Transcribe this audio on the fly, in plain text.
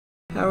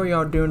How are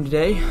y'all doing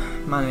today?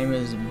 My name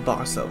is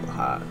Boss Level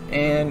High,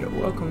 and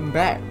welcome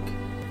back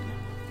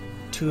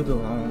to The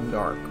Long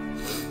Dark.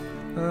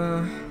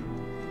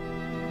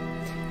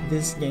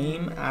 This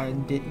game, I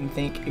didn't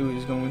think it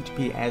was going to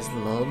be as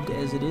loved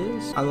as it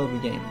is. I love the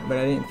game, but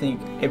I didn't think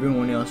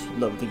everyone else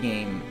loved the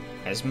game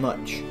as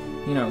much,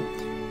 you know.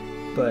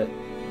 But,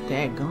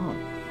 daggone.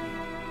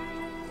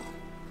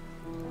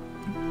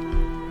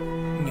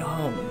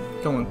 Y'all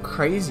going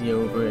crazy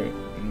over it.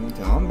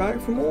 I'm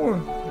back for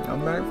more.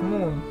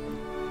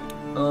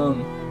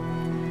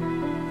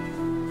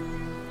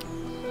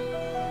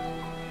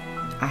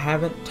 I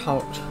haven't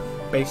talked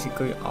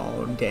basically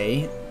all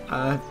day.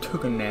 I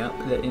took a nap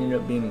that ended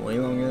up being way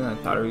longer than I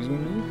thought it was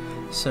going to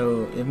be.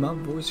 So if my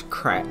voice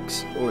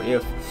cracks or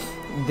if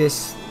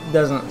this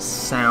doesn't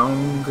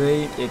sound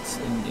great,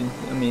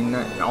 I mean,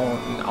 not all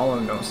of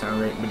them don't sound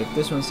great, but if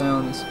this one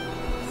sounds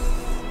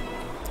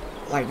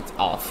like it's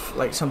off,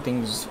 like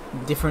something's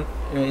different,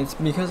 it's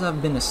because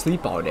I've been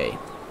asleep all day.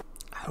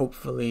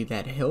 Hopefully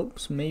that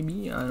helps,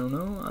 maybe, I don't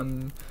know.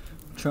 I'm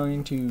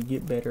trying to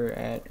get better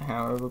at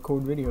how I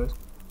record videos.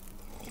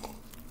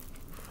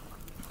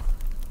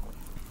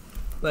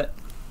 But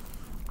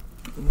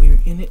we're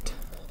in it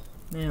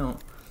now.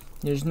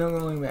 There's no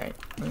going back.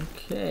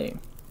 Okay.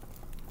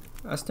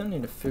 I still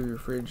need to fill your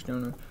fridge,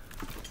 don't I?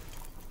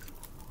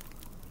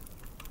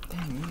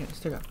 Dang, I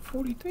still got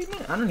 43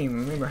 minutes. I don't even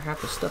remember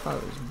half the stuff I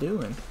was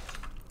doing.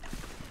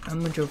 How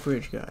much your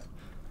fridge got?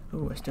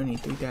 Oh, I still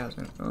need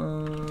 3,000.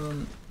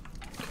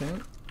 Okay.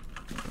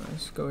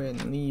 Let's go ahead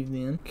and leave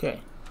then.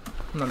 Okay.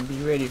 I'm gonna be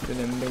ready for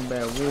them big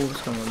bad wolves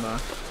coming by.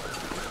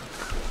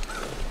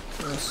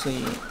 Let's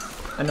see.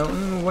 I don't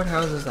remember what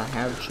houses I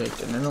have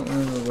checked, and I don't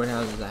remember what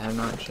houses I have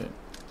not checked.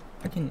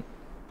 I can...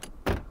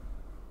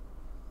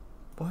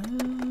 What?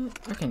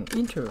 I can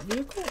enter a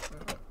vehicle?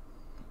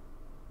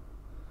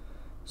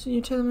 So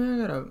you're telling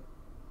me I gotta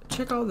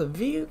check all the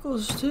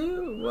vehicles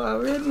too? Well, I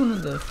read one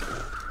of the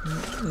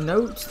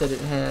notes that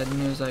it had,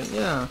 and it was like,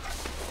 yeah,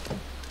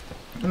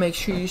 make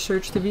sure you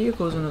search the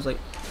vehicles, and I was like,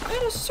 I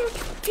gotta search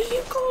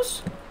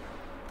vehicles?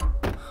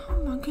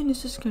 Oh my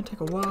goodness, this is gonna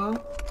take a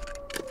while.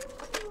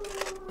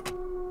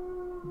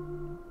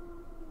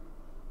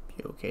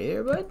 You okay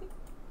there, bud?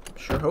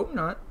 Sure hope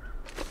not.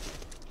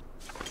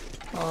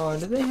 Oh,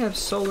 do they have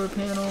solar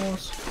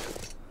panels?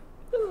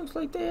 It looks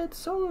like they had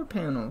solar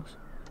panels.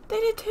 They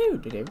did too.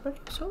 Did everybody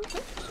have solar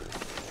panels?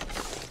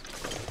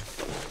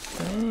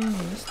 Dang,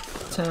 this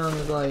town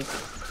is like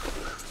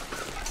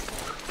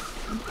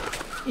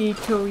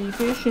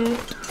eco-efficient.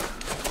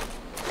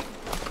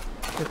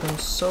 Get them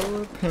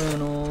solar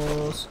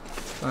panels.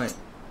 Alright,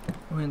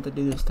 we're going to have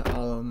to do this to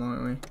all of them,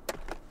 aren't we?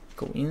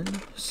 Go in,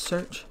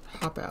 search,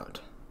 hop out.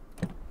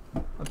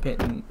 I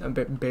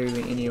bet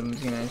barely any of them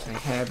is going to actually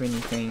have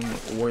anything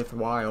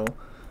worthwhile.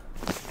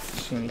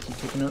 Just going to keep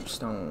picking up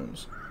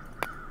stones.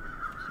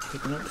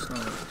 Picking up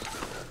stones.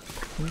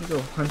 I need to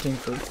go hunting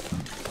for...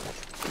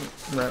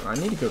 Right, I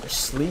need to go to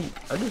sleep.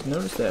 I just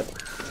noticed that.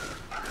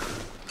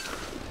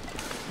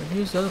 But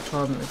here's the other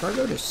problem. If I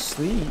go to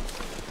sleep,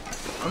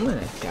 I'm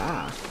gonna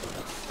die.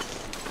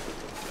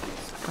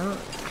 I don't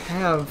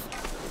have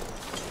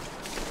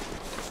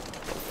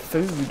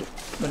food,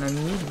 but I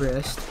need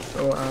rest,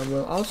 or I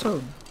will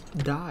also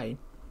die.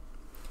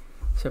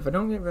 So if I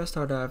don't get rest,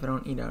 I'll die. If I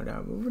don't eat, I'll die.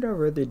 What would I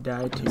rather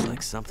die to? It's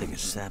like something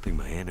is sapping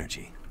my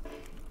energy.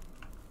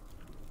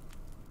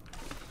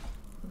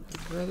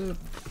 I'd rather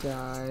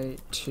die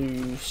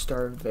to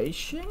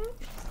starvation,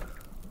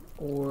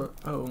 or,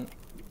 oh,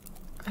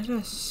 I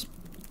just...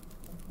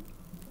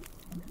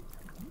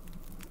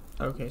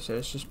 Okay, so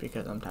it's just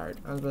because I'm tired.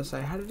 I was about to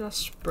say, how did I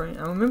spray?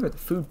 I remember the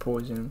food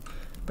poisoning,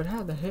 but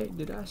how the heck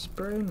did I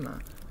spray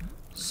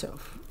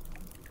myself?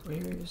 Where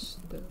is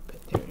the...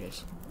 There it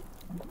is.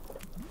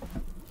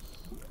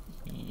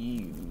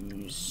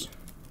 Use.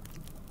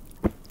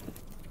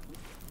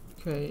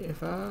 Okay,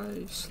 if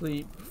I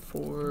sleep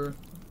for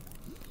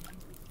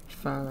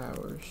 5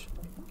 hours,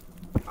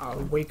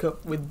 I'll wake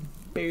up with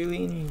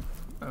barely any...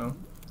 Oh,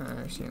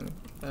 actually,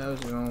 that was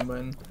the wrong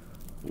button.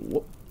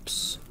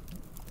 Whoops.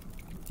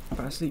 If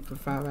I sleep for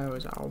 5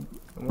 hours, I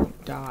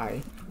won't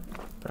die,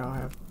 but I'll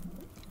have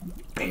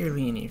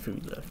barely any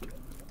food left.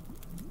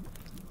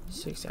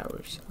 6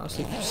 hours. I'll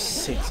sleep for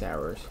 6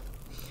 hours.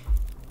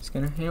 It's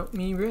gonna help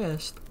me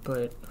rest,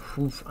 but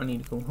oof, I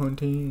need to go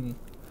hunting.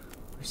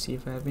 Let's see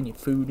if I have any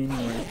food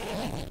anyway.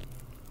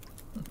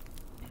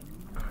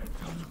 Alright,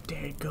 oh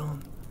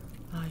dadgum.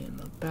 I am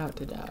about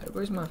to die.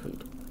 Where's my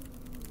food?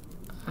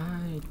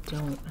 I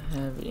don't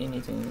have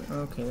anything.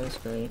 Okay, that's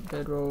great.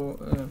 Bedroll.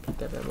 Pick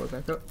that bad boy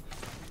back up.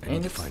 I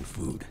need to find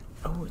food.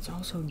 Oh, it's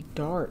also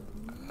dark.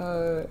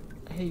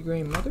 Hey,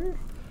 grandmother?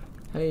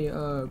 Hey,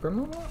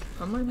 grandmama?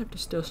 I might have to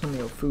steal some of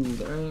your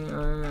food.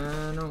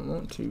 I don't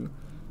want to.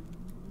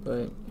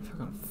 But if I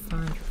can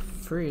find your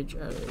fridge,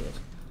 oh, there it is.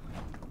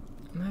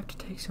 I'm gonna have to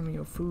take some of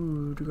your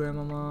food,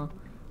 grandmama.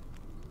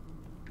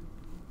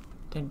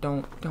 Then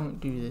don't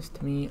do this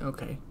to me.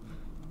 Okay.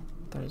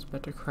 That is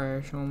about to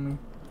crash on me.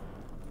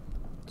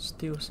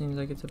 Still seems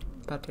like it's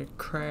about to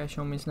crash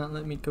on me. It's not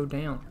letting me go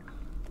down.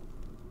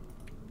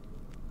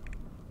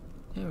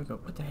 There we go.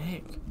 What the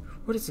heck?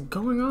 What is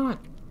going on?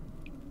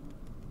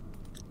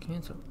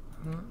 Cancel.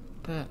 I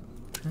want that.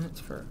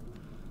 Transfer.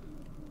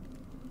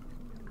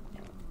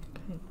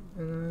 Okay,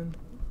 and then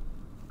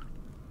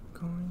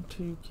going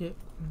to get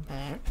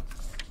back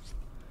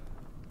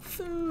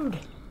food.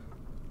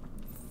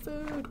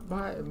 Food.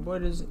 Why?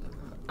 What is?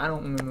 I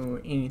don't remember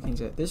what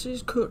anything's at. This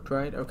is cooked,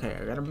 right? Okay,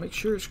 I gotta make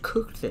sure it's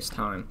cooked this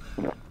time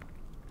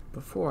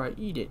before I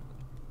eat it.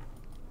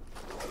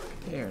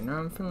 There. Now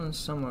I'm feeling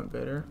somewhat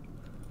better.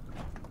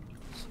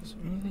 Is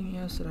there anything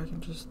else that I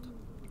can just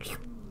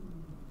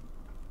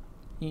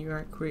eat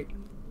right quick?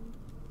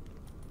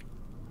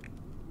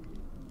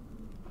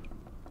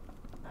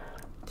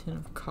 Tin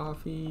of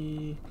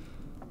coffee.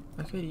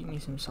 I could eat me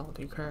some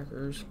salty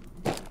crackers.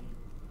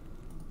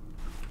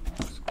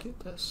 Let's get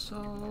that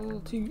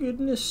salty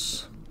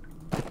goodness.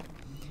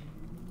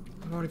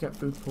 I've already got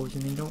food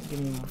poisoning. Don't give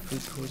me more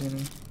food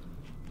poisoning.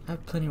 I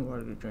have plenty of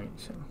water to drink,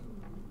 so.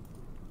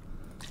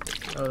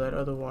 Oh, that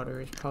other water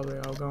is probably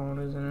all gone,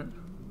 isn't it?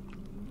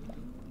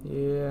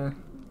 Yeah.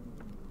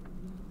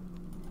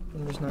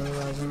 I'm just not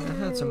realizing I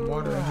had some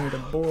water in here to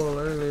boil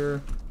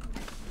earlier.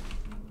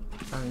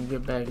 I can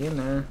get back in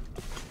there.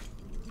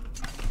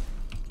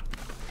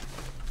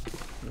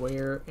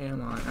 Where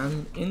am I?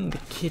 I'm in the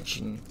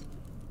kitchen.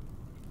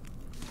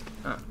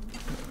 Ah.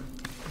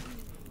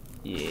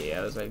 Yeah,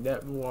 I was like,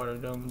 that water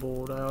done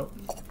boiled out.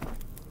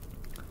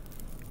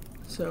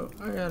 So,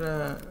 I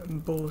gotta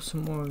boil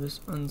some more of this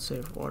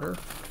unsafe water.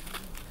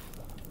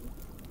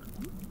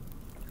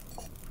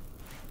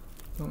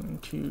 Going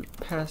to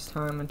pass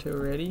time until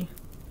ready.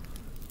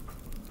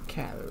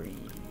 Calories.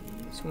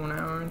 1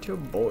 hour until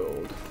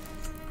boiled.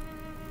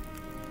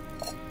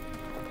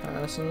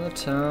 Passing the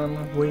time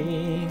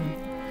away.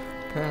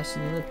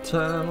 Passing the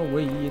time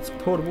away. It's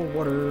potable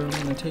water. I'm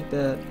gonna take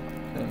that.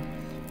 Okay.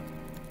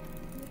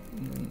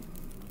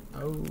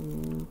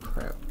 Oh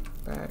crap.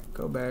 Back.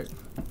 Go back.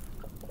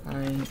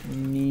 I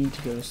need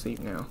to go to sleep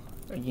now.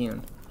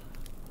 Again.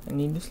 I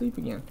need to sleep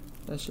again.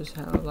 That's just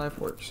how life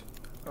works.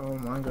 Oh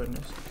my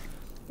goodness.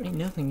 Ain't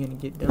nothing gonna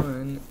get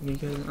done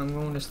because I'm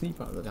going to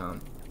sleep all the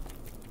time.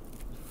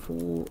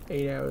 Full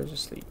 8 hours of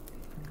sleep.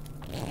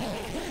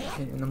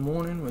 And in the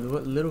morning, with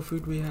what little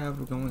food we have,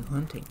 we're going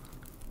hunting.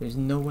 There's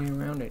no way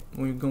around it.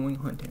 We're going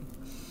hunting.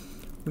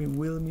 We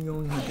will be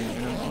going hunting,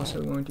 and I'm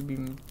also going to be,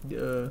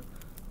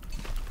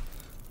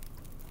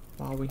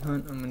 while we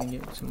hunt, I'm gonna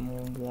get some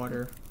more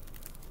water.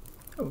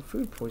 Oh,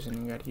 food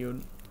poisoning got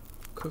healed.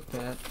 Cook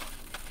that.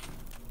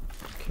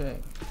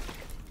 Okay.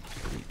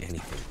 Eat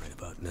anything right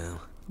about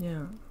now.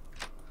 Yeah.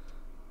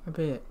 I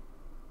bet.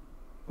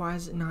 Why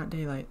is it not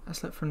daylight? I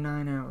slept for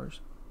 9 hours.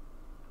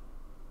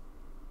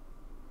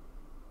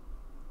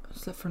 I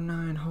slept for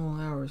 9 whole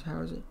hours.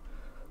 How is it?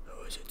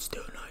 Oh, is it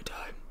still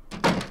nighttime?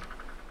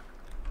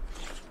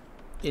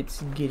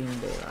 It's getting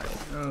daylight.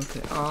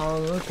 Okay. Oh,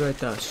 look at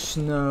the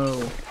snow.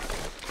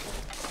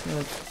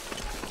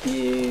 That's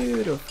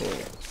beautiful.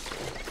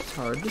 It's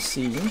hard to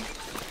see,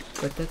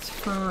 but that's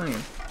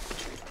fine.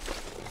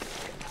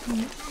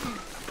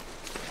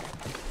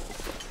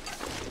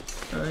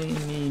 I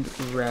need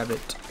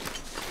rabbit.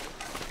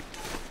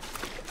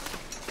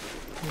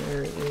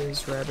 Where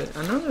is rabbit?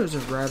 I know there's a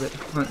rabbit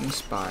hunting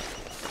spot,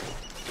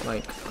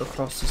 like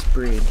across this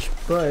bridge,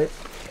 but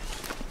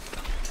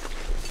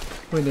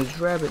where there's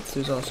rabbits,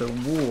 there's also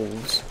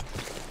wolves.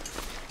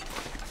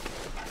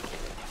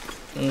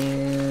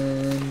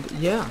 And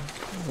yeah,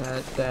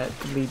 that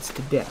leads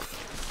to death.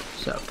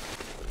 So,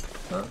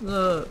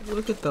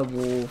 look at the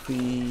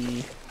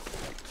wolfie.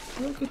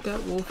 Look at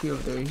that wolfie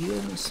over there. He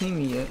doesn't see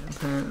me yet,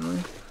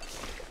 apparently.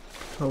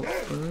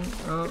 Hopefully.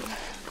 Oh.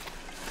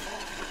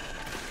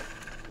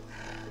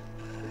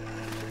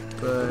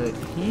 But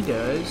he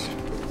does.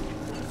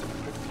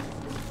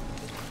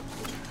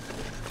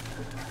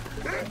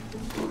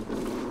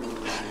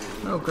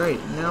 Oh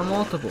great, now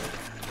multiple.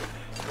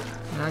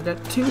 Now I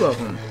got 2 of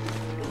them.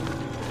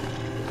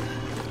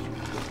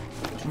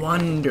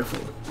 Wonderful.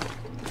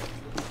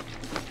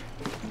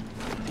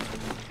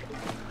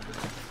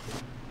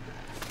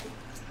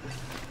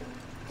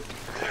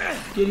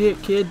 Get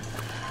hit, kid.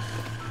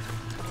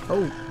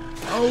 Oh.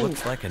 Oh.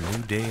 Looks like a new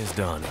day is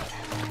dawning.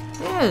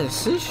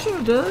 Yes, it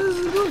sure does.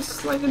 It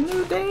looks like a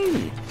new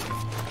day.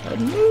 A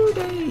new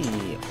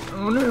day.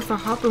 I wonder if I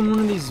hop in one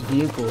of these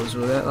vehicles,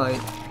 will that like...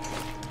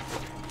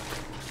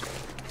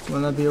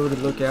 will I be able to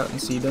look out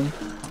and see them?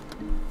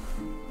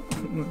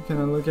 Can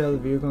I look out of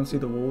the vehicle and see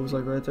the wolves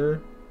like right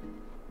there?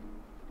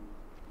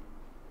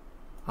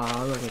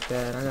 Ah, look at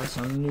that. I got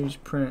some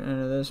newsprint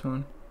into this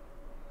one.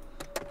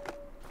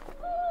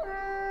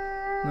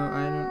 No,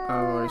 I don't. Oh,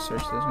 I've already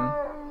searched this one.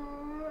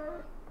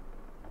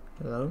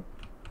 Hello?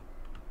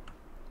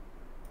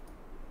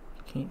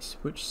 Can't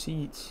switch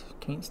seats.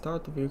 Can't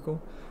start the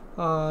vehicle.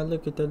 Ah,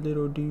 look at that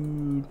little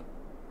dude.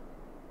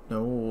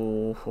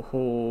 No,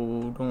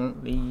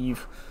 don't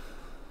leave.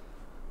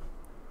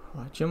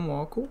 Watch him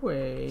walk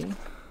away.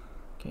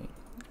 Okay,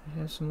 I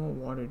have some more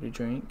water to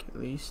drink at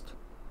least.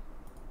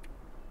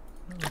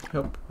 That'll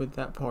help with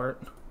that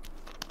part.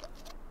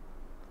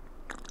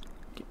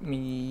 Get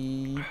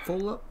me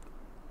full up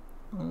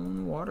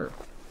on water.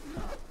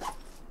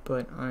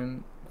 But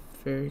I'm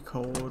very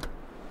cold,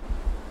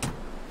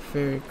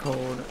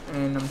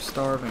 and I'm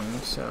starving,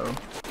 so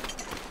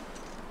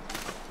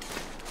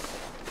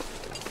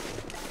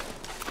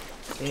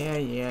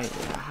yeah,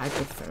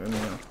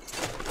 hypothermia.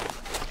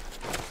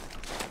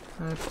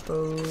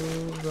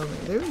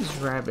 There's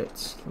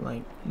rabbits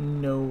like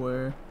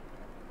nowhere.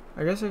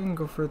 I guess I can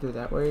go further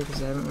that way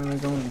because I haven't really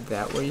gone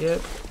that way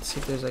yet. See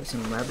if there's like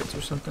some rabbits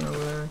or something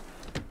over there.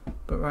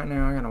 But right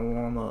now I gotta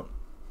warm up.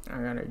 I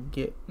gotta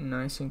get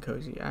nice and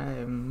cozy. I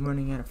am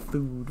running out of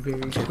food very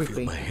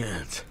quickly. Feel my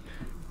hands.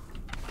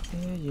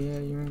 Yeah,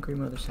 you're in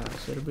grandmother's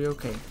house. It'll be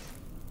okay.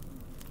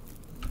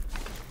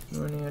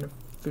 Running out of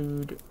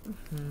food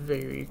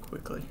very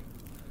quickly.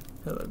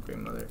 Hello,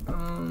 grandmother.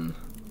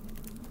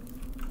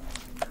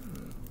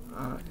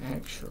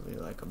 Actually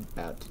like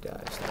about to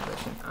die of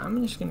starvation.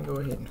 I'm just gonna go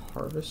ahead and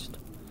harvest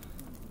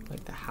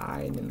like the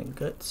hide and the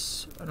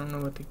guts. I don't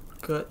know what the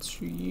guts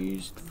are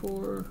used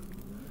for.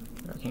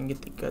 I can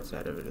get the guts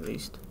out of it at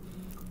least.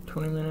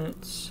 20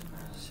 minutes,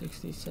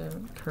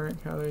 67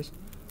 current calories.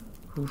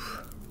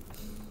 Oof.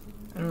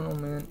 I don't know,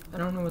 man. I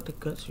don't know what the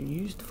guts are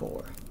used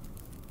for.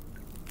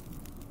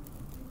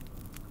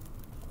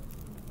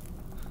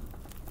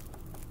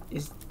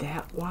 Is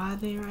that why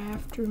they're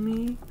after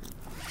me?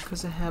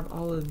 Because I have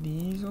all of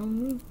these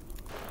on me?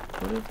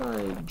 What if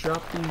I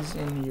drop these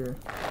in here?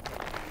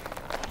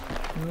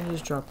 Let me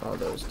just drop all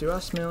those. Do I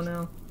smell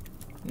now?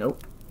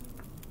 Nope.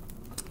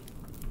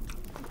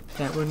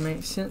 That would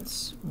make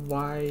sense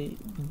why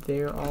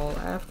they're all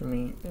after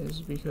me,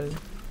 is because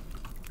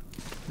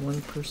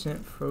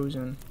 1%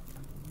 frozen.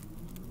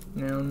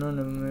 No, none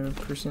of them are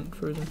percent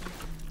frozen.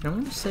 And I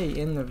want to say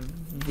in the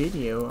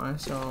video I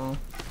saw,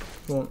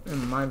 well,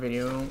 in my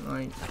video,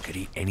 like, I could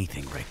eat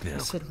anything right now. I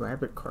said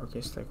rabbit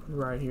carcass, like,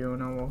 right here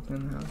when I walked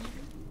in the house.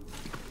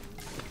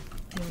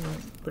 Yeah,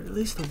 but at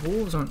least the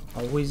wolves aren't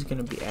always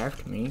going to be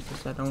after me,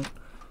 because I don't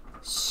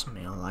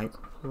smell like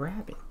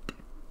rabbit.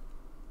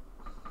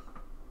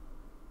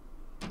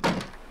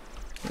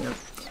 Yep.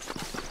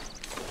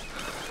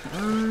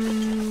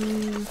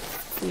 I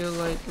feel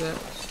like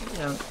that's,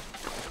 yeah.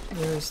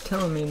 It was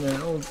telling me that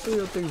an old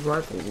 303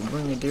 rifle will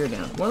bring a deer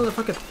down. Well, if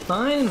I could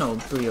find an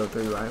old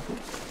 303 rifle.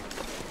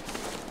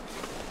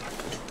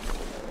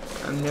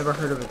 I've never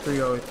heard of a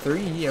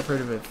 303. I've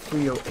heard of a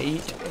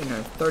 308 and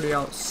a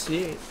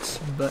 30-06,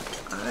 but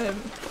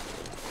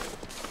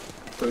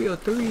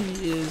 303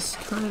 is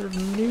kind of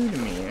new to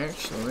me,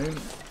 actually.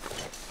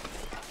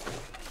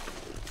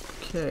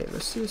 Okay,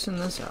 let's see what's in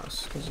this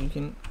house, because you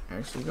can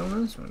actually go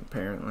in this one,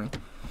 apparently.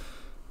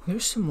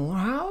 There's some more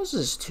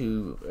houses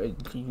to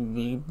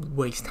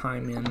waste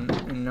time in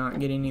and not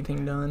get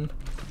anything done.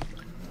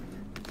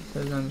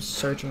 Because I'm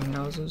searching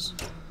houses.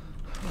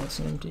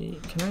 That's empty.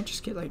 Can I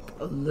just get like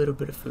a little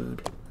bit of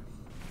food?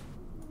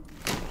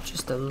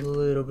 Just a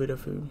little bit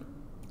of food.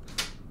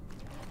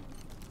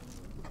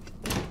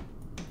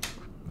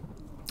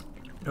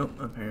 Nope,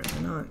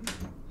 apparently not.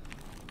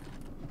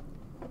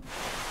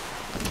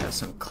 Got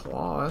some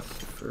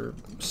cloth for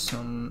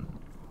some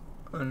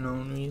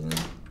unknown reason.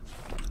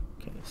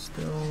 Okay,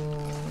 still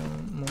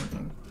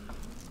morning.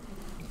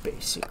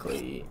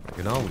 Basically, I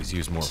can always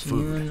use more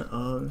food. Tin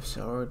of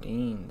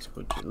sardines.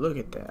 Would you look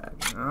at that?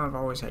 I've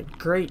always had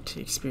great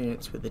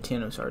experience with the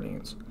tin of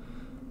sardines.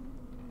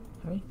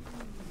 Okay.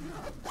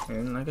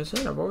 And like I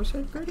said, I've always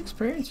had great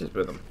experiences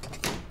with them.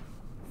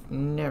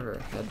 Never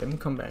had them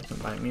come back and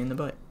bite me in the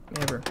butt.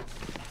 Never.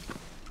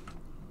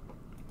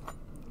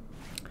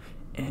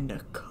 And a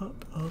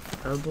cup of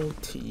herbal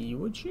tea.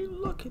 Would you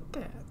look at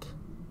that?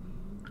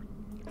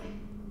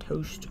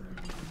 Toaster.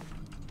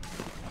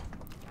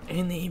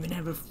 And they even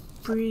have a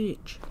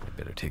fridge. I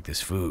better take this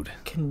food.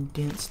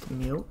 Condensed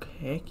milk.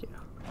 Heck yeah.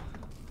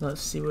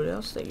 Let's see what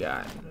else they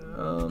got.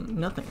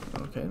 Nothing.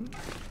 Okay.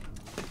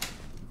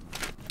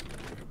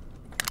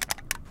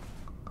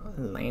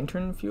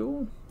 Lantern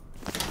fuel?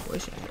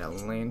 Wish I had a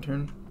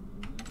lantern.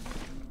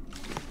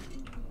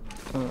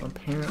 Well,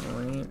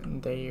 apparently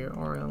there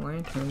are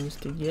lanterns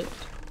to get.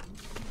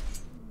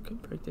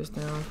 Could break this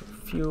down for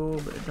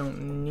fuel, but I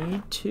don't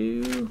need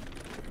to.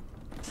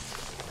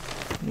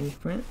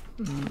 Newsprint.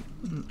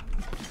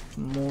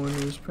 More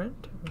newsprint.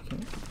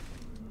 Okay.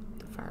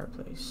 The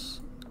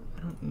fireplace. I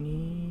don't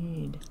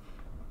need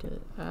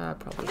to. I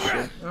probably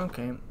should.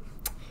 Okay.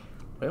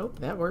 Well,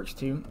 that works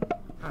too.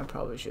 I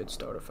probably should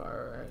start a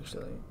fire,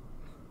 actually.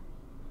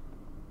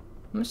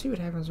 Let's see what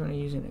happens when I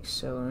use an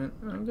accelerant.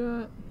 I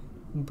got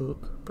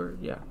book, bird,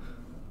 yeah.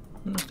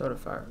 I'm gonna start a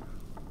fire.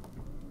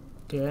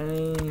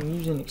 Dang,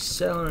 using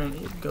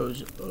accelerant, it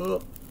goes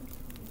up.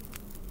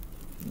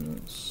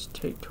 Let's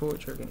take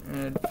torch, I can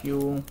add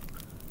fuel.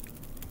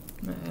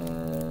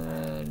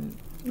 I'm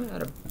gonna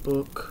add a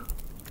book.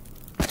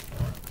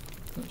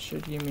 That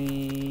should give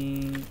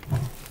me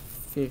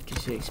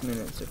 56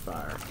 minutes of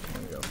fire.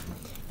 There we go.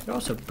 It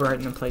also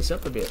brighten the place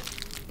up a bit.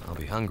 I'll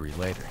be hungry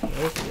later.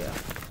 Heck yeah.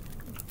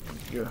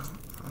 You're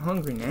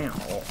hungry now,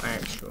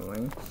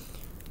 actually.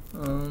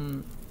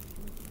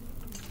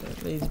 That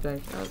leads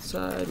back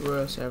outside. Where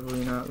else have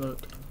we not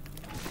looked?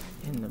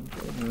 In the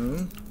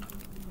bedroom.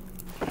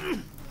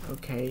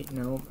 Okay,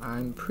 no,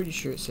 I'm pretty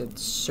sure it said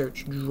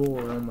search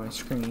drawer on my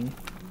screen.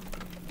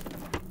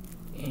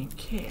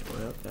 Okay,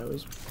 well, that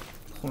was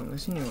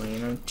pointless anyway.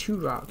 And I'm 2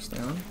 rocks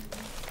down.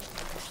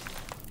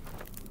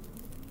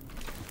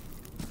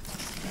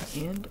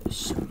 And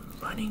some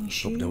running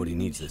shoes. Hope nobody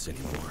needs this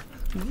anymore.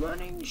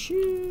 Running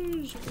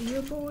shoes!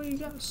 Your boy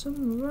got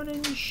some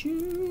running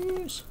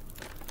shoes.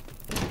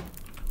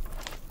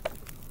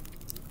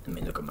 Let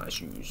me look at my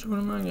shoes. What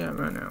am I got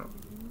right now?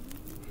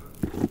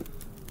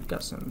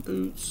 Got some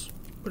boots.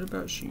 What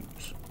about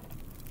shoes?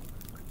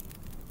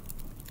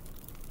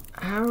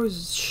 How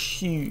is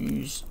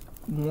shoes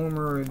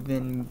warmer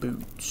than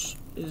boots?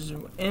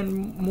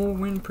 And more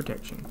wind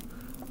protection?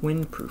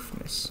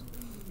 Windproofness.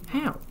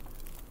 How?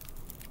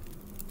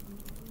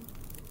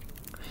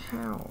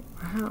 How?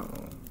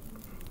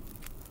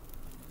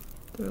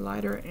 They're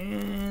lighter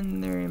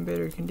and they're in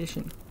better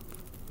condition.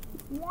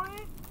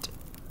 What?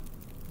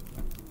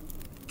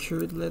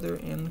 Cured leather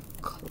and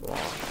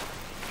cloth.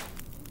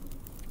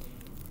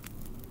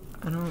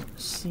 I don't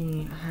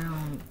see how,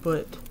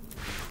 but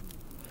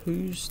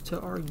who's to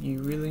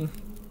argue, really?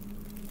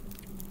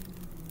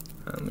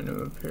 I'm gonna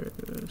repair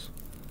this.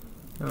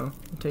 No,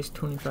 it takes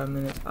 25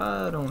 minutes.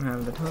 I don't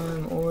have the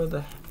time or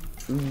the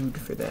food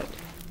for that.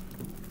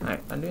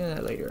 Alright, I'm doing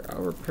that later.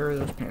 I'll repair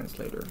those pants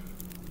later.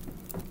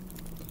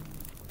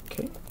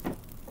 Okay.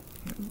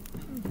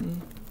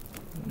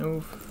 No,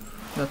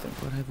 nothing.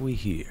 What have we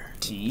here?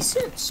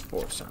 Decent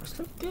sports socks.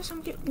 Look at this,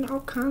 I'm getting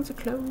all kinds of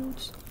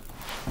clothes.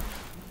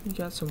 You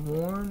got some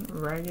worn,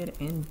 ragged,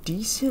 and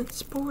decent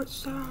sports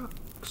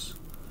socks.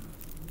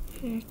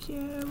 Heck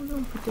yeah, we're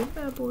gonna put them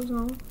bad boys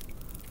on.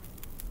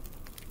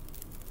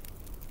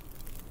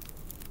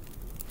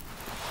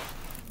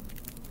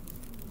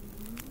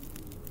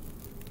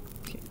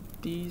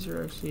 These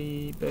are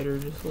actually better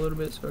just a little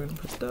bit, so we're gonna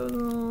put those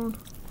on.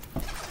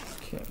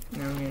 Okay,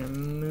 now we're gonna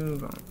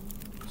move on.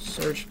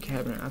 Search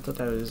cabinet. I thought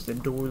that was the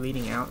door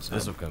leading outside.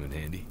 This'll come in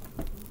handy.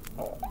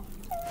 Oh.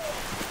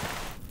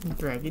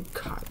 Ragged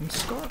cotton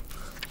scarf.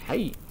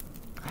 Hey,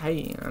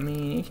 I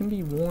mean, it can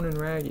be worn and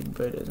ragged,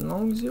 but as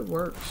long as it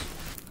works,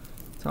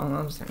 that's all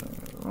I'm saying.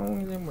 As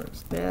long as it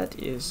works. That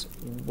is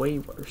way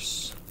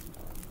worse.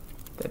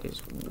 That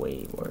is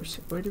way worse.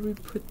 Where did we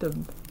put the...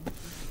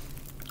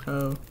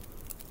 Oh.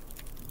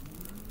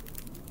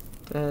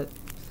 That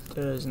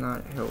does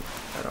not help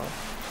at all.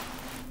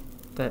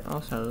 That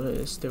also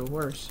is still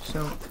worse.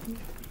 So,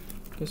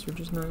 guess we're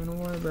just not gonna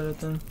worry about it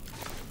then.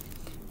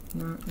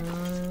 Not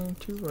going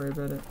to worry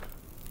about it.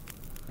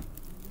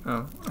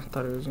 Oh, I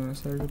thought it was gonna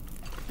say.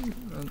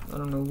 I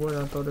don't know what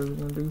I thought it was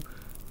gonna do.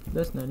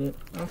 That's not it.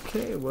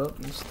 Okay, well,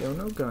 still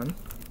no gun.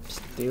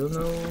 Still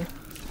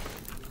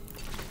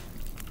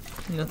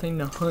nothing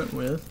to hunt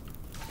with.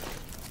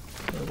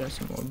 We got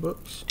some more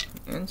books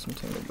and some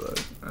tingle blood.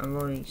 I've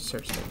already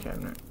searched that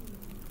cabinet.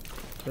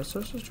 Did I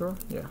search this drawer?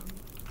 Yeah.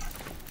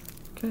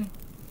 Okay.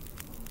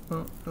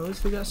 Well, at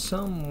least we got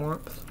some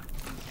warmth,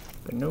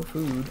 but no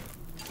food.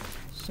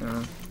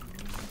 So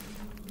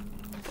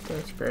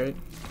that's great.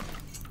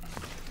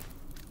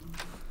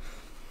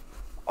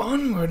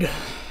 Onward.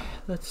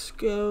 Let's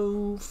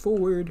go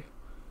forward.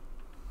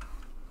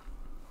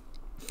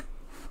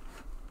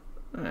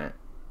 Alright.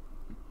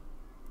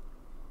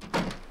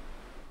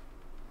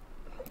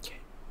 Okay,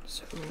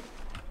 so...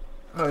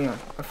 Oh yeah,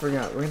 I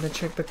forgot. We're gonna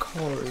check the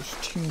cars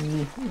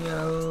too. We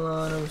got a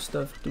lot of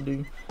stuff to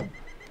do.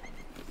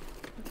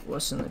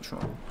 What's in the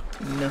trunk?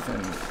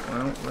 Nothing.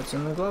 Well, what's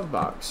in the glove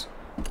box?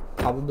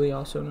 Probably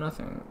also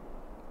nothing.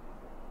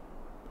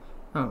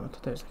 Oh, I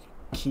thought there was like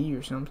a key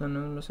or something. I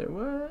was gonna say,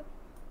 what?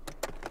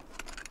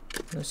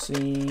 Let's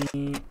see.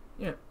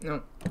 Yeah,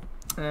 no.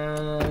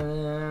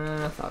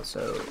 I thought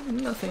so.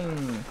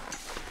 Nothing.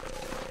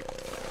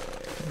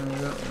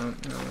 No,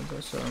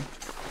 that's so.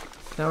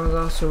 That was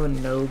also a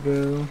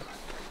no-go.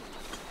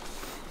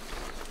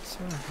 Is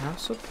there a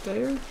house up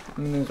there? I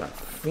mean, there's a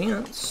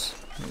fence.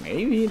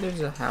 Maybe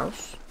there's a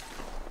house.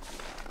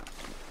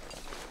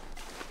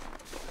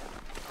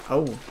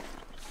 Oh.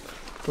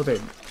 Well, there.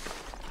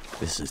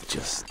 This is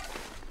just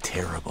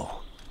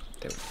terrible.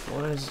 There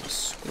was a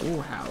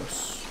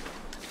schoolhouse.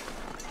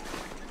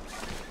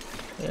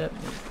 Yep.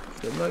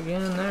 Good luck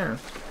getting there.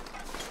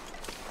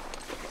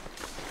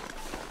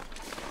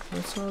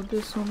 What's all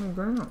this on the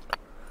ground?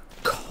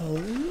 Coal?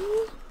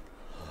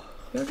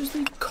 Y'all just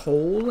leave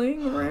coal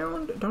laying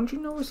around? Don't you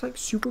know it's like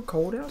super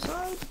cold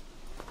outside?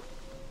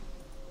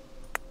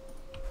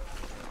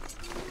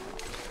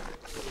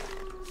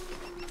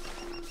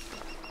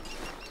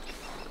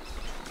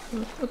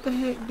 What the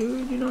heck,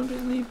 dude? You don't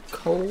just leave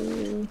coal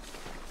laying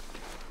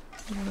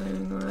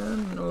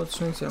around? No, it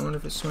swings. I wonder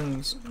if it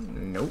swings.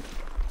 Nope.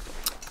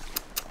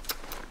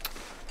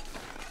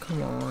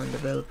 Come on,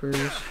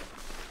 developers.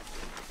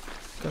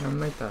 Gotta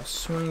make that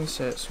swing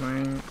set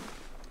swing.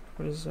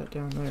 What is that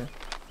down there?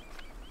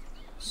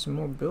 Some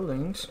more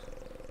buildings.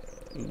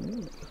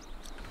 Ooh.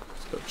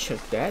 Let's go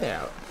check that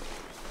out.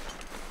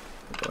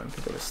 Go and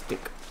pick up a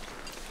stick.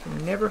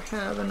 never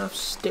have enough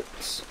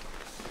sticks.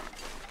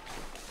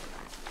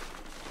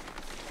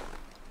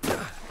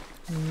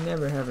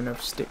 Never have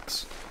enough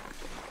sticks.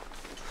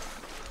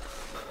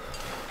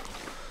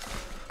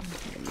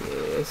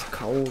 Yeah, it's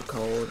cold.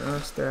 I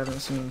still haven't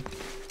seen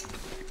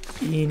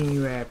any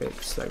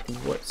rabbits, like,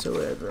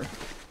 whatsoever.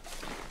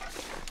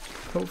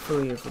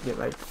 Hopefully, if we get,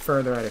 like,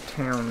 further out of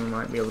town, we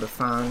might be able to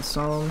find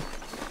some.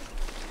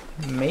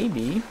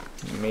 Maybe.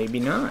 Maybe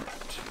not.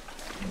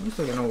 Looks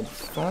like an old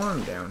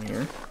farm down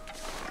here.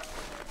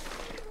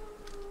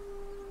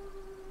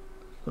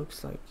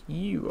 Looks like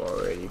you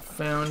already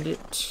found it,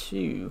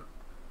 too.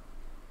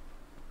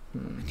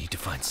 I need to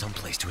find some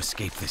place to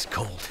escape this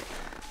cold.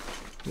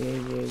 Yeah.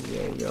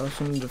 You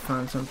also need to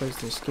find someplace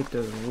to escape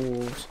those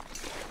wolves.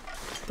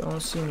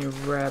 Don't see any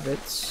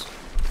rabbits.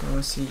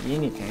 Don't see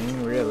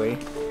anything, really.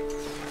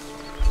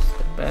 That's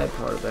the bad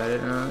part about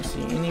it. I don't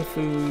see any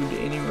food,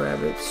 any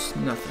rabbits,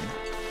 nothing.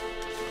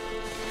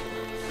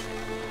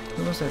 It's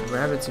almost like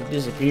rabbits have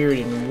disappeared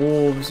and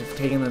wolves have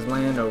taken this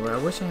land over. I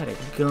wish I had a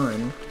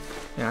gun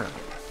and I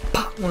could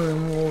pop one of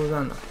them wolves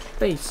on the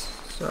face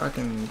so I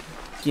can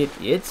get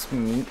its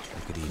meat. I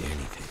could eat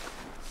anything.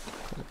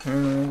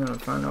 Apparently I'm gonna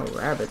find no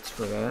rabbits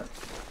for that.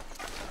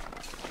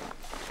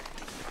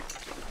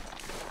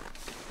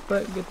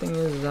 But good thing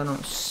is I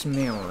don't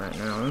smell right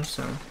now,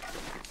 so.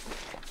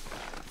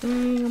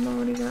 Dang, I'm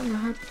already got my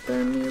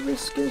hypothermia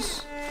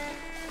riskus.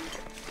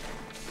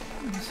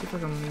 Let's see if I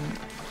can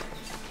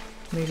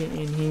make it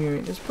in here.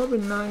 It's probably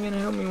not gonna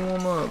help me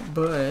warm up,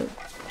 but.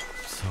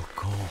 So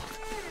cold.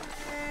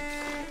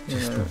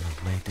 Just Yeah, want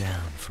to lay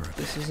down for a bit.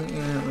 this isn't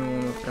gonna help me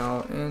warm up at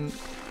all. And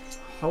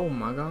oh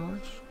my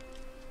gosh.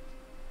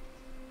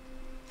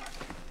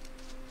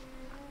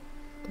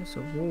 That's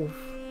a wolf.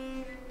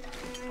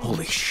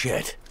 Holy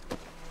shit!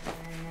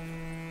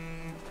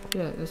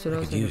 Yeah, that's what I I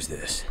was could use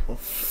this. A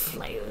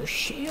flare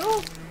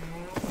shield?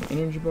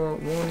 Energy bar,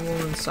 one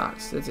wool, and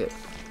socks. That's it.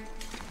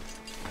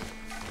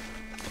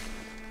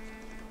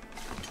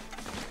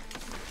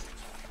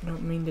 I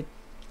don't mean to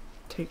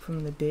take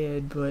from the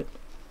dead, but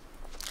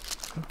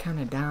I'm kind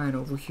of dying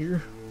over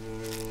here.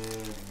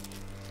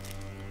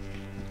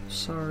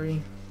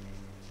 Sorry.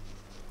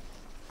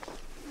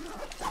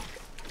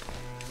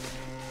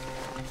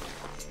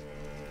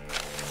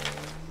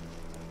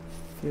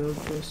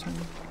 Field dressing.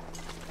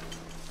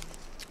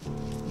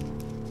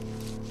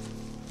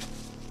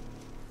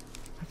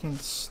 I can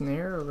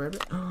snare a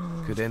rabbit.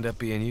 Could end up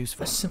being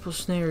useful. A simple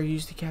snare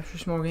used to capture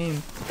small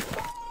game.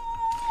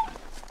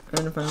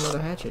 And to find another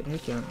hatchet.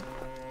 Heck yeah.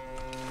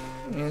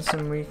 And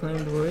some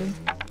reclaimed wood.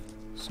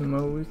 Some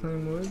more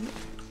reclaimed wood.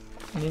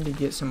 I need to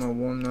get some more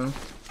warm though.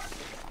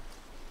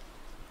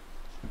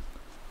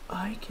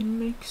 I can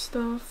make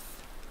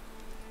stuff.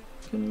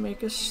 Can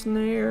make a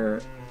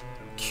snare.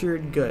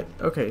 Cured gut.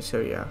 Okay, so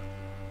yeah.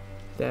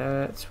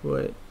 That's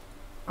what.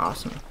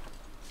 Awesome.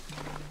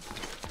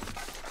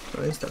 At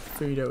least I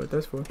figured out what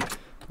that's for.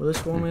 Will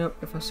this warm me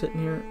up if I sit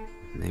in here?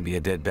 Maybe a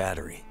dead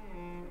battery.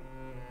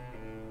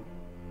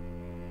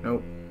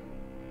 Nope.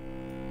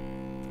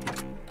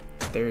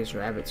 There's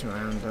rabbits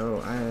around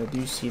though. I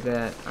do see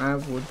that. I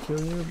would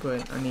kill you,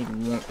 but I need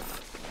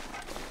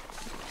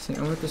warmth. See,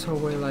 I went this whole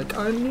way like,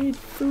 I need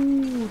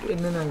food! And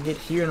then I get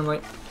here and I'm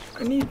like,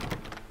 I need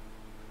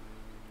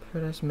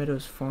Paradise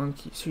Meadows farm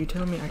key. So you're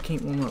telling me I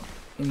can't warm up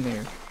in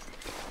there?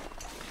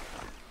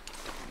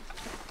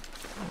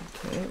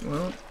 Okay,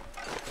 well,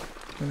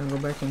 I'm gonna go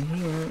back in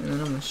here and then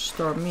I'm gonna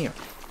start me a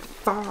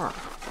fire.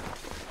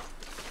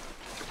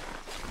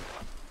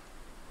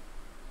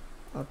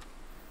 A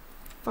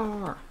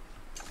fire.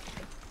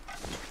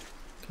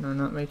 Can I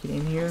not make it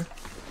in here?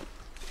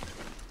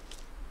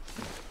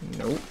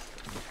 Nope.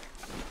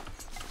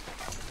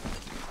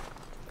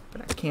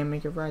 But I can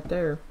make it right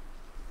there.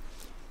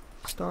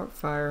 Start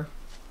fire.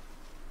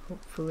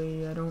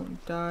 Hopefully I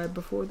don't die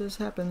before this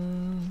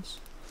happens.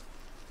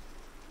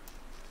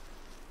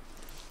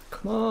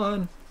 Come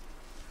on.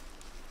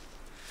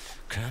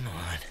 Come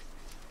on.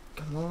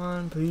 Come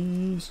on,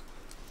 please.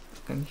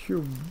 I can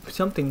hear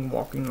something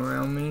walking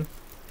around me.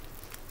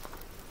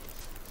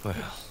 Well,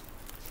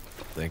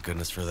 thank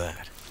goodness for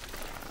that.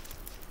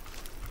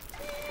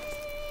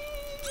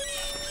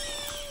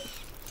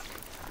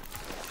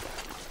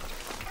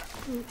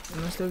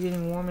 Am I still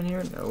getting warm in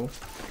here? No.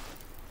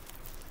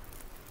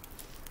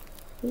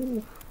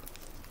 Ooh.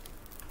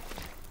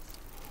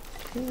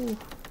 Ooh.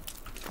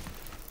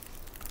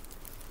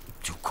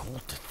 Too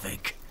cold to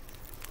think.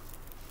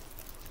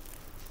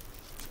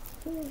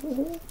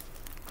 Ooh.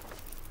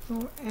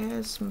 Gonna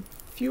add some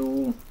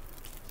fuel.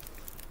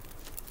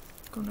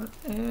 Gonna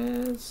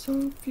add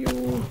some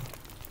fuel.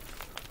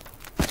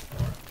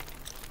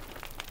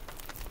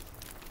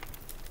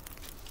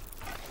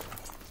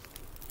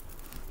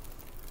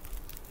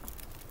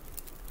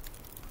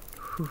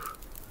 Whew.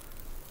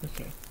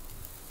 Okay.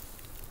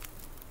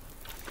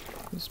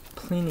 There's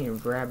plenty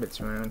of rabbits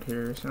around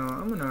here, so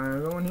I'm gonna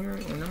go in here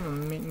and I'm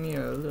gonna make me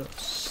a little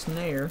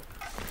snare.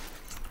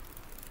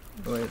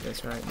 Wait,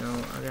 that's right.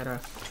 No, I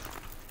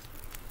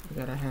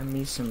gotta have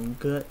me some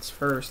guts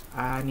first.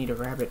 I need a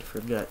rabbit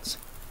for guts.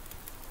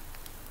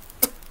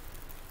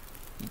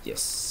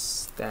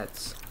 Yes,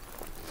 that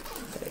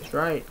is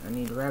right. I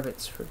need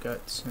rabbits for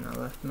guts, and I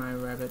left my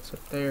rabbits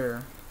up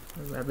there.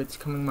 The rabbit's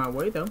coming my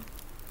way, though.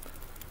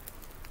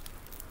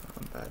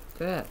 How about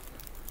that?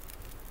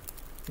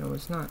 No,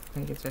 it's not. I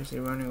think it's actually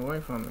running away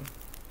from me.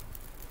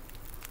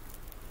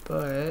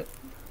 But,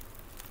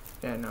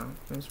 yeah, no,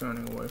 it's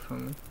running away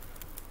from me.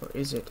 Or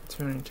is it? It's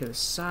running to the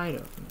side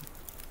of me.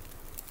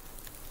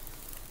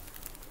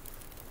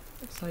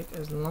 It's like,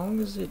 as long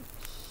as it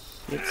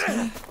hits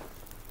me.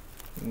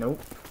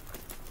 Nope.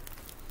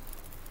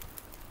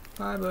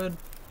 Bye, bud.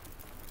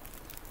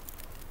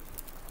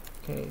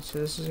 Okay, so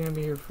this is gonna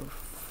be here for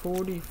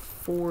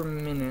 44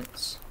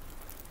 minutes.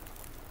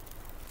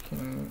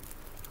 Okay.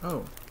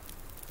 Oh.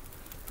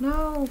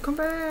 No, come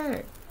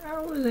back! I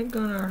wasn't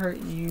gonna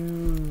hurt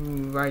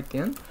you right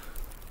then.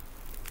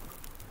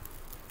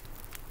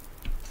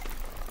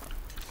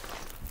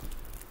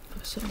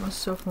 I set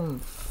myself on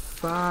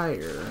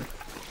fire.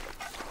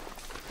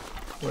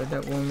 Would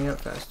that warm me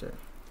up faster?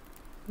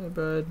 Hey,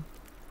 bud.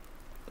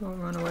 Don't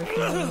run away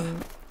from me.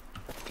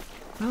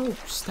 No,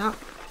 stop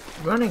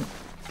running.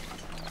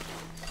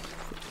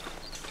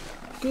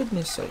 For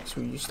goodness sakes,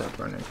 will you stop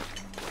running?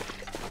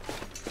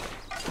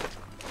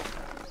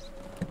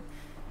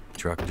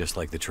 Truck just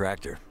like the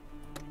tractor.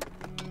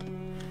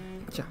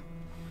 Yeah.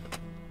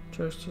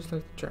 Just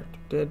like the tractor.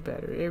 Dead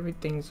battery.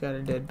 Everything's got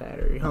a dead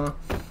battery, huh?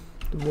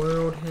 The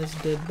world has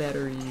dead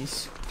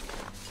batteries.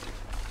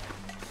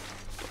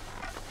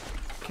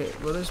 Okay,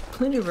 well there's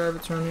plenty of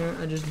rabbits around here.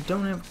 I just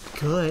don't have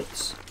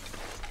guts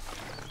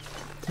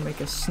to make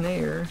a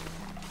snare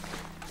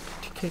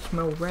to catch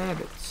my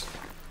rabbits.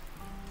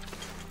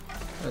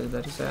 I was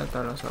about to say, I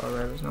thought I saw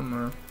rabbits. No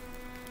more.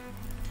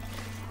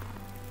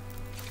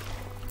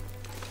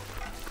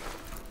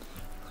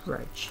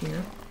 Right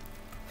here.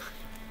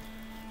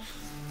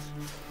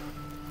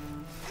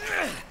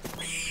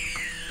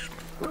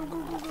 Go, go,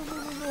 go, go, go,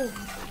 go,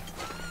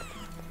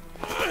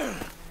 go.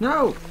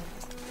 No!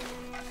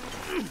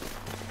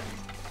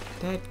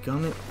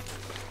 Dadgummit.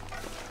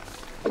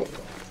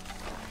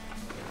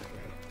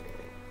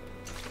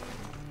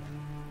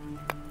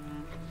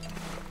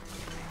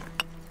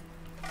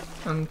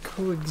 I'm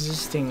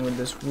coexisting with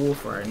this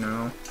wolf right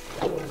now.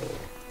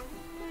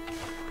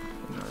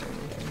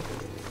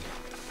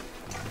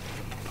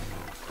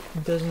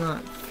 It does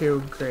not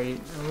feel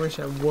great. I wish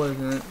I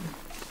wasn't.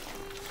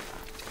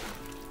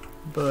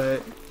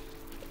 But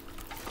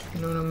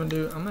you know what I'm gonna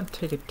do? I'm gonna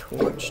take a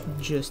torch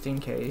just in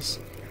case.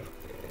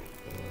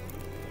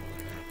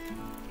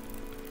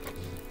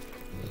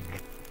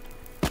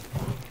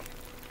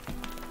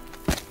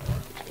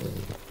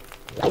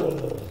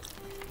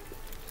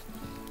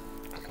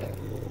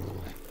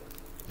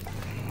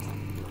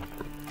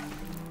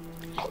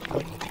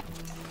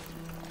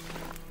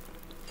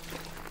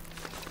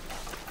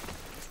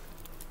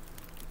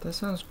 That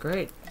sounds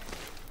great.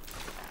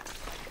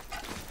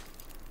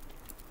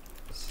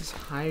 This is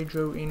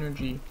hydro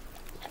energy.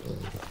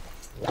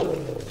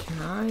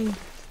 Can I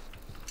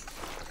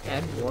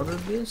add water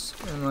to this?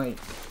 And like,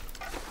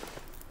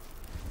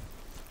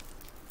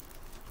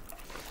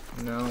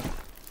 no. I was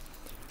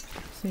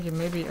thinking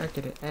maybe I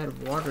could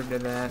add water to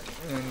that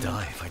and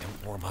Die if I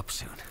don't warm up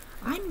soon.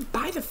 I'm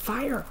by the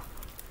fire.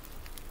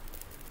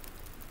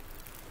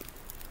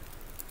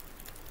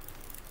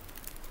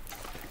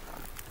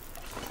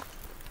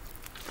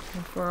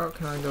 How far out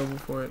can I go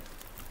before it?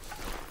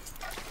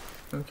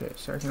 Okay,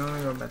 so I can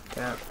only go about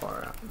that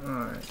far out.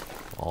 Alright.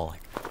 All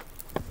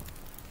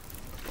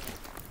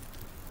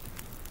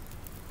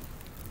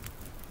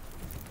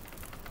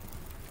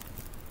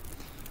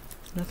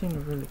Nothing to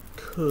really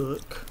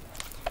cook.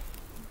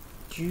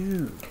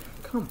 Dude,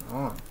 come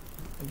on.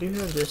 I do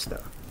have this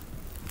though.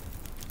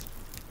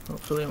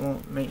 Hopefully it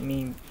won't make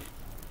me...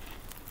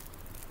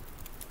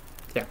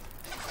 Yeah.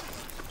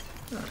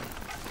 Alright.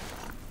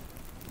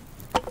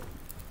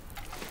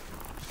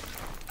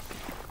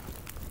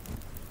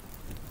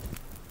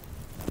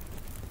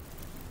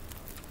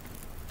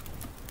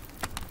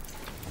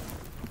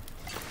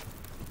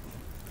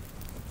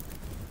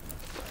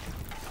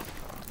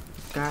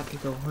 Got to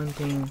go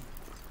hunting.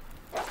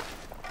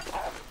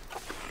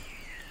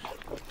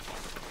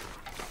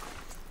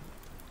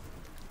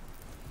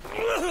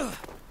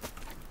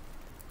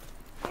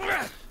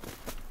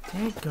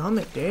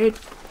 Dadgummit, dude.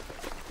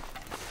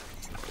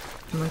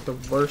 I'm like the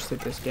worst at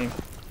this game.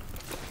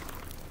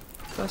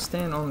 If I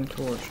stand on the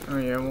torch, oh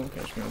yeah, it won't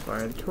catch me on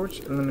fire. The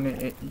torch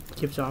it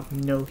gives off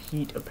no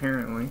heat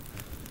apparently.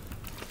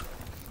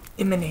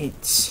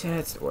 Emanates.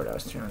 That's the word I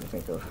was trying to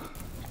think of.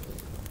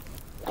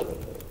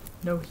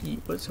 No heat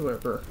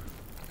whatsoever.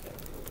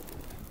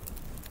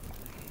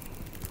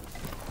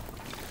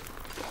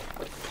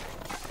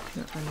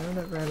 Now, I know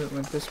that rabbit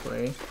went this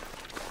way.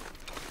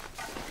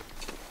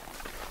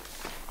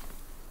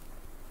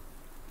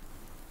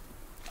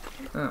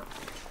 Oh.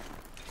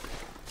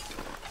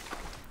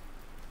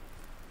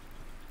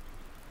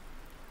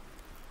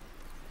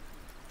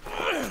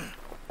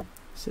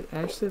 Is it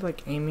actually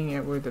like aiming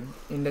at where the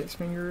index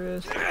finger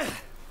is?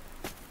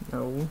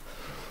 No.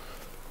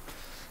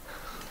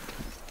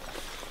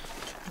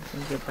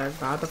 and get back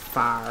by the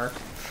fire.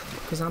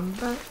 Cause I'm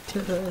about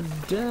to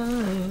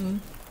die.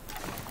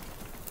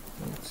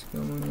 What's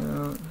going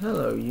on?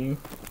 Hello, you.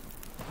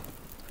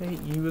 If I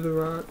hit you with a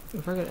rock,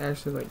 if I could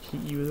actually like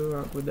hit you with a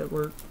rock, would that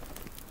work?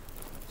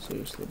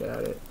 Seriously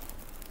doubt it.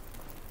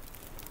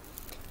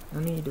 I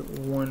need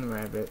one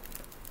rabbit.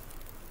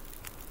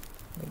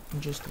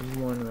 Like just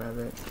one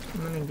rabbit.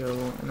 I'm gonna go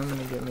and I'm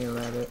gonna get me a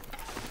rabbit.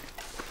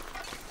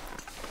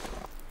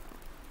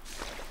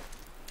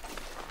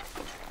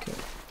 Okay.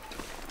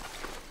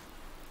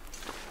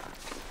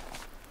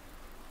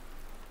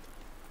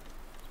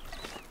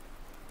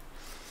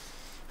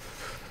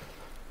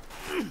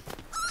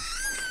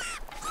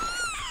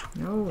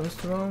 No, that's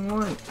the wrong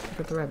one.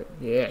 Got the rabbit.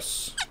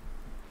 Yes.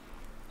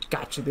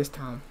 Gotcha this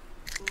time.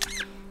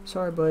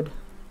 Sorry, bud.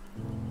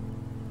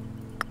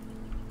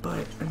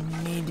 But I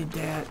needed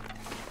that.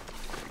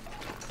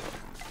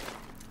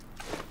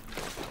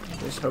 I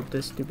just hope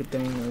this stupid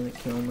thing doesn't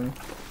kill me.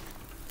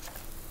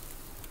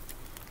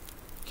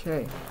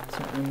 Okay,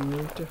 so I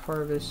need to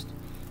harvest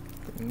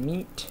the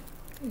meat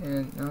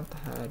and not the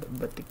hide,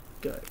 but the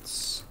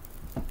guts.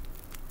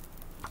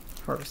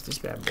 Harvest this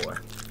bad boy.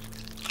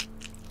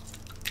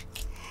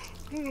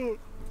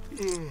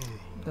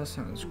 That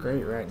sounds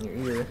great right in your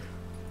ear.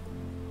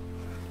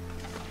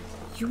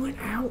 You went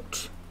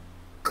out.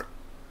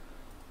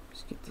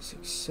 Let's get this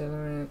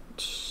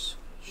accelerant.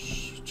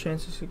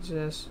 Chance of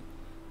success.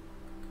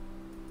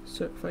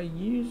 So if I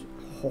use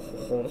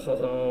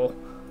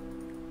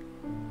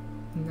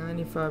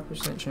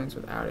 95% chance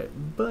without it,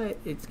 but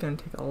it's gonna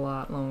take a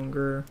lot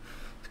longer.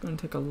 It's gonna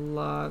take a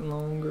lot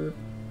longer.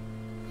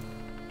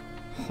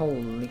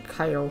 Holy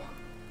cow.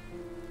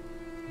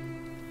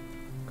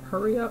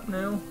 Hurry up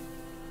now.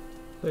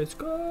 Let's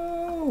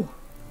go.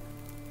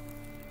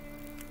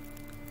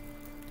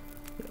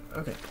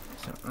 Okay,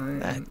 so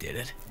That did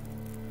it.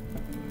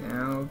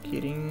 now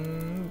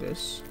getting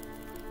this.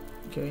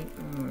 Okay,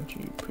 I'm going to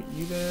put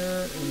you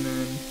there, and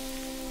then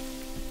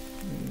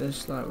in this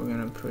slot we're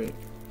gonna put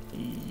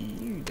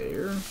you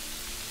there.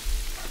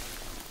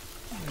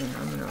 And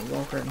I'm gonna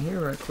walk right in here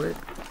right quick.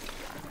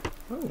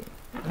 Oh,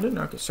 I didn't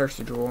know I could search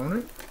the drawer on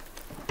it.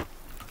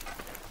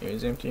 It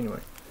was empty anyway.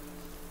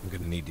 I'm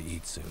gonna need to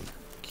eat soon.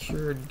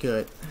 Cured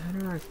gut. How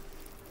do I...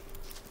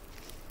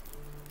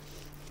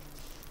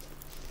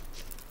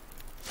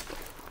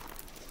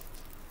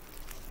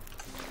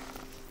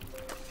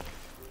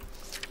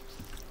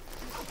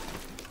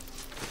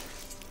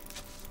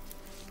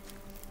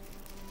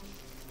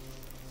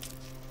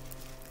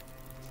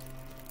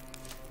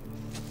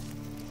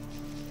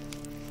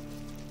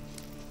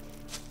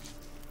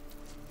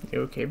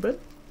 You okay, bud?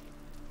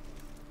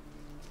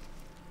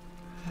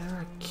 How do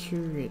I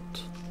cure it?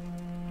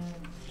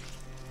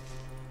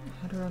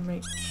 How do I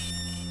make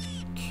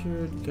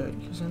cured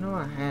gut? Because I know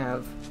I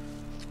have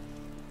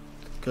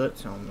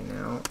guts on me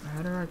now.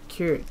 How do I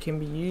cure it? Can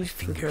be used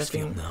for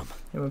prepping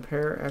and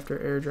repair after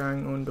air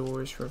drying on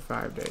doors for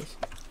 5 days.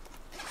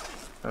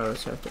 Oh,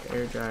 so I have to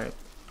air dry it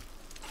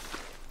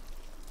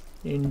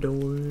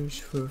indoors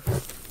for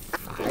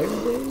 5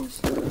 days?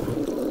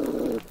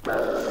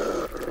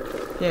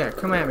 Yeah,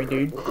 come at me,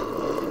 dude.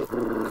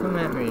 Come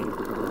at me.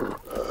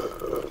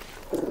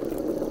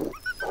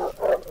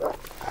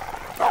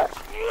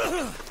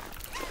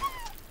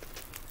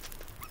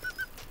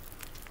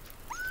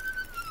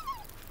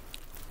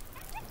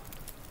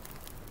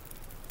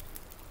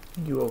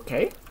 You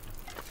okay?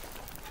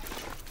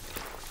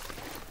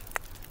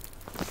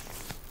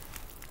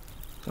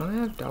 Don't I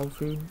have dog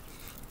food?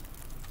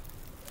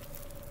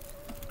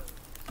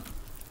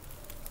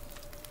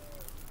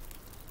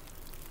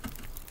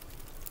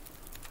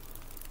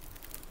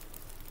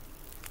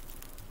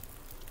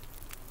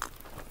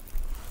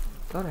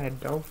 Thought I had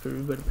dog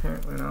food, but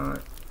apparently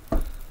not.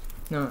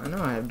 No, I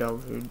know I have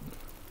dog food.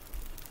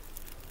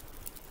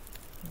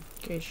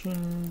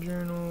 Vacation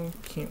journal,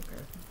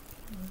 campground.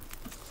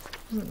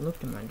 I haven't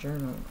looked in my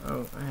journal.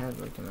 Oh, I have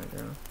looked in my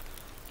journal.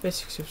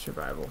 Basics of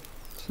survival.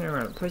 Snare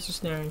rabbit. Place a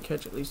snare and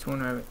catch at least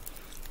one rabbit.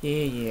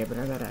 Yeah, but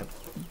I gotta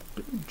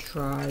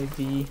try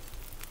the...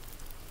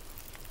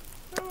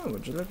 Oh,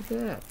 would you look at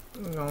that?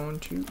 I'm going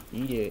to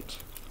eat it.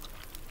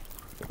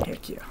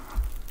 Heck yeah.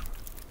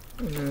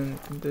 And then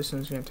this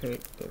one's gonna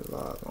take a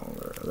lot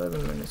longer.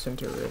 11 minutes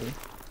into ready.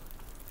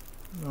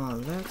 While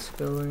that's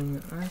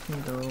going, I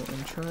can go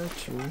and try to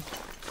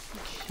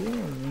kill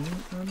me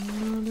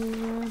another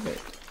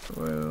rabbit.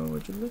 Well,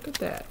 would you look at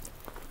that?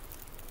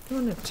 I'm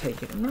gonna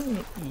take it. I'm not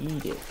gonna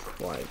eat it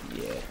quite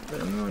yet,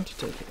 but I'm going to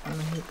take it. I'm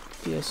gonna hit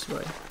this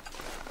way.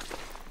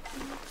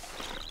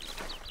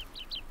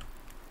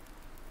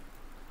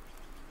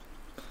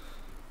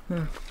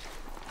 Huh.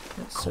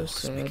 That's so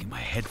sad. Making my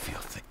head feel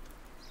thick.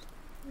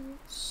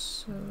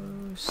 So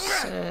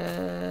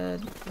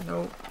sad.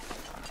 Nope.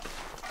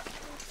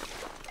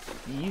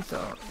 You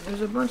thought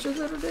there's a bunch of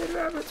little dead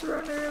rabbits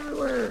around there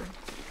everywhere.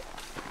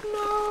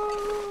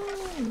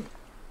 No.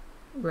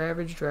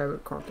 Ravaged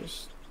rabbit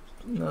carcass.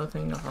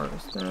 Nothing to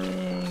harvest.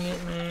 Dang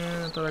it,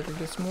 man. I thought I could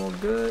get some more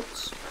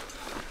guts.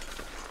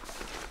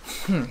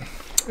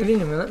 It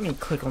didn't even let me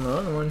click on the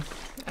other one.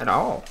 at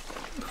all.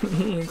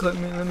 He didn't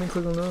let me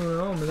click on the other at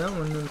all, but that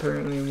one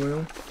apparently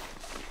will.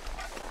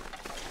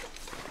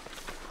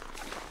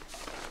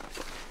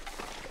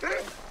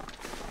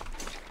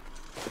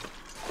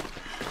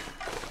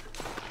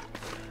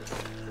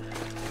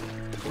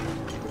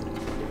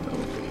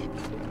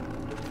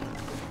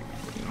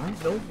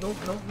 Nope.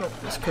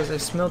 It's because I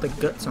smell the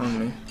guts on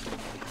me.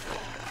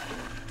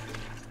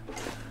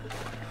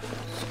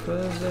 It's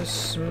because I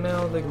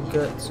smell the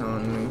guts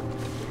on me.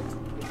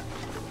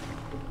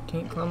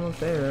 Can't climb up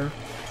there.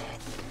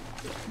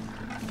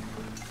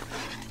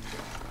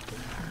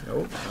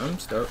 Nope, I'm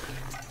stuck.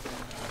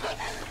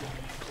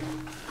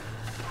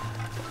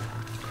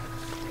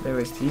 At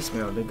least he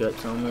smelled the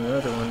guts on the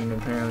other one, and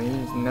apparently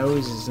his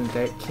nose isn't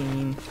that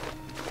keen.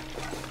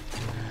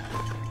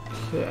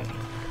 Okay.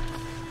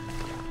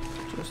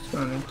 Just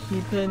gonna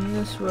keep heading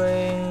this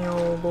way,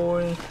 old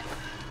boy.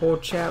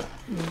 Old chap,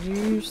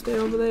 you stay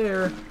over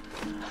there.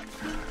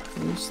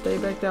 You stay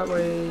back that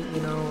way,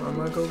 you know, I'm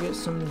gonna go get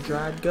some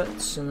dried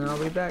guts and I'll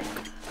be back.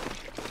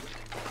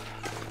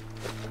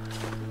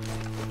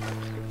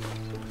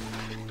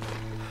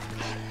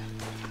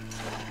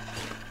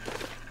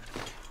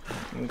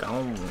 I'm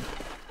gone.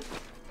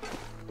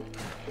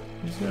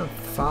 He's gonna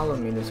follow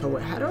me this whole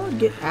way. How do I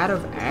get out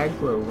of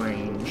aggro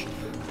range?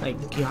 Like,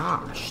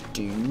 gosh,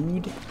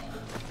 dude.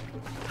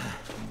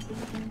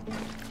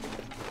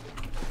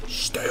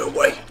 Stay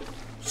away.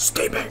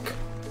 Stay back.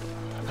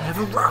 I have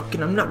a rock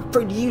and I'm not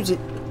afraid to use it.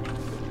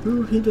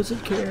 Ooh, he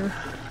doesn't care.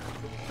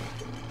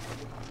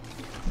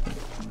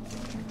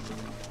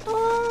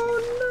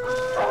 Oh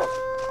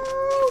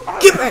no!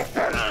 Get back!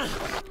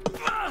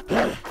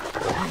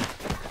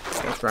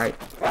 That's right.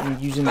 I'm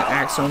using the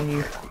axe on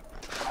you.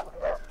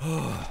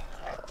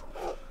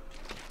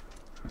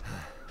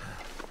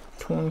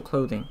 Torn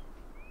clothing.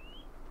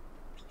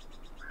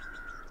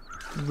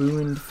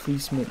 Ruined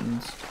fleece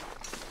mittens.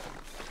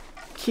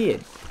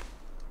 Kid.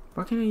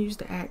 Why can't I use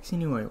the axe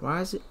anyway?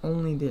 Why is it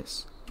only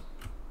this?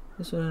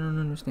 That's what I don't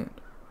understand.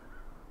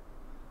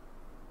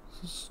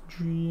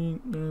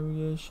 Street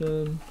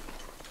navigation.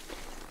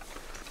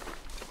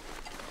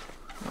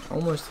 I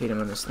almost hit him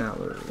on the snout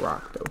with a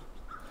rock though.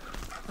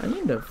 I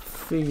need to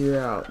figure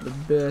out the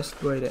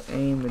best way to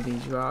aim with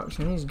these rocks,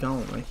 and he's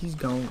gone. Like, he's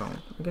gone.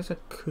 I guess I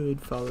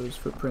could follow his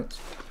footprints,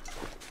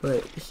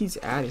 but he's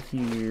out of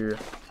here.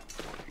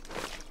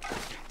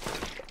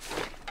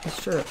 He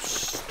straight up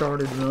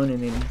started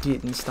running and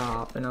didn't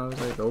stop, and I was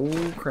like,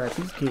 oh crap,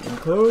 he's getting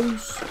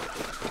close.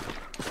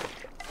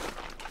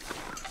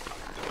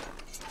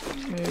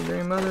 Hey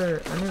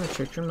grandmother, I never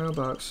checked your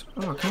mailbox.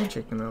 Oh, I can't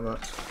check the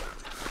mailbox.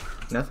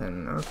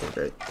 Nothing. Okay,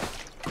 great.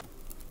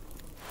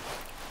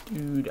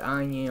 Dude,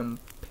 I am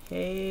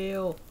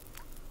pale.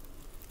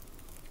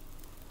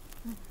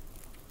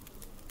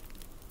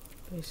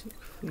 Basic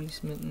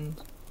fleece mittens.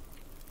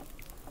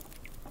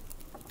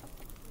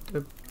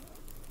 They're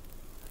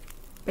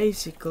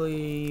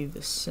basically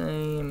the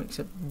same,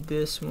 except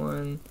this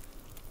one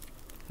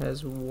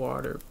has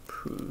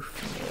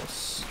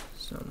waterproofness.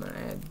 So I'm gonna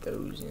add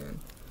those in.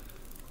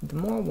 The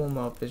more I warm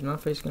up, is my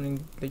face gonna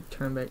like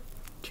turn back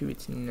to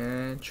its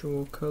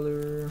natural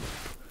color?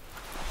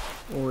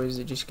 Or is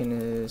it just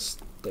gonna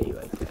stay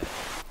like that?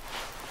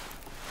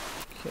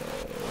 Okay,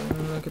 we're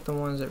gonna look at the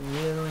ones that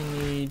really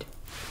need,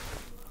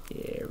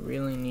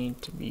 really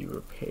need to be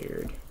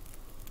repaired.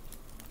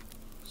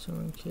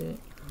 Sewing kit,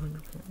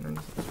 100%,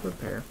 let's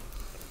repair.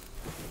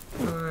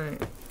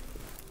 Alright.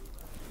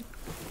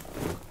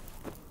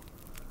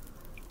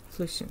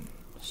 Affliction,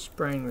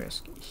 sprain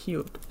risk,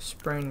 healed,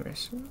 sprain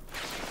risk.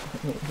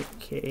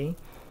 Okay.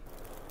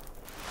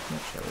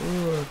 Let's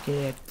look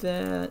at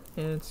that.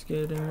 It's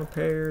getting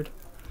repaired.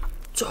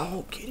 It's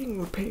all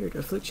getting repaired.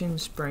 Affliction,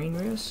 sprain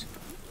risk.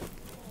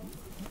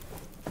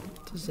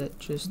 Does that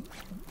just...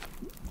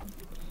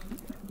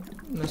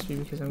 Must be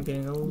because I'm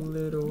getting a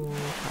little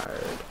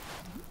tired.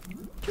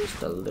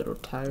 Just a little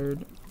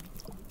tired.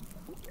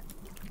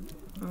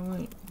 Oh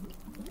wait.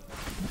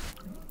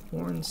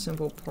 Worn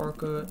simple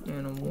parka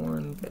and a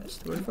worn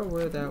vest. What if I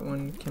wear that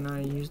one? Can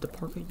I use the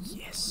parka?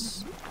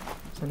 Yes.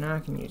 So now I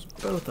can use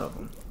both of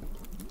them.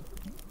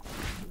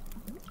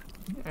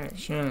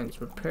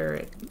 Actions, repair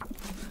it.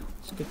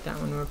 Let's get that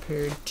one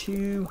repaired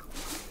too.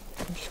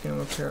 I'm just gonna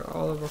repair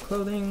all of our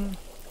clothing.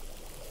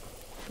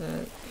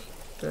 That,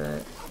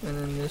 and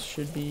then this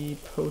should be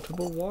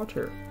potable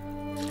water.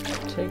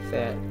 Take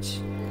that.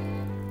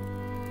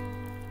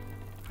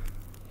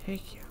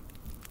 Heck yeah.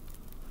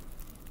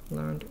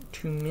 Learned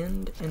to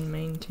mend and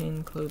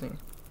maintain clothing.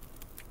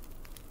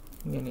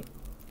 I'm gonna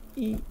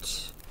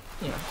eat.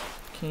 Yeah,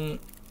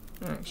 can't.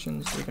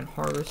 Actions, we can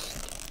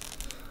harvest.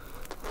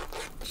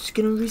 Just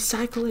gonna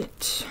recycle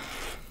it.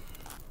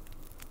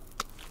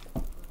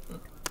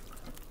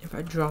 If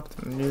I drop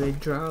them, do they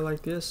dry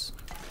like this?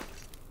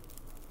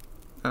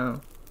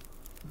 Oh.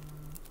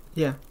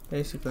 Yeah,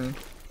 basically.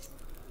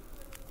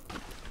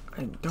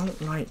 I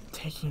don't like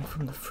taking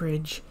from the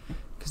fridge,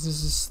 because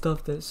this is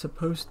stuff that's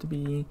supposed to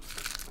be,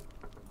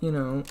 you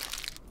know,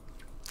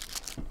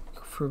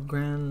 for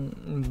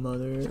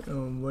grandmother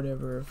or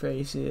whatever her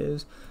face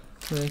is,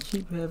 but I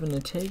keep having to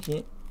take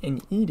it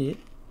and eat it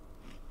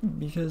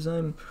because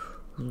I'm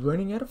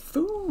running out of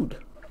food.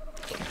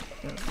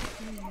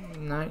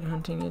 Night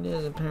hunting it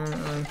is,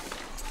 apparently.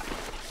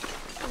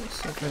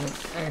 Looks like I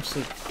didn't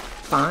actually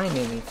find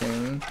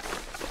anything.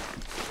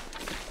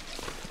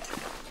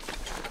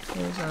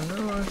 Because I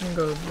know I can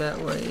go that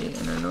way,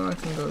 and I know I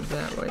can go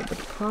that way. But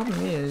the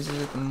problem is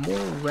that the more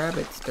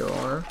rabbits there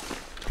are,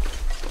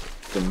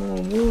 the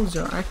more wolves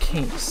there are. I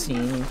can't see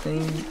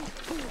anything.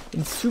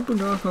 It's super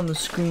dark on the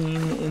screen,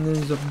 and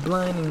there's a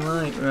blinding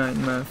light right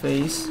in my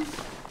face.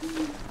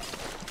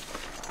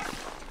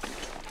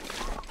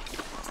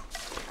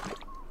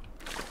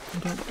 I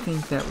don't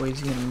think that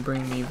way's gonna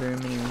bring me very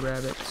many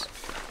rabbits.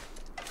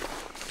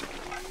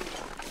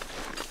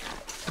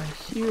 I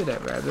hear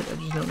that rabbit, I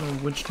just don't know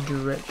which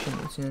direction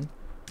it's in.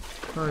 As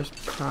far as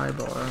pry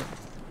bar.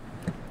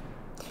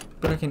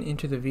 But I can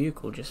enter the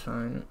vehicle just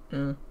fine.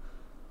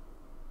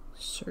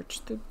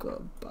 Search the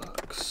glove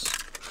box.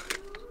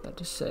 About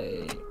to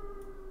say,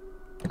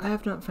 I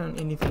have not found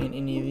anything in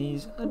any of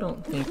these. I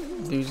don't think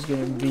there's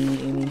gonna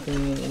be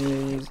anything in any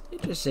of these.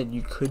 It just said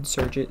you could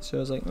search it, so I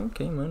was like,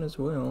 okay, might as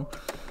well.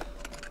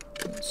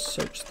 Let's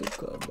search the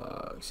glove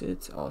box.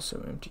 It's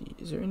also empty.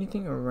 Is there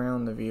anything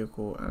around the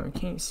vehicle? I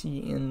can't see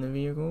in the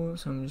vehicle,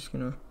 so I'm just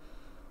gonna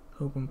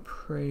hope and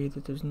pray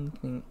that there's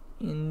nothing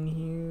in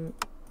here.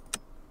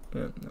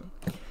 No.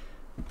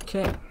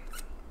 Okay.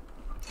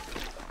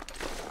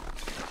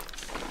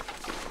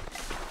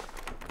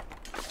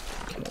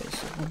 Okay,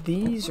 so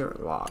these are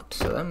locked,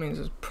 so that means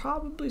there's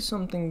probably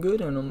something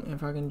good in them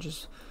if I can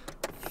just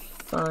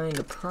find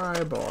a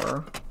pry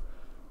bar.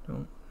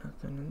 No,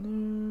 nothing in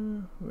there.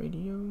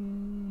 Radio,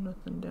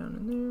 nothing down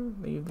in there.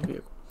 Leave the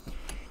vehicle.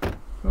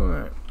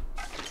 Alright.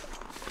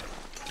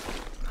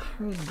 I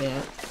heard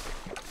that.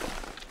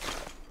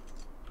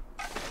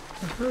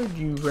 I heard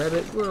you,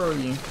 rabbit. Where are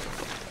you?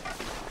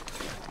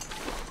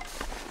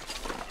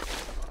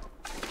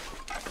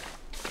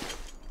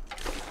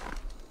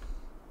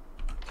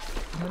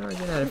 How do I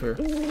get out of here?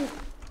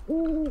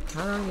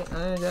 How do I get? I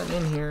got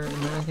in here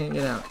and then I can't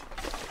get out.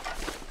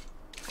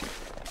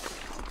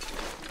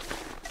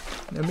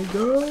 Let me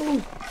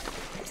go!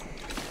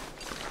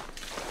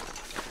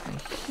 I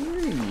hear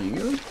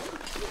you,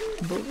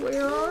 but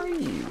where are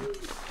you?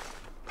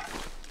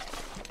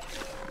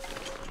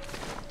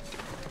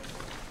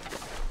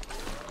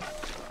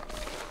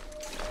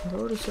 I've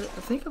already searched.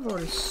 I think I've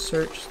already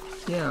searched.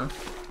 Yeah.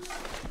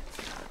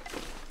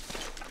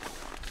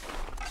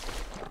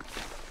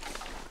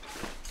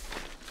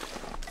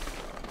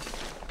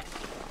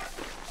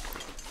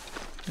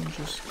 And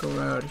just go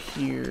out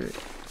here.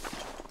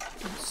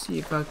 See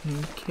if I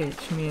can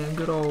catch me a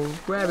good old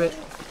rabbit.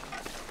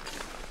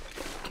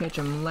 Catch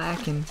him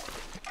lacking.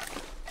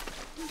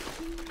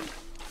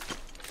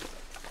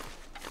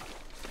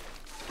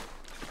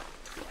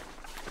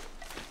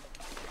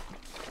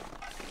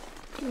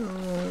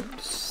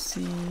 Don't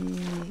see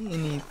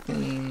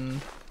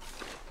anything.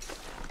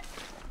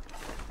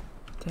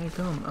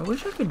 Daggum. I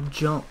wish I could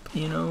jump,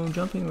 you know,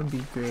 jumping would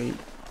be great.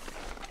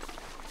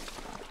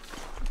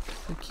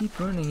 I keep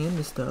running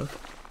into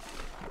stuff.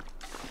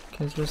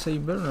 I was gonna say, you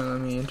better not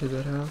let me into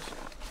that house.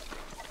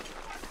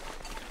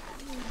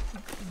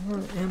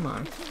 Where am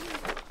I?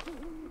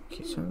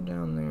 Okay, so I'm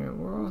down there.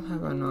 Where all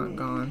have I not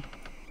gone?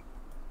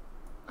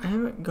 I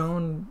haven't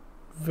gone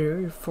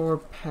very far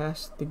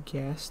past the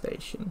gas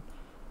station.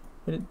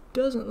 But it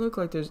doesn't look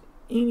like there's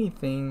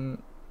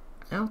anything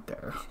out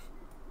there.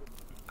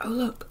 Oh,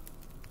 look!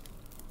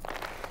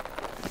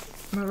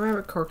 My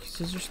rabbit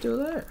carcasses are still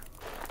there.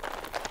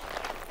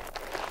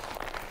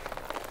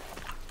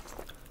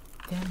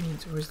 That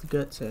means, where's the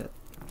guts at?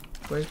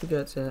 Where's the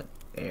guts at?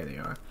 There they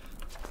are.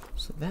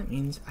 So that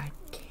means I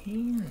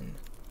can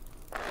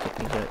get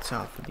the guts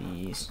off of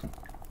these.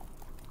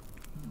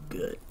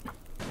 Good.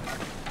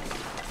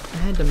 I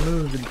had to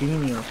move the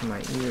beanie off of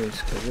my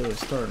ears because it was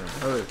starting to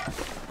hurt.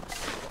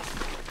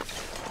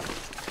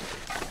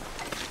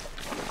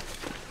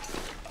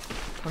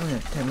 I'm gonna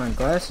take my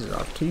glasses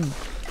off too.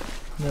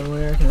 That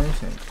way I can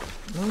actually.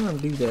 I don't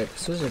want to do that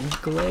because there's a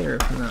glare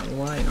from that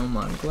light on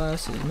my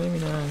glasses. Maybe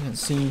now I can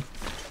see.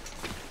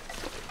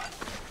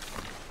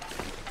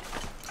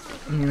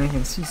 I mean, I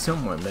can see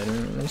somewhat better.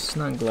 It's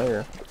not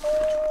glare.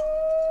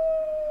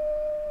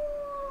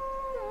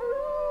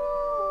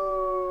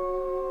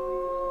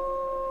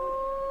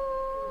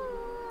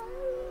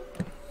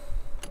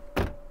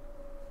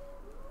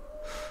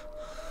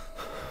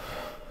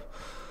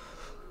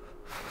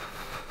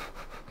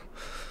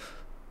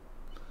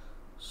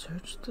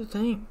 Search the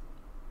thing.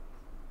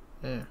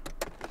 There.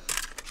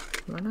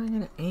 Why not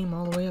gonna aim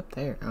all the way up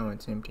there? Oh,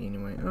 it's empty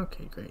anyway.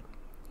 Okay, great.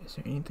 Is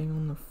there anything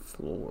on the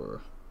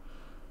floor?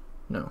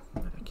 No,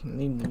 but I can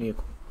leave the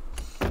vehicle.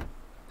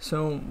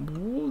 So,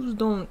 wolves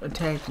don't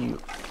attack you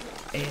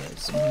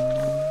as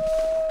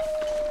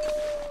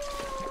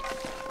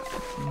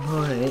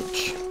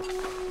much.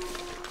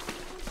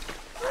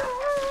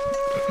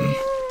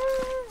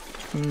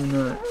 You're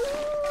not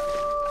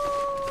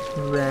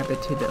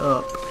rabbited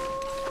up.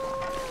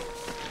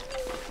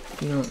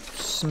 You don't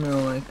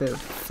smell like their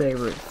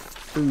favorite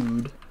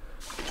food.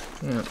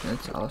 Yeah,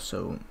 that's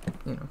also,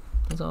 you know,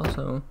 that's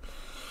also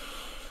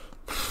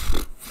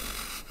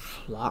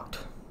locked.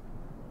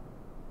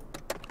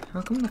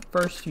 How come the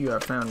first few I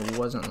found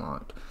wasn't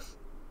locked,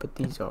 but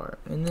these are?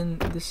 And then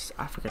this,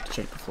 I forgot to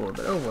check before,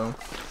 but oh well.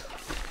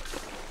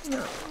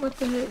 No, what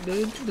the heck,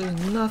 dude? There's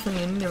nothing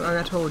in there. Like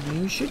I told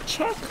you, you should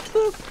check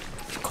the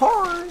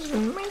cars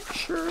and make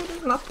sure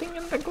there's nothing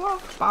in the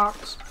glove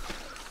box.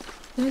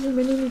 There hasn't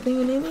been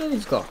anything in any of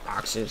these glove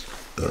boxes.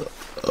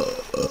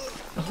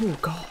 Oh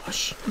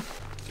gosh.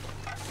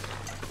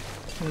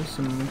 There's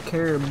some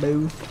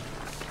caribou.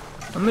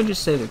 I'm gonna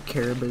just say they're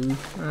caribou.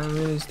 I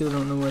really still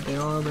don't know what they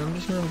are, but I'm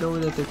just gonna go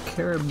with it. They're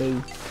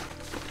caribou.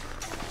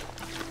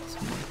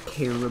 Some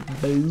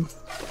caribou.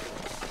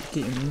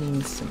 Getting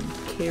me some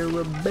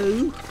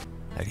caribou.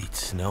 I'd eat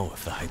snow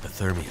if the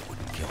hypothermia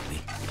wouldn't kill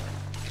me.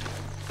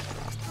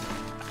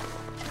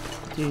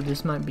 Dude,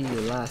 this might be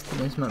your last,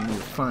 and this might be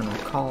your final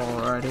call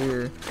right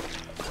here.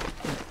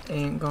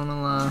 Ain't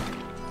gonna lie.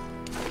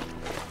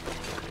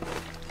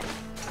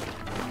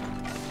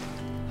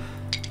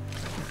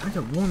 I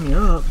could warm you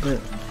up,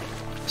 but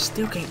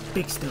still can't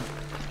fix them.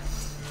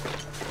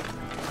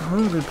 A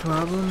hungry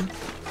problem,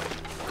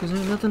 cause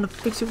ain't nothing to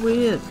fix it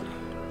with.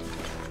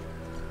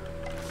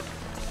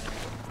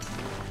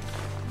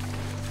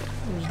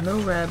 There's no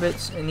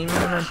rabbits, and even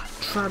when I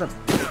try to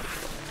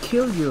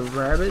kill your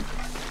rabbit,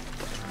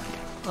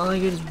 all I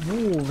get is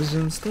wolves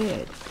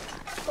instead.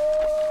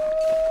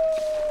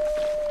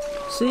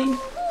 See?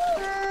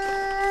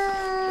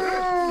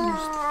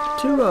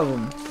 There's 2 of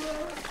them.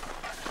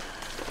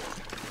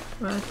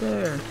 Right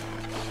there.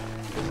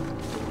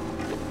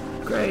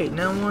 Great,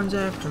 now one's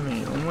after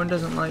me. Or one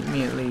doesn't like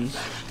me at least.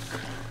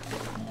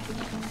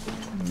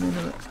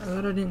 I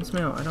thought I didn't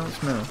smell. I don't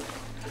smell.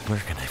 Where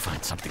can I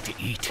find something to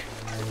eat?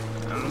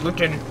 I'm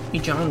looking.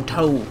 Eat your own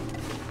toe.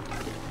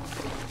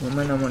 Well, I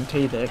might not want to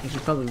tell you that because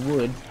you probably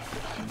would.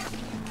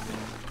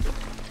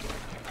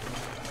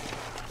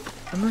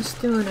 Am I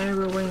still in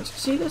arrow range?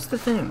 See, that's the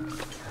thing.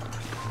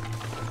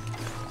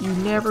 You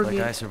never Looks like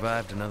get. I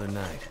survived another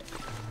night.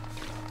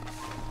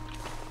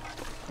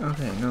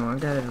 Okay, no, I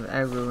got an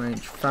arrow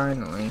range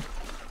finally.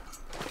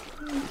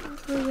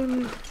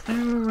 Friggin'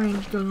 arrow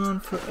range goes on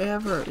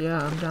forever.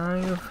 Yeah, I'm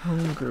dying of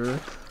hunger.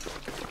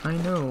 I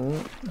know.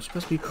 I'm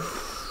supposed to be.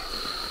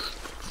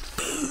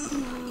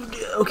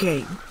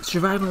 Okay,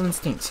 survival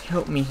instincts,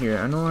 help me here.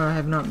 I know I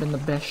have not been the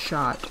best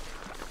shot,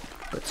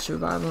 but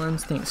survival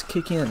instincts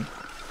kick in.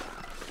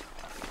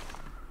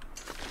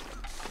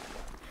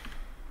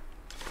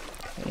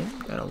 Okay,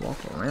 gotta walk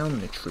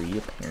around the tree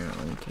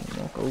apparently. Can't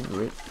walk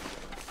over it.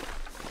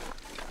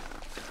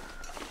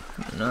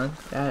 Not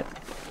that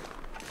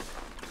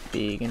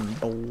big and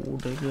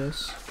bold, I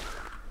guess.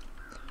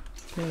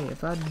 Okay,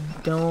 if I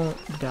don't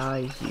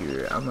die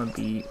here, I'm gonna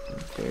be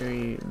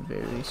very,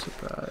 very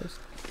surprised.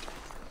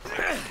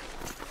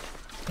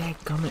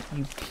 Dadgummit,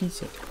 you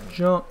piece of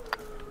junk.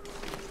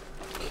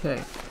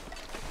 Okay.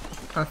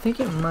 I think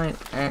it might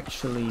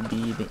actually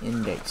be the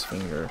index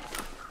finger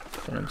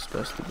that I'm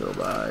supposed to go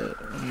by,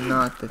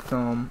 not the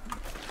thumb.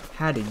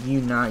 How did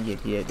you not get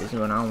hit is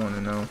what I want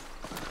to know.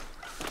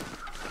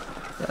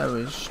 That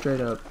was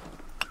straight up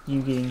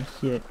you getting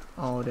hit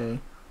all day.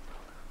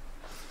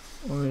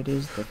 Or it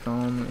is the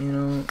thumb, you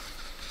know.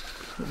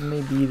 It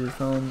may be the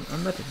thumb.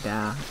 I'm about to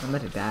die. I'm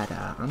about to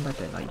die. I'm about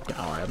to like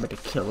die. I'm about to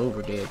kill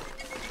over dead.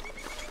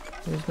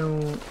 There's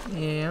no.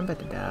 Yeah, I'm about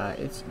to die.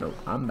 It's no.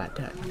 I'm about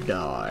to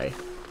die.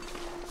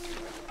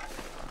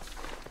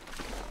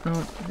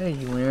 Oh, there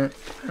you went.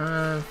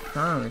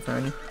 Finally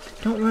found you.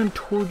 Don't run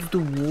towards the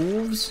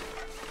wolves.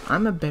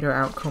 I'm a better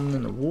outcome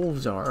than the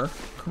wolves are.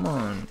 Come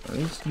on. At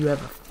least you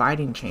have a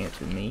fighting chance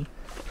with me.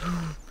 Go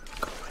away,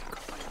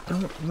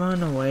 go away. Don't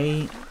run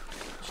away.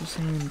 Just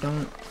saying,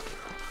 don't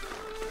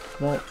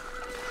walk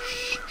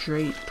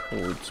straight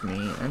towards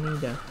me. I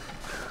need a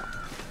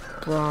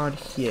broad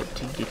hit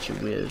to get you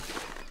with.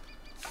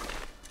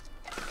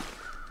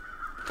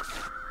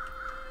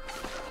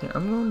 Okay,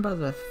 I'm going by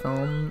the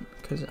thumb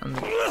because I'm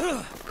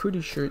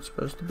pretty sure it's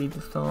supposed to be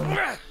the thumb.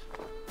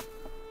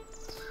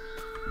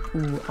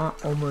 Ooh, I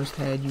almost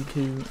had you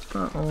too.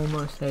 I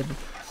almost had you.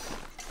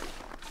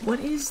 What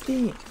is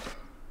the...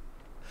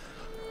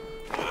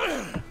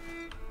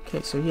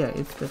 Okay, so yeah,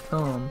 it's the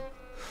thumb.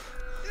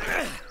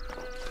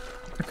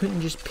 I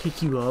couldn't just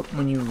pick you up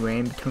when you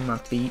ran between my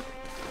feet.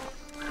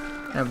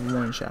 I have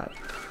one shot.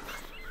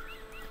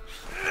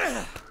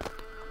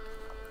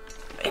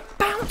 It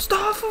bounced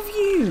off of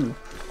you!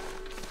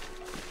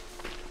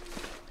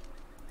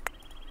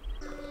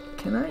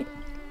 Can I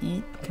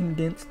eat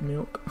condensed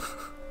milk?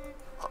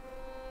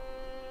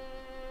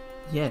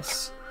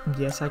 Yes.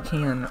 Yes, I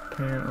can,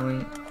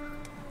 apparently.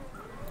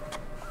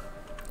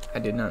 I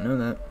did not know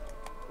that.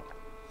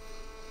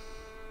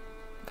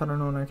 If I'd have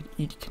known I could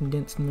eat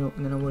condensed milk,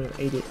 then I would have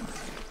ate it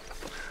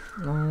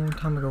a long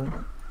time ago.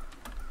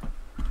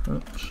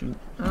 Oh, shoot.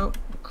 Oh,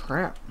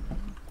 crap.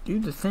 Do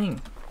the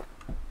thing.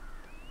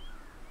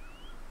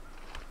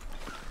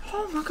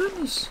 my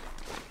goodness.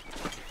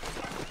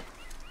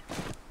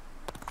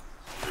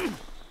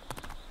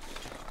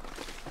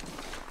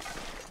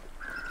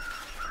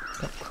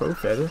 That crow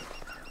feather.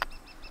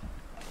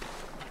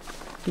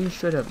 Dude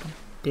straight up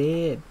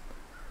dead.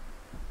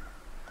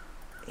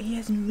 He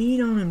has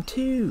meat on him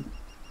too.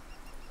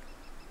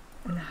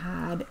 And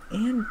hide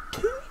and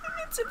 2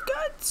 units of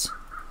guts.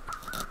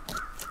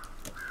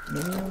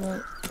 Maybe I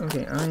won't.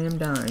 Okay, I am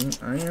dying.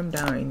 I am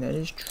dying. That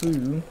is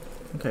true.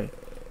 Okay,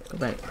 go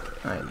back.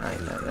 Alright.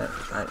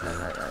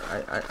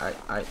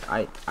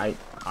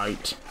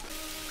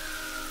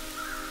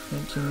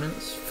 19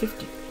 minutes.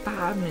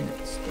 55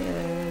 minutes.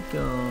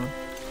 Dadgum.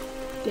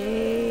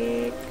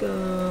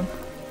 Dadgum.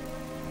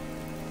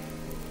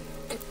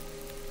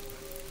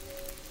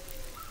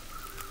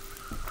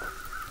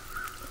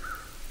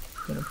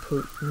 Gonna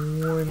put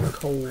 1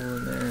 coal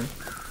in there.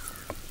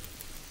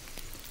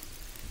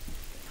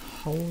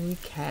 Holy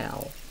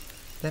cow.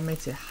 That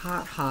makes it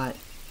hot,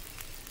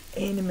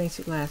 and it makes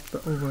it last for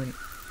over an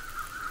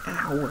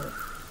hour.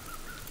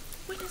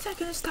 When is that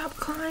gonna stop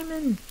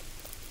climbing?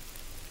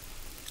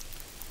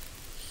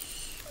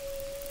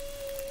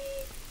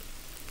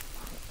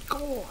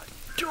 God,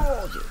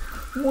 dog it.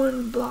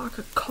 1 block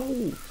of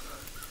coal.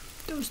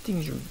 Those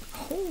things are,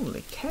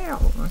 holy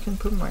cow. I can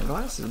put my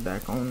glasses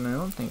back on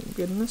now, thank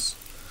goodness.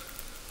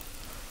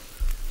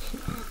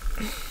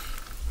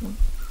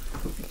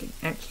 I can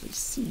actually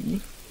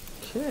see.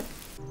 Okay.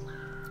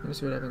 Let's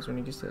see what happens when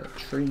he gets to that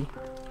tree.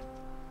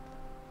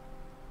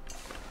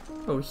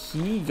 Oh,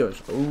 he goes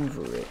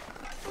over it.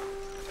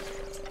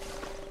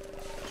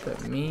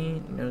 But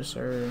me, no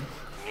sir.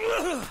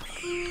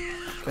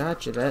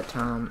 Gotcha that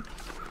time.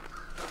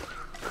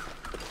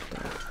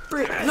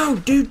 No,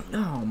 dude.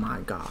 Oh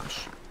my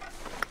gosh.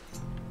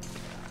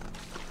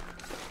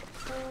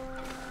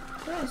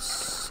 That's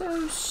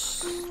so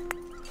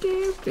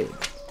stupid.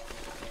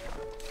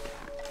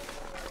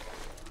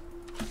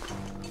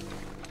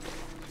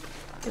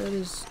 That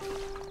is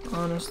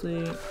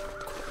honestly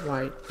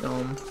quite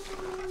dumb.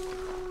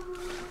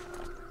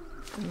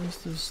 At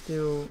least he's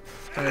still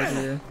right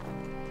here.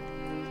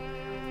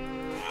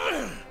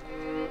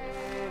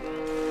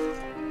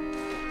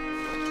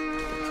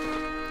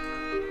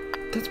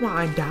 That's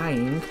why I'm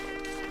dying.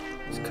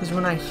 It's because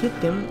when I hit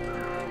them,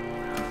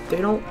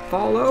 they don't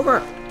fall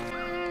over.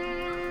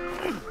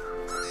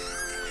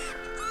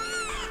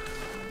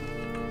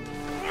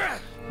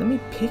 Let me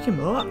pick him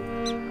up.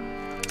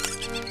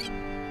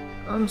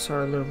 I'm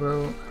sorry, little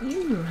bro.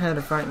 You had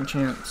a fighting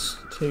chance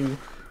too.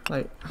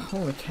 Like,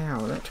 holy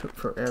cow, that took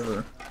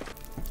forever.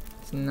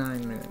 It's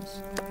 9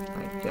 minutes.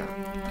 Like, yeah.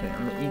 Okay,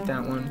 I'm gonna eat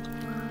that one.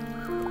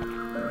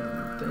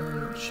 And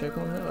then check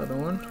on the other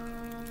one.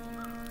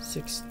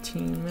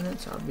 16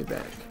 minutes, I'll be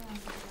back.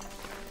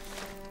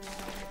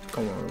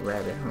 Going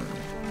rabbit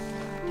hunting.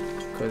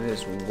 Cause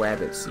it's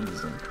rabbit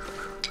season.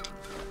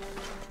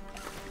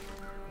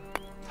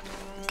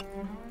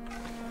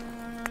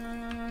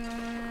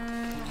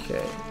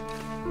 Okay.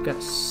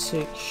 Got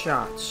 6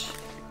 shots.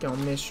 Don't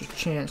miss your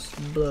chance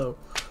to blow.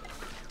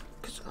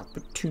 Cause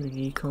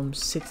opportunity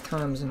comes 6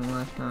 times in a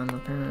lifetime,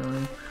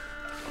 apparently.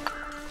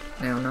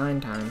 Now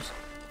 9 times.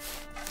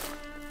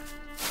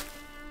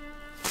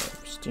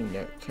 Steam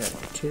Deck Cat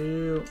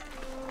 2.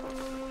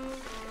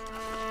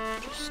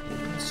 Just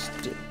needing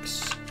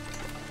sticks.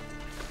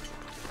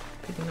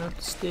 Picking up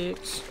the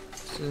sticks.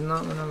 This is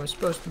not what I was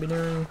supposed to be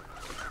doing.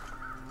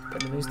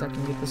 But at least I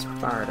can get this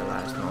fire to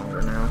last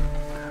longer now.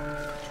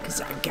 Cause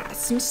I got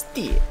some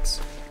sticks.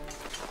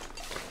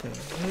 What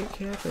the heck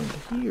happened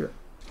here?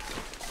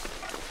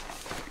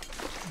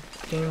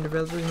 Game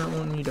developers not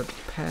wanting you to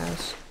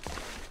pass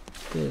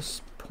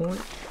this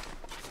point.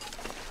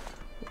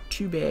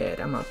 Too bad.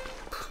 I'm a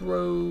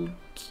pro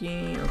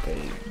game.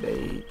 Okay,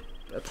 they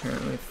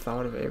apparently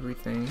thought of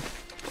everything.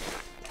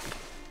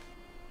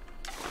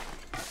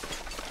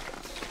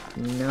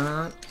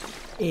 Not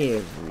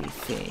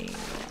everything.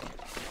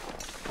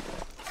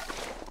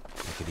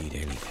 I could eat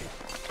anything.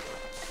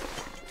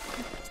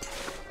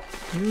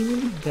 You ain't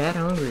even that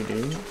hungry,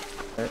 dude.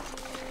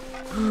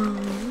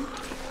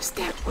 Is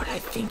that what I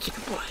think it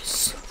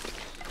was?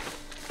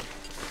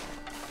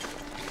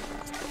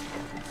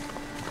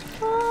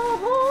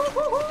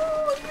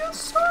 Oh, yes,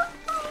 sir.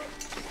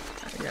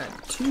 I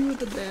got 2 of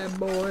the bad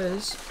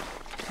boys.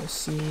 Let's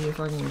see if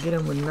I can get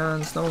them with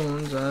 9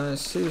 stones. I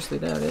seriously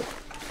doubt it.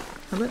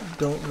 How about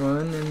don't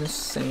run in the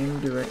same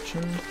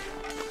direction?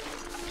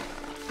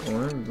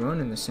 Or run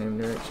in the same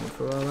direction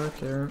for all I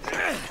care.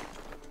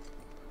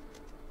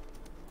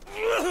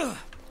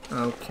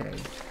 Okay.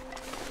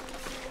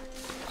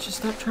 Just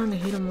stop trying to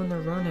hit them when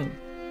they're running.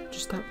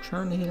 Just stop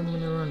trying to hit them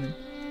when they're running.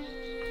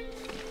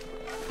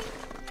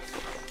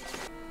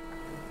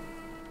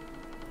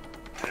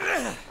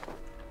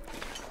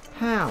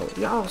 How?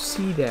 Y'all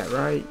see that,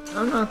 right?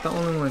 I'm not the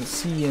only one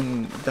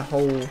seeing the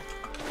whole...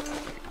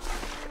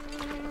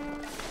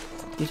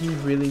 Did he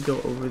really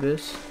go over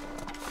this?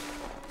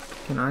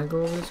 Can I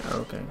go over this? Oh,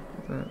 okay.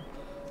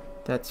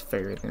 That's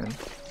fair then.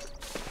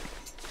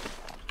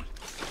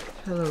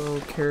 Hello,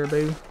 old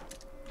caribou.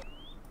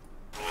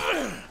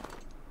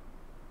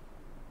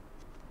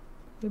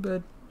 Hey,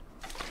 bud.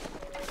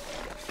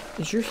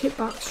 Is your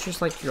hitbox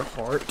just like your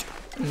heart?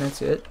 And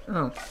that's it?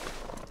 Oh.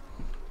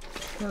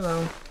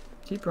 Hello.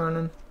 Keep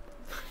running.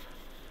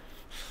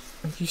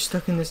 Are you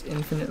stuck in this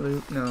infinite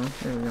loop? No.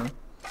 There we go.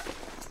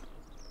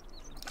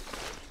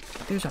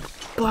 There's a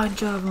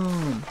bunch of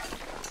them.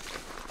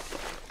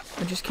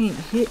 I just can't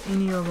hit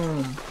any of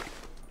them.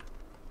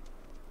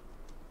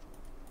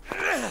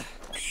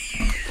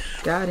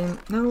 Got him.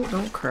 No,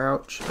 don't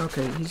crouch.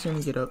 Okay, he's gonna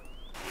get up.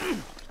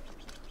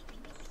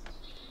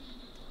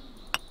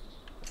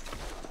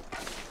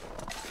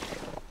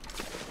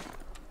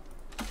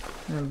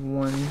 I have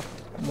one.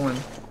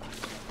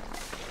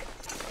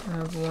 I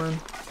have one.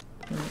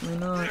 Apparently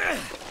not.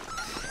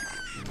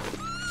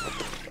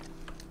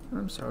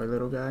 I'm sorry,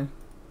 little guy.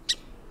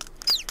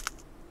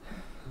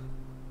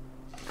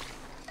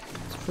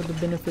 It's for the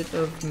benefit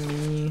of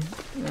me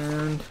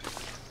and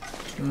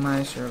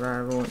my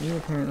survival. You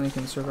apparently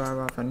can survive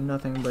off of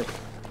nothing but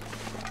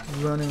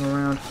running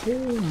around.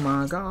 Oh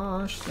my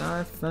gosh,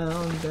 I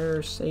found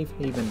their safe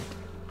haven.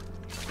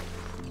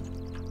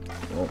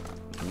 Well,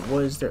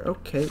 was there?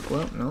 Okay,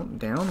 well, no,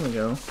 down we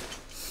go.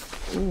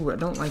 Ooh, I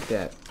don't like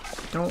that.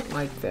 Don't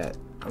like that.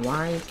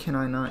 Why can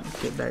I not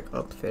get back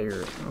up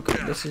there?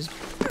 Okay, this is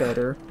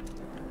better.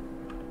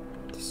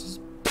 This is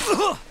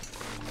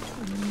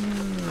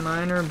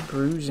minor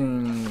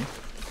bruising,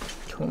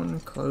 torn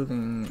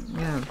clothing.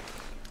 Yeah,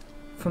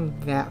 from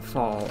that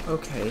fall.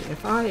 Okay,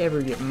 if I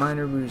ever get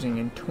minor bruising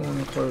and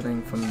torn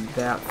clothing from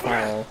that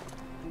fall,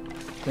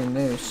 then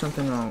there's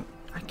something wrong.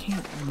 I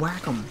can't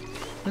whack them.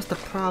 That's the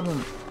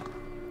problem.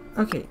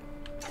 Okay.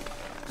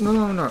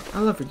 No. I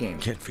love your game.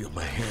 Can't feel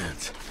my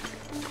hands.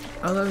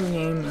 I love your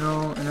game and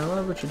all, and I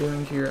love what you're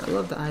doing here. I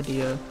love the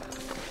idea.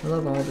 I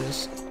love all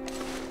this.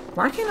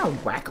 Why can't I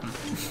whack them?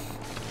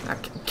 I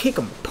can kick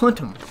them, punt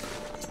them.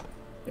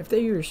 If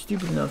they are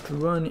stupid enough to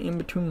run in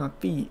between my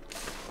feet,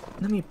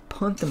 let me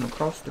punt them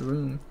across the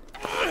room.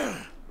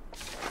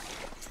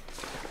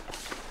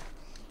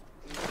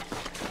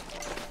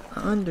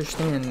 I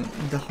understand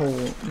the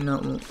whole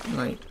not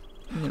like,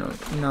 you know,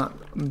 not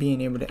being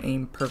able to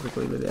aim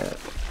perfectly with that.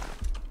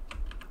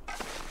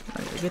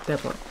 I get that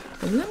part.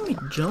 And let me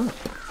jump.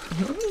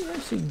 Let me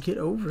actually get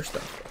over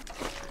stuff.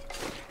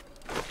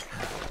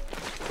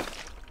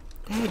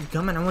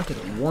 Dadgummit, I went to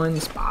the one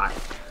spot.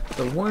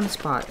 The one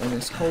spot in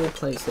this whole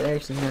place that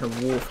actually had a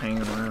wolf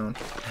hanging around.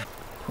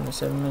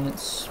 27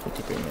 minutes,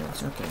 53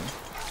 minutes, okay.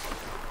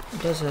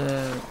 It does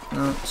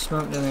no,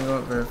 smoke doesn't go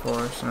up very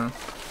far, so.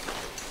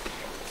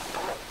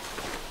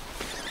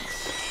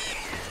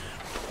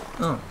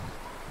 Oh.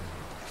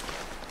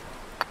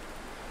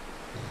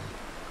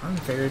 I'm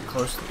very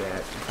close to that,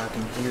 if I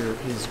can hear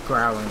his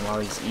growling while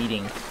he's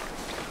eating.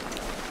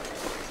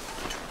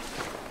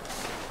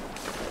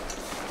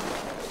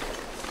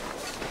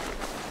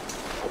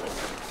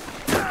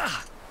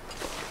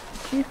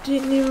 You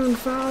didn't even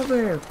fall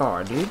very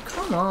far, dude.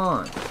 Come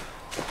on.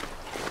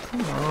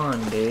 Come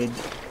on, dude.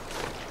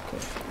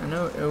 Okay. I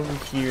know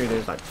over here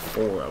there's like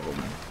 4 of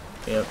them.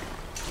 Yep.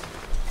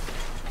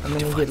 I'm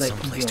gonna get like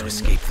someplace to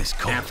escape this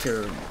cold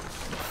after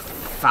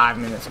 5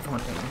 minutes of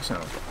hunting,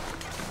 so.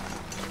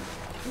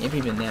 If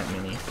even that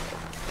many.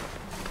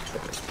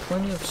 But there's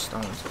plenty of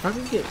stones. If I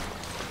could get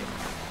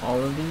all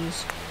of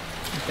these,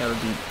 that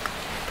would be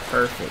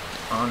perfect,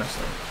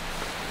 honestly.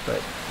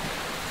 But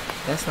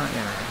that's not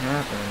gonna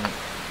happen.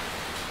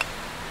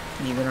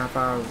 Even if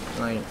I,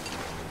 like,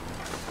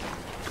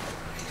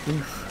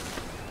 oof.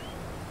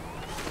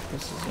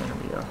 This is gonna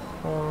be a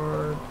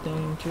hard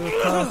thing to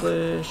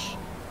accomplish.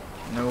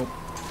 Nope.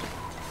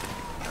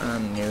 I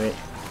knew it.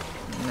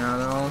 Now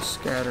they're all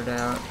scattered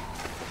out.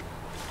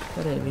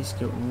 Gotta at least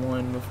get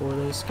one before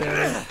they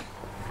scatter.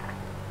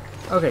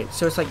 Okay,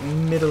 so it's like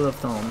middle of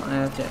thumb.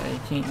 I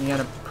can't, you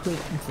gotta put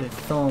the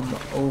thumb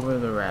over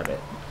the rabbit.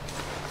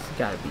 It's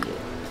gotta be it.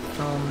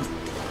 Thumb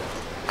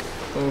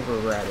over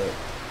rabbit.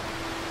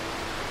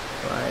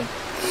 Right,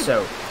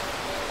 so.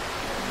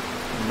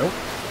 Nope.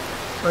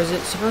 Or is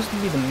it supposed to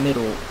be the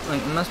middle?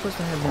 Like, am I supposed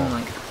to have them,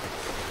 like,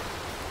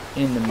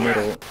 in the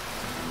middle?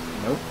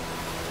 Nope.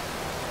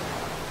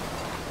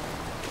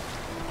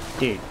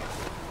 Dude,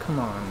 come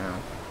on now.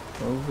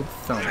 Over the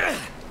thumb.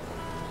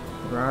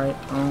 Right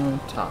on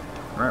top.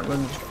 Right where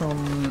the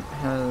thumb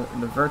has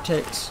the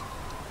vertex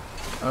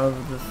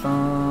of the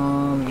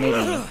thumb.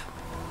 Maybe.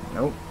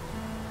 Nope.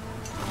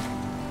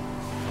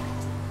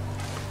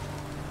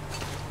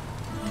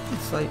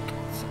 It's like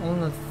it's on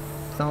the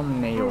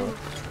thumbnail.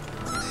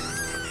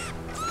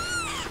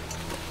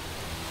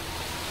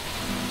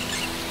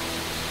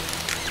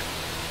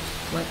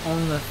 Like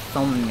on the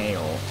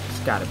thumbnail. It's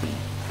gotta be.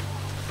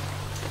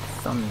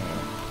 Thumbnail.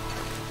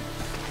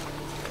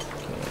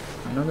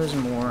 I know there's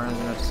more, I was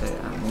about to say,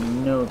 I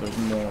know there's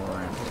more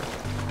around here.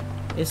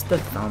 It's the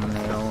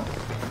thumbnail.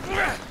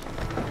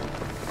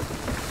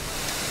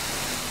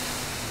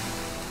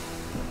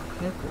 What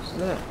the heck was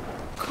that?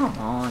 Come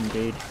on,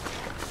 dude.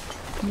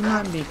 You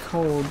might be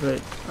cold,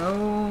 but...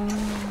 Oh...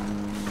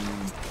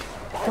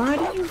 Why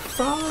do you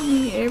follow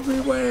me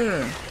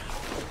everywhere?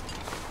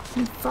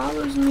 He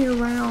follows me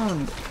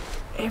around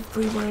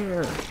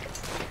everywhere.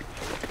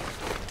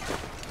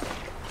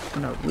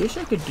 What I wish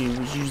I could do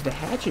was use the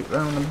hatchet right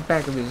on the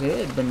back of his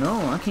head, but no,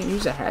 I can't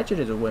use the hatchet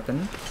as a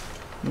weapon.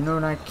 You know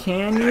what I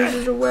can use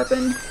as a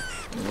weapon?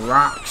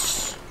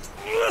 Rocks.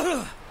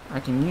 I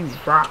can use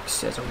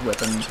rocks as a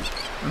weapon.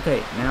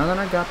 Okay, now that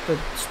I got the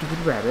stupid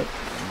rabbit,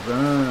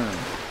 run.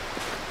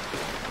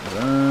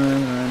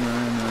 Run, run,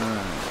 run,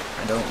 run.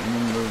 I don't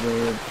remember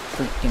where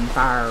freaking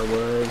fire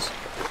was.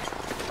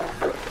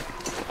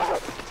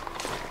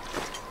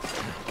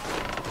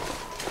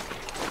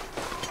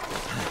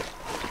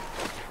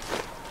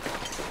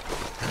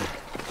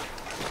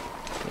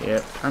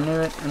 Yep, I knew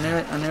it, I knew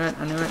it, I knew it,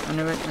 I knew it, I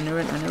knew it, I knew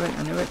it, I knew it,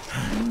 I knew it.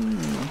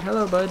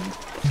 Hello, bud.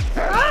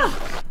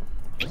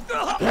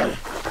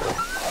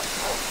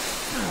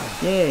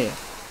 Yeah.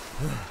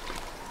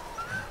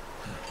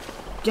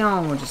 Get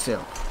on with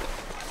yourself.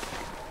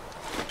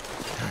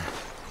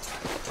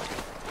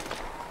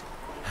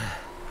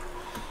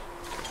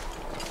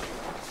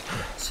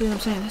 See what I'm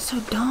saying? That's so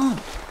dumb.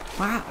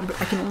 Why?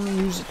 I can only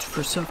use it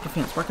for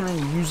self-defense. Why can't I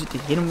use it to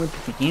hit him with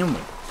to begin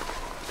with?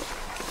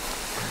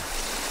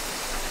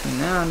 And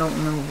now I don't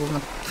remember what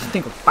my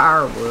stink of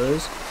fire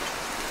was.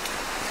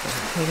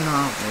 Just taking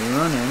off and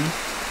running.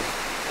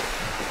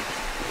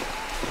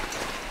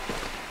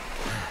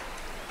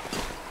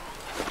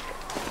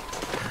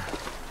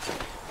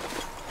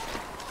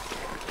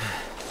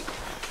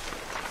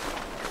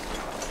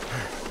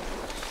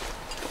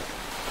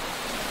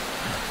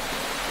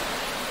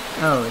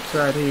 Oh, it's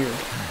right here.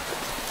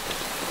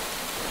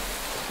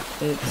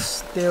 It's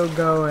still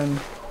going,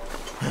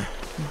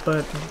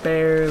 but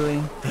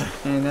barely.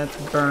 And that's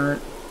burnt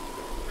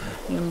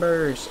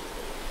embers.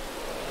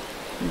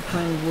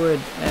 Reclaimed wood.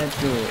 Add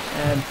fuel.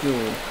 Add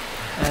fuel.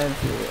 Add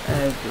fuel.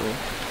 Add fuel.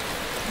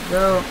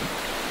 Go.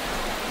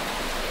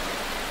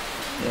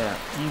 Yeah,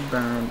 you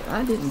burned.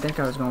 I didn't think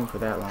I was going for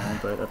that long,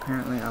 but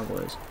apparently I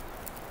was.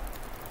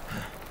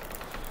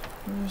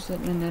 Where's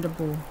that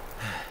inedible?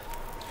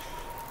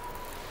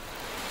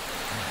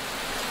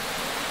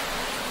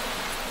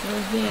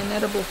 Where's the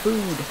inedible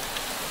food?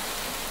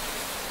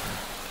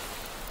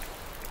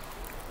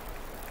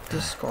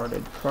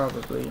 Discarded,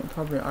 probably. It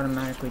probably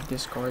automatically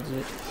discards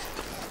it.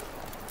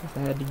 If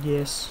I had to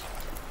guess.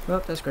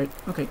 Well, that's great.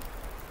 Okay.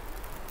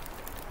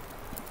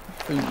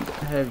 Food.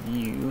 Have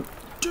you.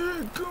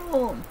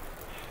 Daggone!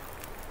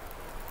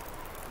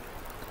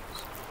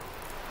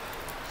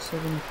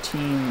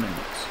 17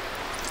 minutes.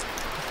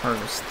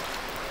 Harvest.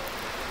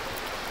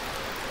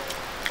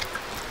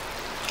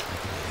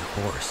 Like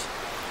a horse.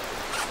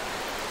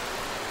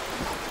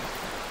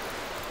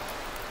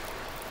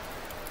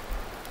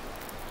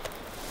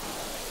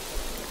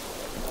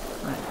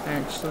 I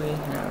actually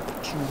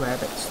have 2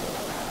 rabbits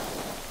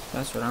though.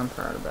 That's what I'm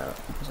proud about.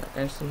 Because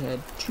I actually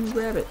had 2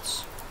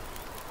 rabbits.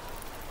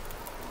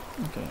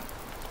 Okay.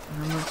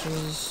 How much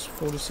is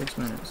 46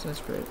 minutes?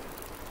 That's great.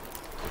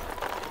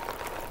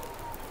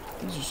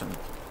 These are some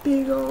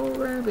big old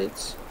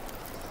rabbits.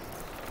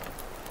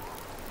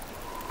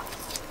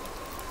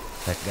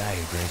 That guy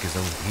who drank his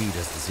own pee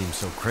doesn't seem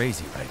so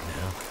crazy right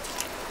now.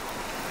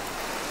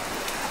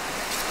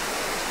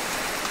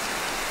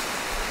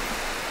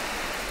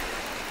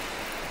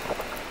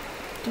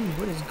 Dude,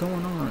 what is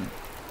going on?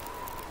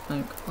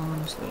 Like,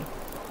 honestly.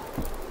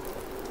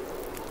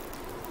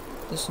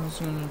 This one's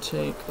gonna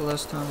take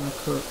less time to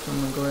cook. So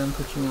I'm gonna go ahead and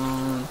put you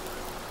on.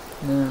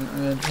 And then I'm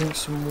gonna drink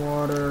some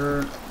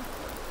water.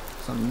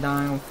 So I'm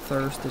dying of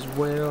thirst as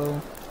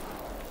well.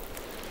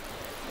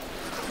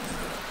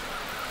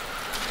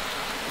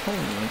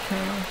 Holy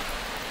cow.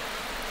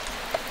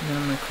 And then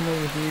I'm gonna come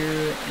over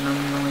here and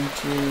I'm going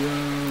to.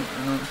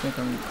 I don't think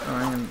I'm. Oh,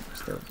 I am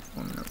still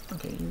warming up.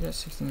 Okay, you got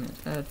 60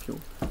 minutes. Add fuel.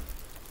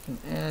 And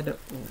add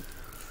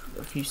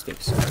a few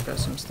sticks. I got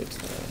some sticks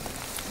to add.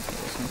 Okay,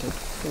 it's gonna take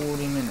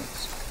 40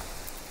 minutes.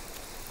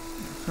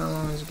 How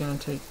long is it gonna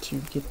take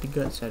to get the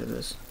guts out of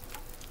this?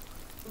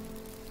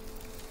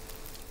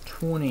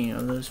 20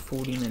 of those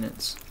 40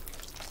 minutes.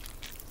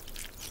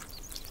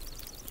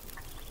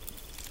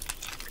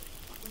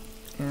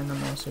 And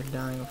I'm also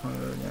dying of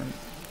hunger again.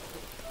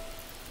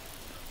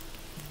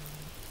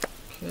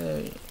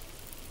 Okay.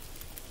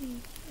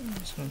 I'm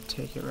just gonna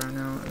take it right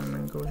now and I'm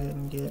gonna go ahead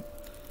and get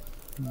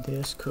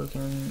this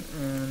cooking,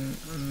 and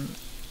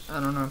I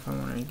don't know if I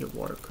want to get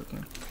water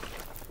cooking.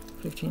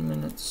 15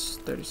 minutes,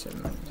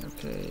 37 minutes.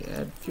 Okay,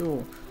 add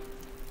fuel.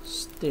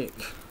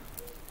 Stick.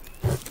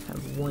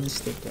 Have 1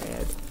 stick to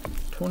add.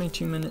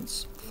 22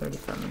 minutes,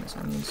 35 minutes.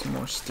 I need some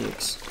more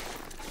sticks.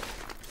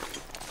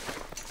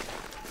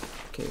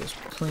 Okay, there's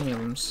plenty of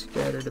them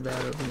scattered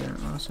about over there.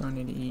 Also, I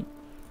need to eat.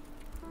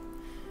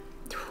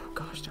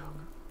 Gosh, dog.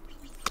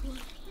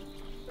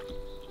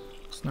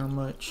 It's not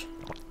much,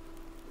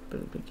 but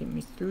it'll get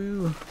me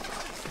through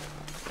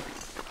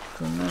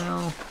for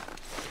now.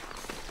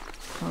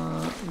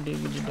 Hot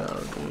diggity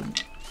dog,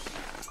 dude.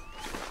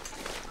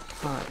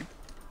 Hot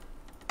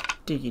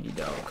diggity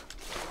dog.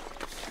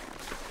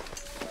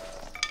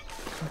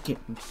 Not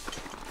getting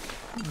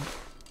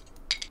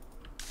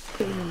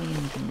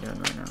anything done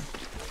right now.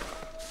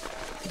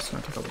 It's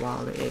gonna take a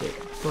while to edit,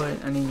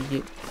 but I need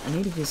to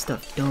get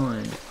stuff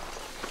done.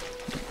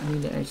 I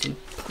need to actually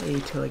play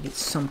till I get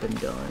something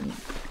done.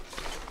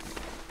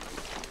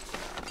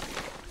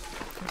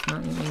 If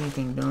not getting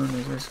anything done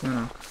is just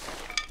gonna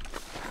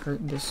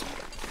hurt this,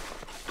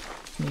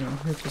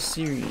 hurt the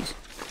series.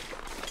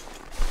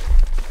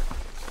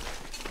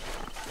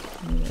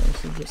 I need to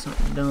actually get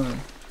something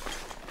done.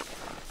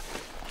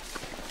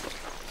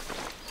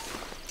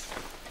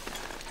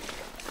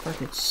 If I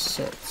could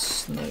set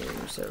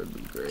snares, that would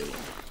be great.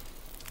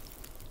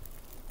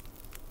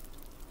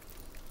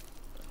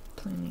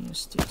 Plenty of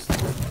sticks.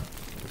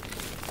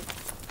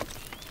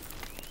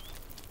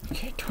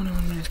 Okay,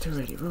 21 minutes to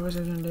ready. What was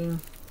I gonna do?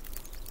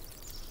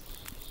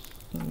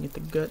 Gonna get the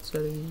guts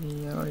out of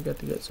you. I already got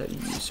the guts out of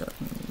you, so I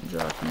can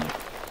drop you.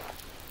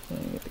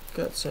 Gonna get the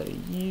guts out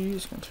of you.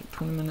 It's gonna take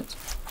 20 minutes.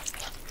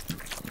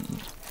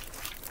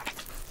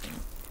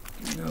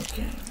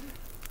 Okay.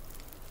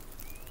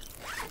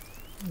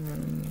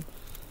 And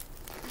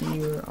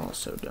you're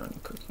also done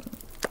cooking.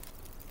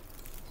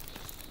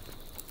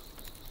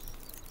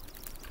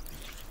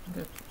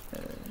 Got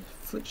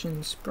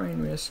affliction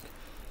sprain risk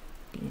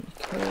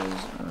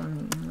because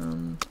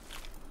I'm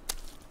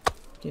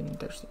getting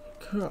thirsty.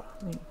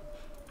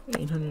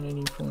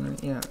 884.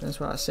 Yeah, that's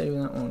why I saved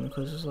that one,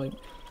 because it's like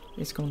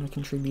it's going to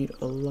contribute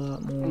a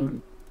lot more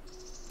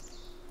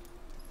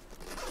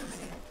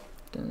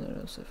than that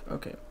other stuff.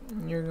 Okay,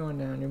 you're going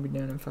down. You'll be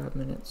down in 5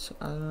 minutes.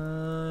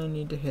 I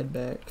need to head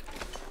back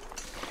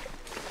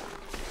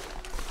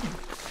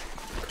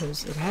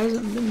because it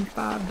hasn't been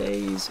 5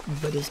 days,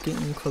 but it's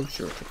getting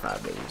closer to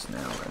 5 days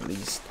now, at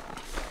least.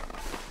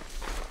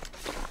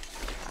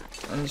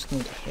 I just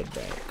need to head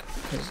back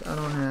because I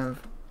don't have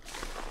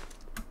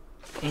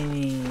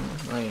any,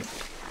 like,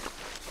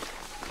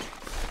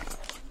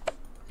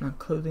 my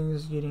clothing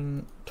is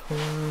getting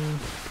torn.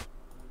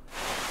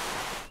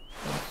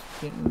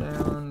 It's getting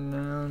down.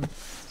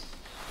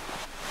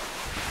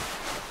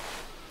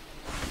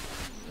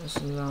 This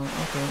is all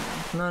okay.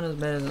 It's not as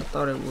bad as I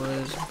thought it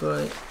was,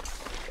 but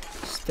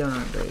still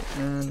not great.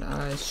 And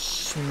I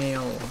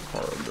smell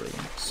horribly.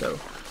 So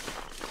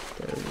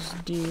there's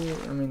deer.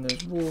 I mean,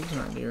 there's wolves,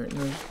 not deer.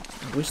 I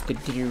wish the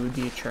deer would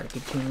be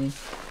attracted to me.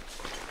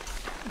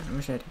 I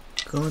wish I had a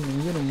gun to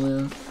get them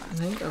with. I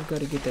think I've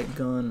got to get that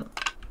gun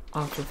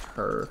off of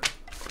her.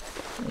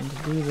 And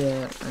to do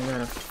that, I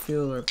gotta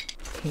fill her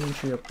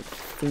pantry up with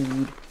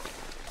food.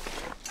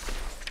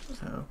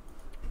 So,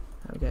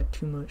 I've got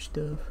too much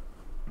stuff.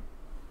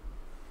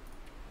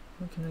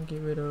 What can I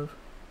get rid of?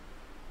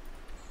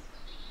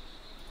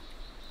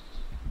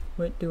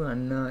 What do I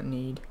not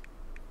need?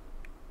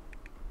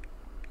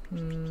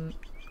 Well,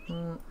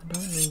 I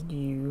don't need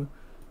you.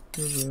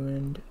 You're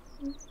ruined.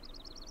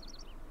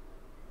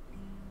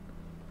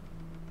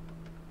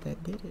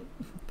 That did it.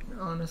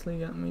 Honestly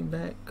got me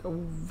back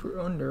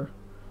under.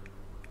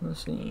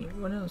 Let's see,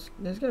 what else?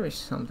 There's gotta be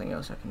something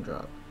else I can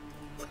drop.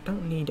 I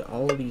don't need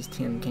all these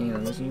tin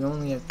cans. You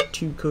only have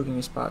 2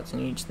 cooking spots in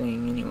each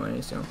thing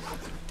anyway, so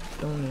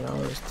don't need all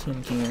those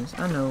tin cans.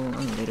 I know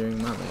I'm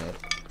littering, my bad.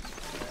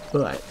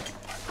 But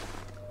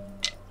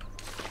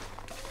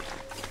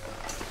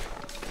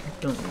I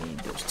don't need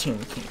those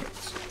tin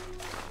cans.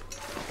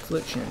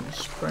 Affliction,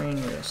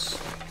 sprain risk.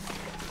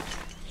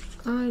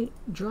 I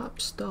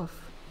drop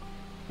stuff.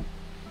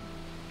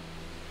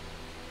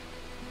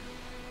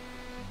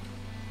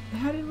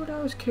 How did what I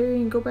was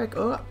carrying go back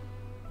up?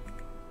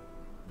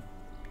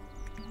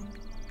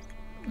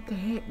 What the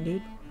heck,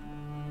 dude?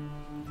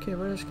 Okay,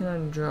 what else can I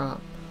drop?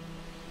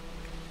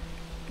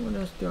 What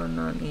else do I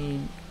not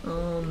need?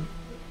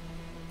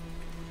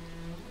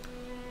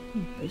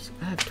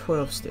 Basically, I have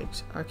 12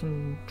 sticks. I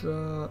can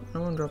drop. I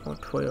want to drop all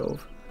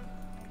 12.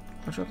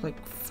 I'll drop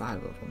like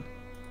 5 of them.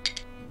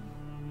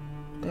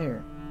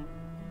 There.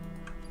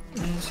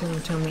 And it's going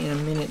to tell me in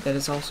a minute that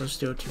it's also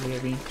still too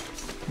heavy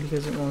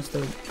because it wants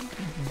to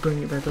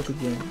bring it back up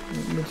again.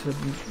 It wants to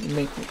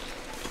make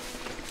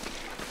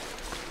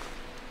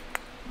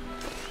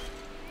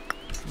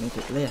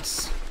it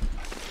less.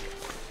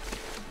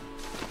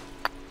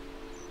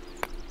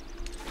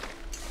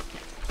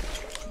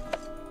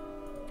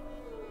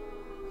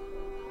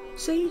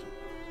 See?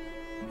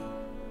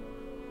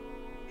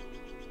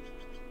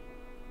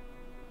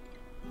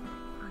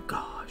 My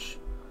gosh.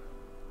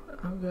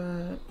 I've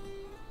got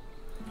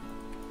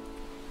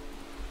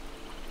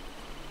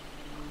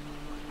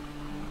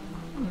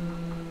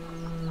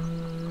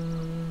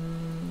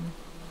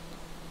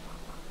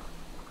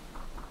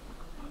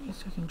I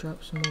guess I can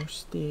drop some more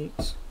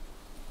sticks.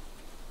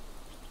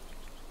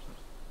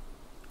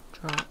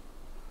 Drop.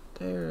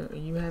 There. Are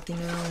you happy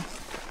now?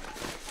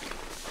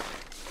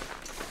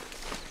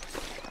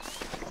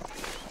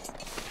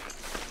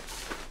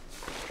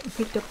 I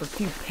picked up a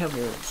few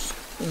pebbles.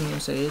 I'm gonna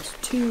say it's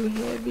too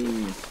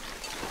heavy.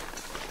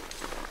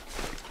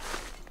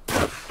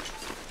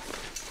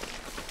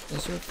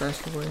 Is there a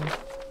faster way?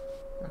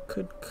 I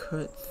could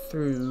cut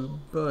through,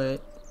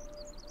 but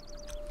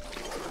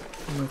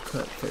I'm gonna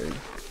cut through.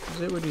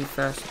 Because it would be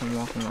faster than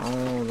walking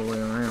all the way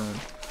around.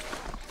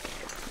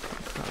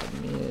 The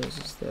problem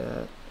is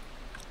that.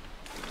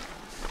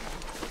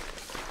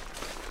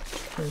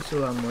 It's a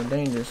lot more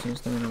dangerous than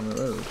staying on the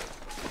road.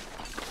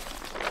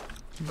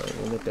 But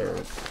we'll get there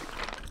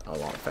a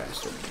lot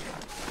faster.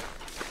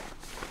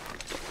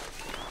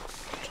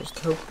 Just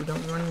hope we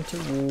don't run into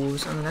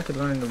wolves. I mean, I could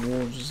run into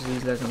wolves just as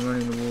easily as I can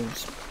run into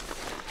wolves.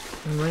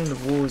 I can run into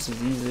wolves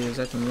as easily as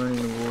I can run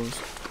into wolves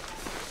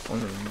on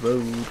the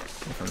road,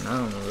 if I'm not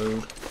on the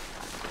road.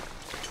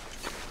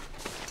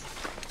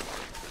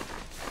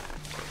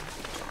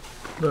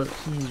 Look,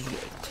 he's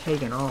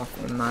taking off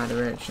in my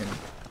direction.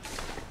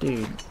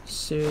 Dude,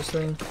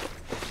 seriously?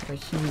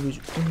 Like, he was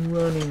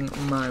running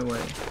my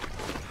way.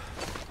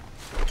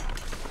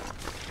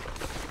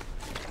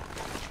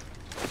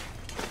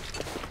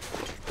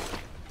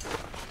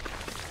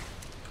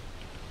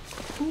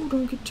 Ooh,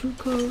 don't get too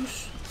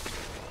close.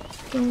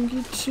 Don't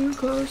get too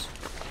close.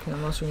 Okay,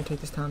 I'm also going to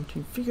take this time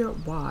to figure out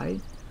why.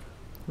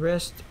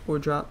 Rest or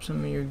drop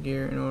some of your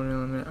gear in order to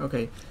eliminate.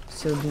 Okay,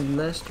 so the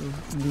less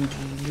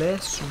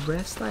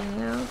rest I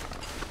have,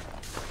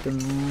 the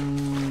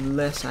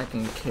less I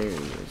can carry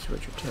is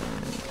what you're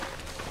telling me.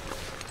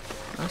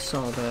 I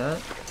saw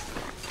that.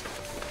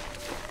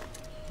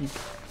 You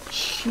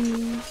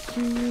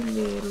cheeky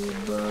little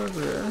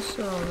bugger. I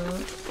saw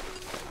that.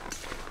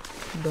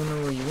 Don't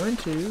know where you went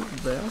to,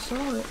 but I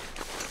saw it.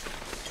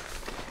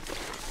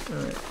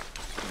 Alright.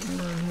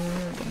 Down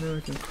here, and then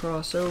we can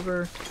cross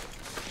over.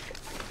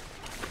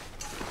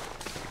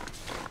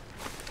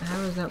 How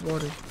is that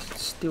water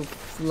still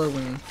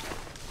flowing?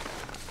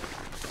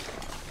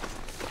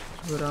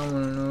 That's what I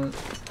want to know.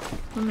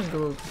 I'm gonna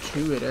go over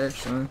to it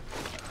actually.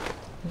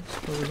 That's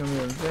probably gonna be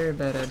a very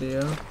bad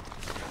idea.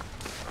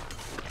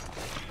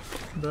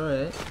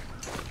 But,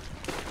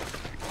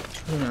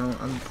 you know,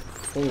 I'm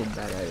full of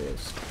bad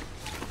ideas.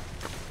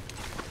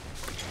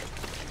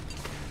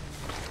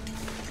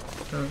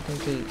 I don't think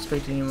they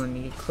expect anyone to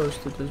get close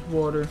to this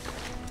water.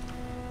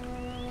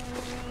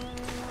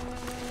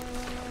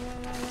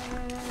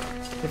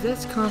 If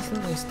that's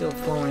constantly still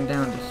flowing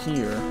down to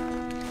here,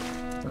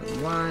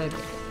 then why the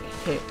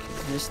heck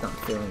is this not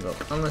filling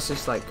up? Unless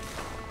it's like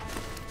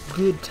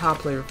good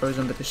top layer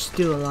frozen, but there's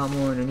still a lot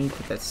more underneath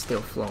it that's still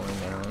flowing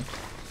down.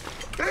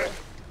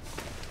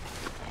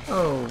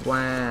 Oh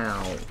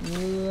wow,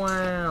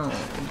 wow,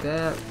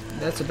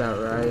 that's about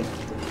right.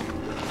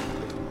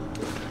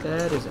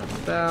 That is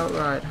about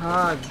right.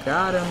 Ha,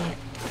 got him.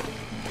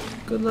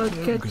 Good luck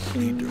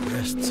catching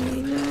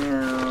me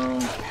now.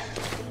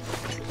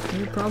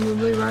 You're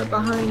probably right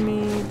behind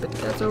me, but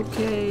that's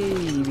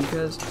okay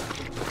because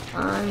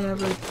I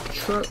have a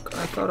truck.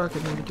 I thought I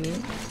could make it to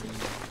you.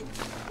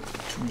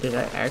 Did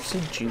I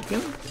actually juke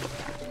him?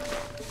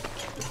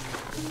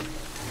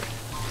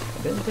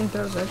 I didn't think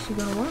that was actually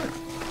gonna work.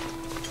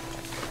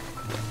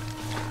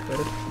 But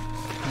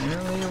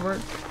apparently it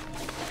worked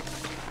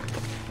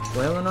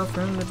well enough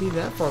for him to be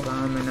that far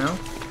behind me now.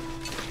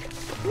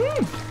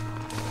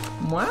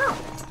 Wow.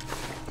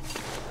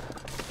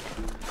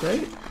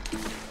 Great.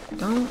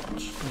 Don't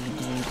you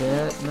do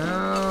that.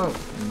 No.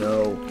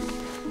 No.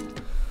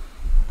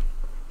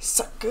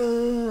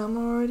 Sucker, I'm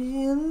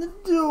already in the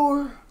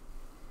door.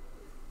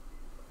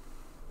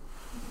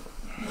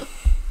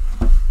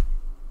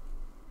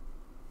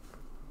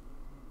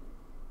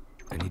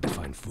 I need to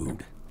find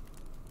food.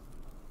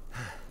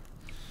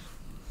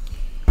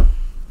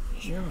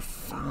 You're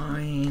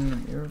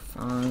fine. You're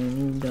fine.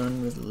 You're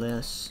done with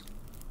less.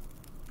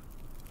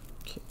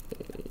 Okay.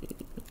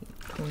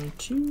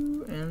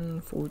 22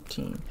 and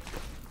 14.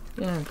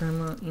 Yeah,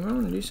 Grandma, you might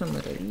want to do something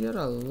with that. You got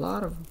a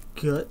lot of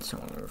guts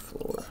on your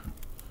floor.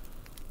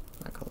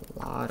 Like a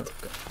lot of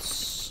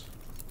guts.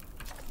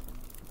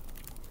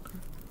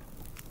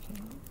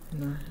 Okay.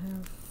 And I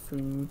have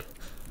food.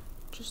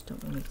 Just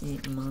don't want to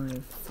eat my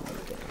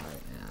food that I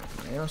have.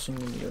 I also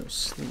need to go to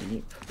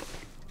sleep.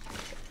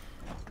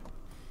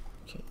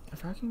 Okay,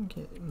 if I can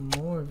get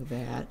more of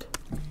that,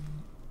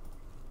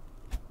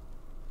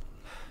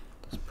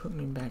 just put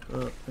me back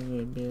up a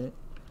good bit.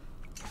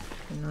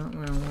 And not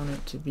where I want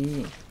it to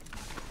be.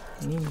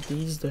 I need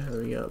these to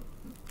hurry up.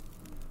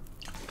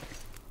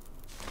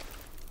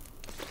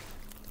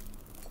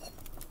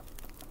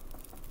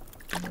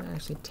 I'm gonna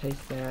actually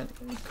take that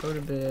and go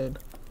to bed.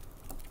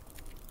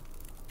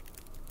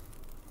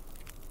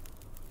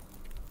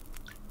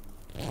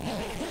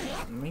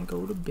 Let me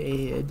go to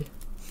bed.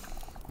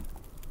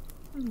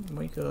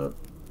 Wake up.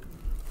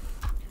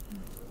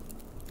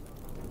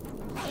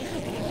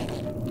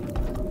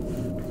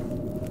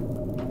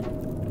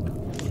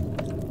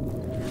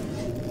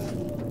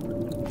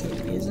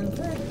 It is in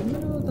fact the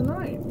middle of the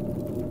night.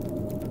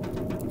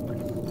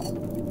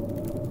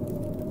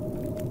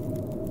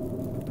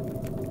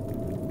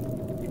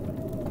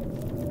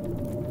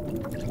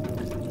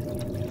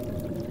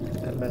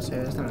 That's about to say,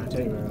 that's not gonna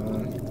take very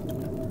long.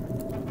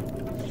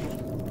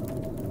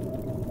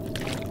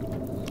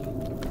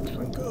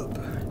 Drink up.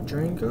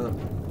 Drink up.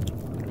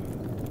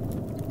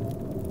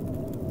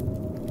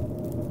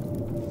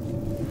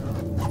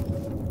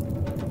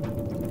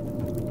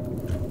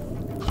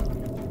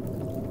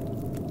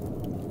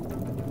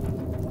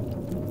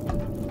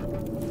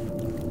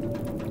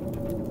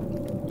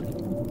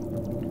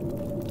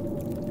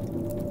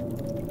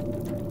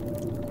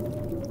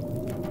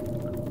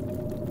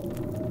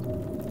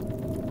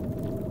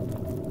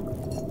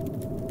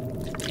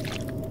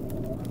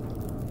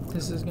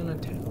 this is gonna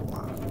take a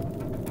while.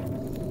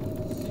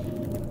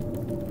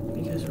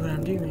 Because what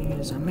I'm doing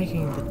is I'm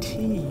making the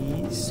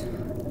teas,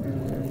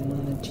 and then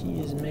when the tea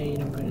is made,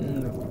 I'm putting it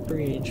in the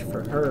fridge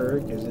for her,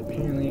 because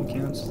apparently it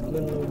counts as a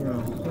little over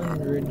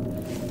 100.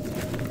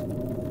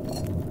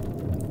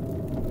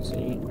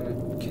 See,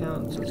 it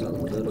counts as a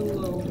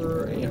little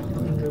over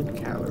 100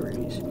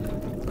 calories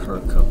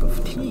per cup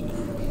of tea.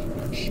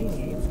 And she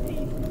needs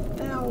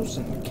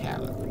 1,000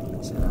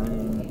 calories,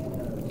 and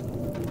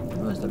I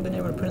must have been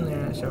able to put in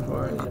there so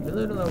far as a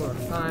little over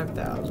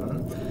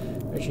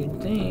 5,000, which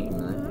you'd think,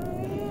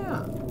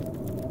 yeah.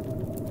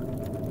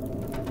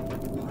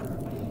 Water.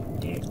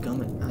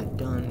 Dadgummit, I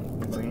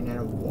ran out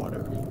of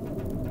water.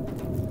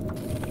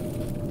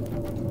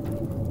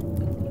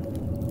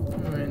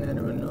 I ran out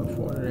of enough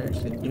water to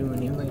actually do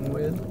anything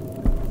with.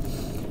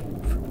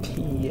 For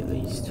tea, at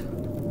least.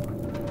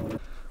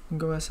 I'm gonna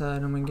go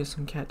outside, I'm gonna get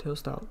some cattail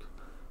stalks.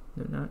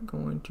 They're not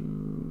going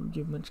to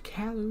give much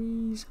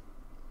calories.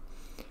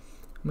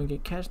 I'm gonna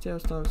get cattail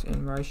stalks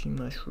and reishi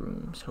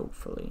mushrooms,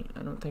 hopefully.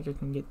 I don't think I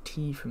can get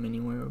tea from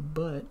anywhere,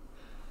 but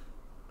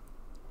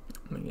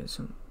I'm gonna get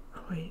some.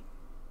 Oh, wait.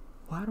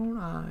 Why don't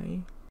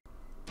I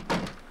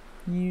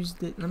use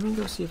the. Let me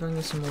go see if I can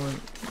get some more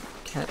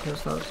cattail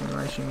stalks and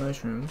reishi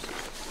mushrooms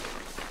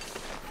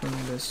from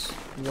this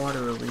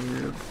water over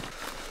here.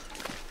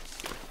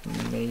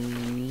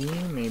 Maybe,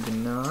 maybe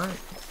not.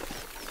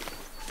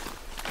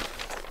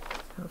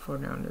 How far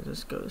down does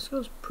this go? This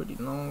goes pretty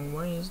long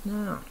ways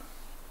now.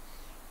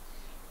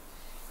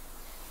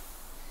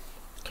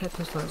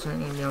 Cattail stalks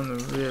aren't gonna be on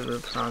the river,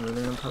 probably.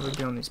 They're gonna probably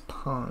be on these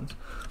ponds.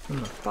 I'm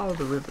gonna follow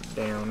the river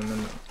down and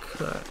then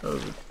cut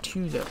over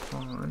to that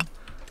pond.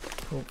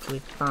 Hopefully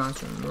find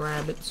some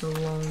rabbits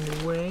along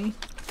the way.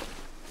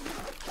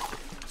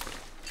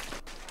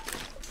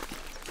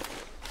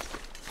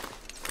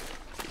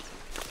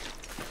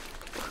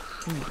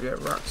 Ooh, that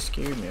rock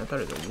scared me. I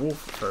thought it was a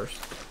wolf at first.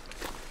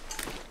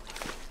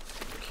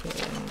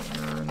 Okay,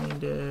 now I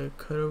need to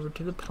cut over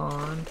to the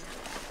pond.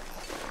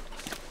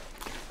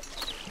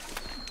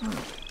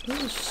 Oh,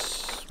 there's a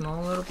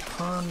small little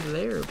pond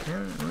there,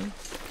 apparently.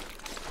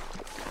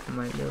 I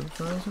might be able to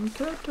find some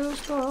cattail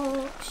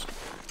stalks.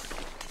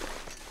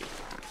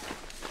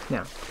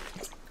 Now,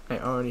 I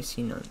already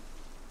see none,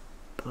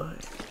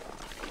 but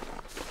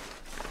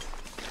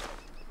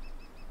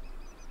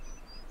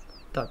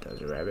thought that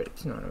was a rabbit.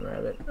 It's not a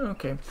rabbit.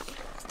 Okay.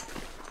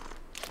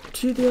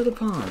 To the other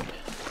pond.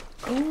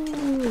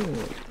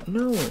 Oh,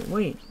 no,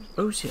 wait.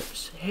 Rose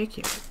hips. Heck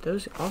yeah.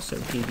 Those also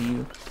give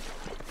you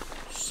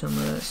some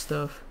of that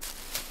stuff.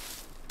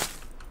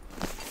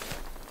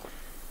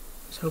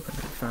 I was hoping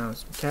I found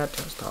some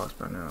cattail stalks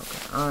by now,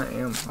 but I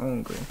am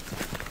hungry.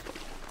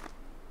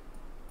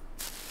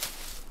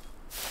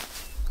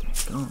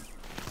 Dang on.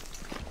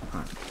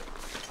 Alright.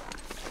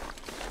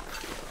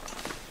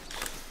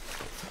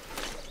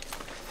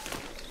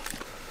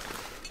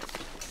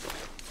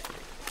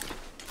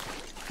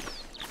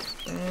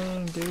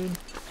 Dang, dude.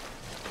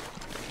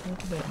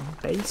 Look at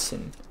that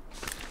basin.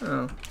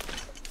 Oh.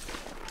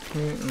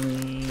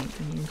 Apparently,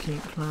 you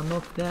can't climb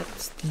up that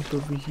steep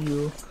of a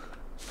hill.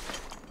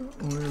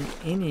 Or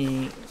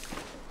any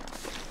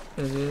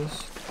of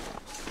this.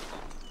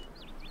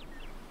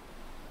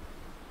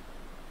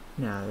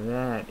 Now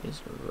that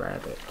is a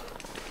rabbit.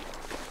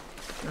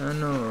 I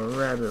know a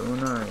rabbit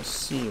when I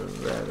see a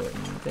rabbit,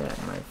 and that,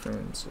 my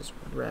friends, is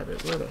a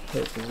rabbit. Where the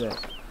heck is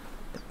that?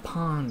 The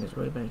pond is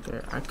way back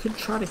there. I could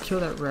try to kill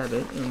that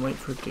rabbit and wait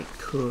for it to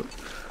cook,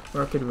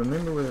 or I could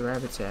remember where the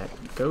rabbit's at,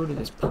 go to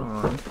this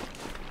pond,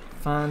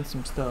 find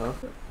some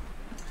stuff.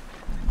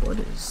 What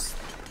is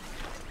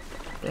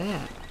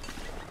that?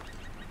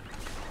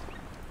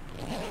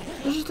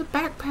 It's just a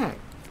backpack.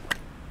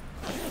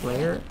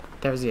 Flare?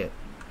 That was it.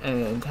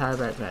 An entire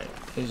backpack.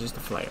 It's just a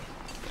flare.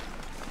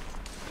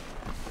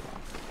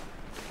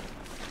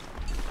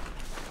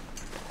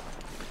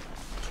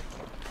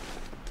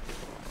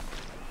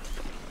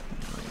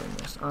 Oh my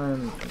goodness.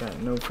 I got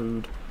no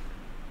food.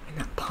 And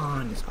that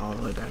pond is all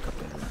the way back up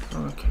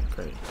there. Okay,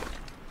 great.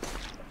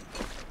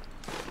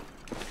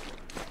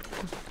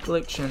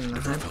 Affliction,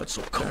 Never felt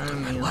so cold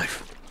in my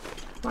life.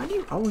 Why do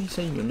you always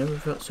say you never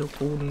felt so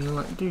cold? And you're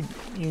like, dude,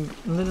 you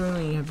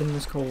literally have been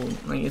this cold.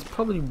 Like, it's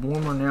probably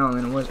warmer now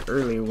than it was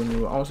earlier when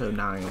you were also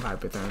dying of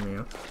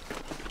hypothermia.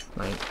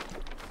 Like,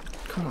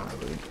 come on,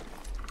 dude.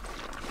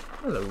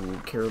 Hello,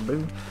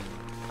 caribou.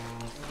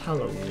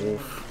 Hello,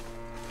 wolf.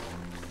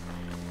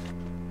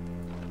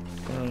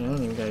 Dang, I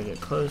ain't even gotta get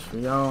close for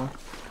y'all.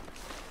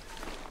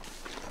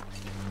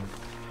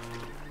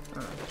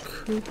 I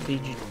could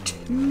lead you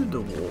to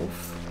the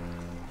wolf.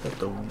 Let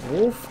the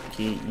wolf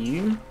get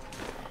you.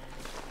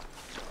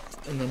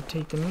 And then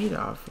take the meat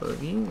off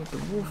of you that the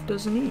wolf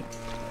doesn't eat.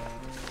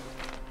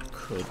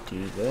 Could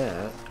do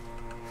that.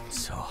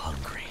 So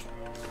hungry.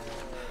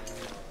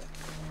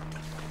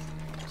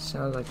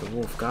 Sounds like the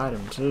wolf got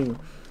him too.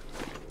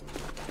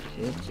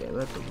 Shit, yeah,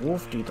 let the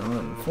wolf do the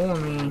hunting for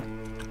me.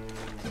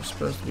 There's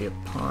supposed to be a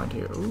pond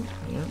here. Ooh,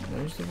 yeah,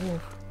 there's the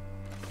wolf.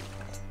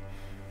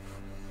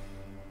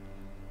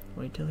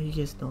 Wait till he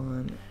gets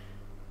done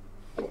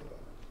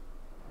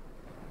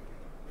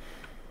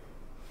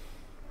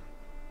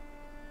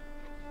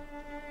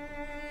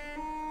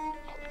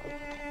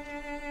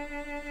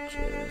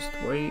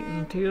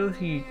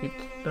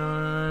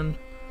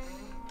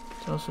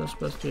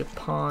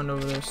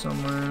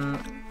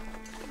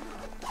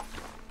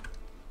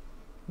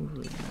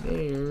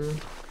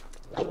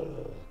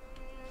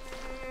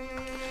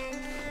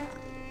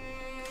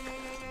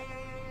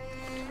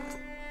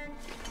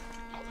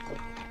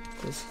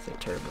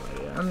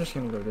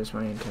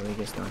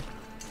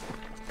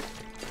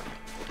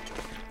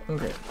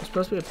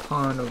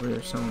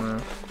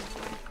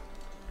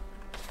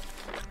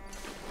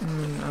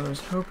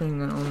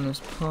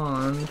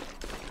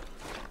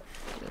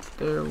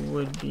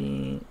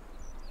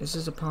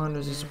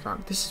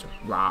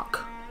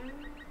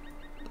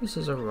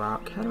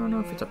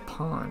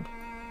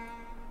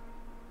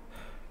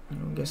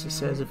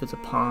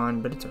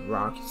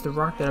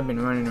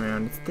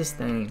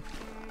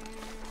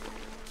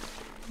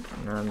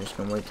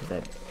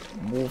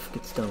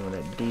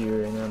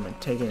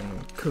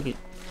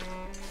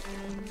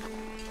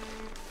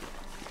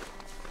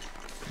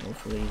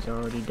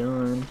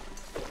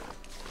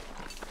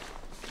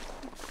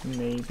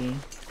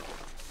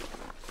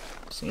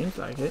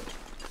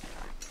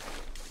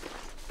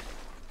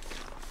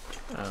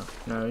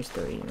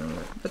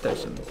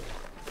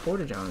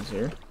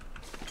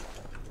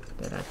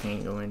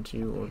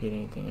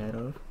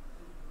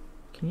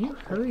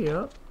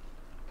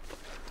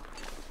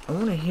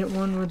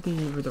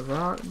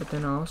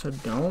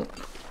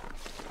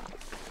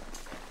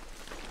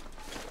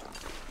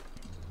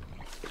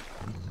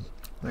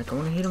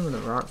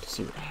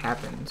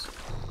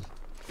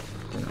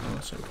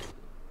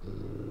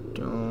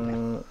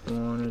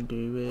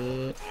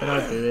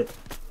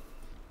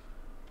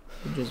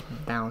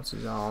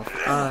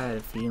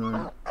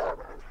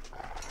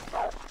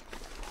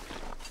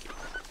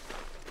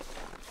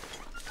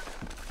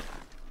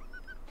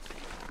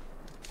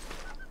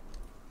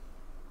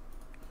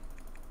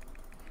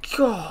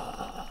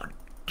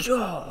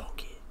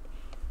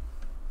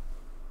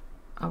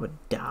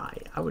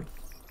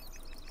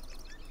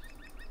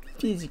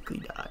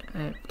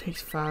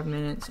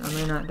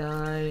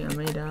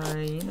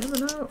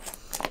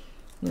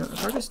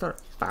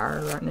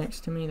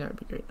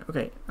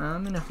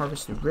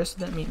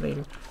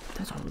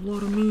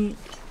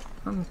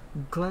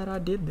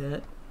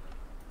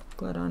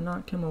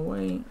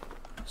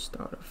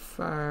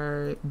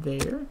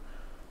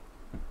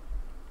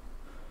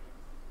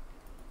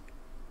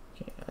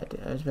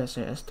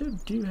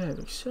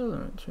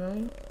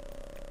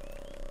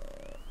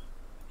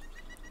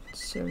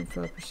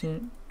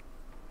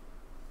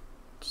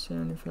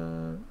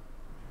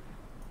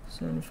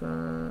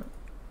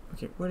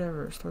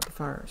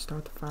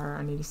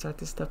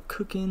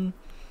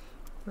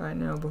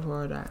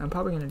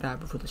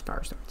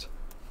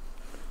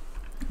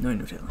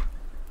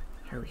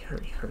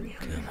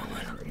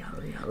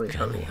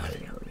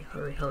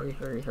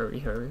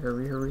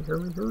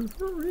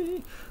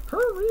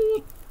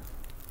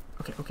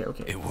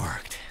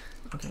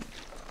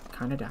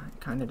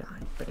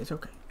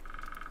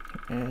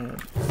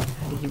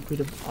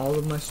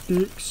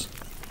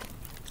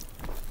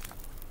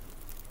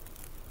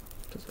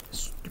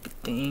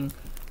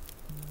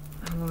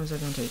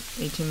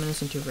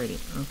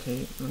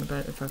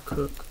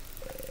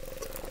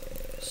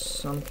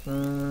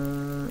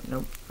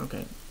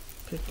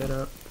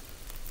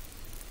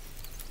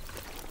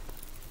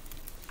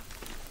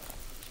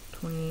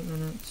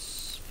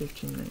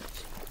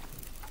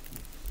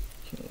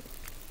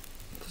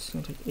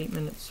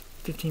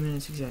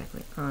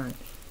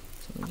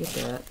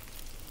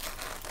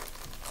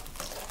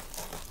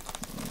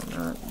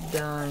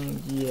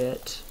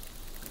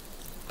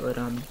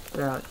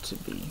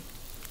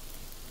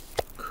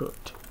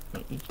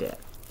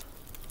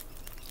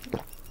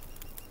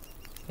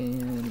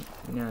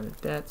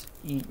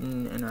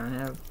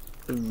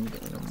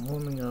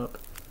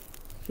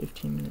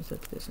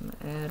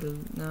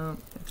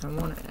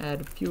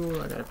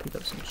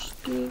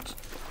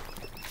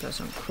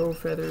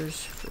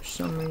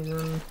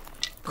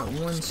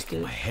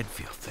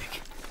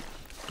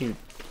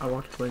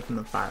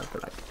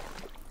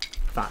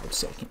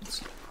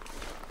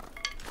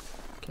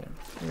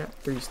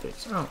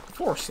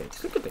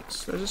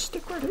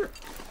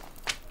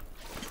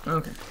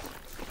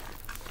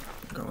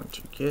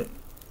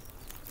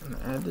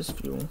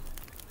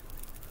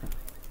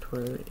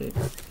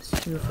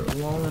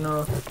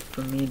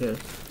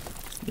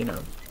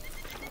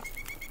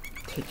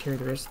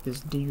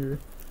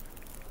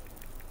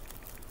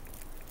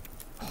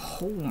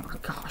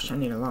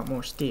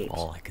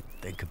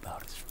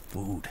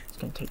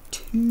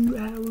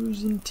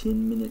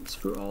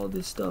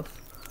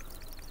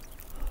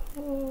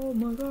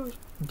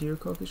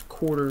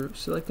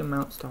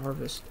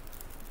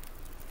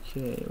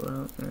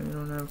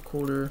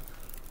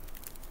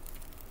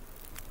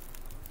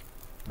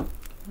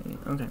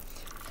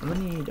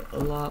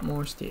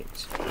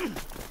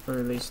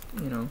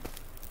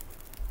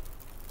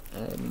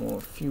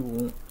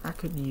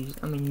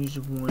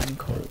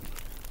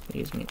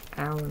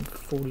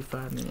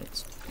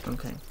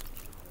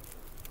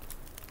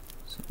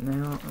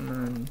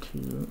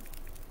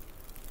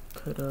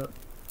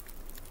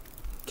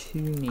 2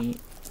 meat.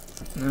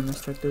 And I'm gonna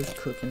start those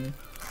cooking.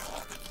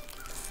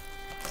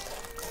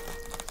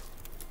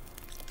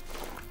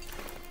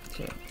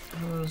 Okay,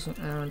 that was an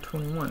hour and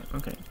 21.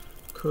 Okay,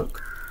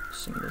 cook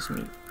some of this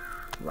meat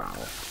raw.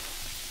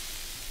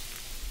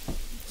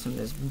 Some of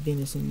this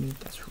venison meat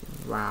that's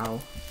raw.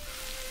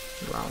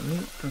 Raw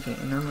meat. Okay,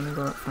 and I'm gonna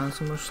go out and find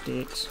some more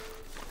sticks.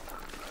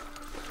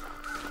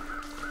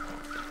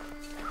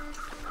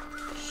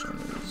 Some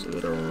of these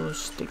little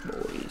stick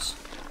boys.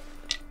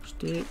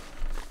 Stick.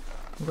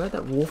 I'm glad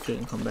that wolf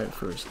didn't come back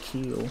for his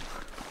kill.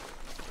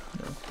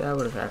 If that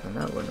would have happened,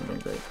 that wouldn't have been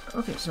great.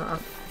 Okay, so I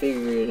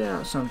figured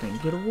out something.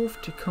 Get a wolf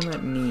to come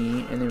at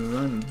me and then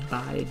run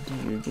by a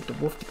deer. Get the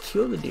wolf to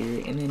kill the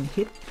deer and then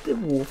hit the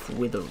wolf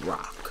with a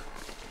rock.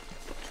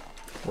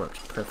 Works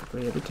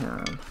perfectly every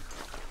time.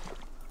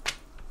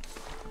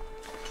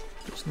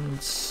 Just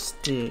need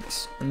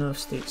sticks. Enough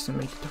sticks to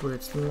make it to where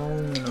it's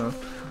long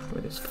enough,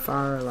 where this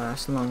fire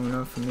lasts long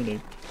enough for me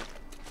to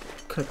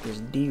cut this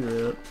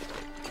deer up.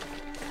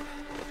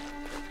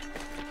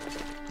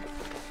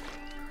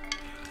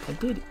 I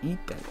did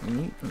eat that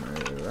meat from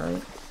earlier,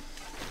 right?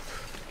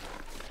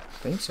 I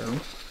think so.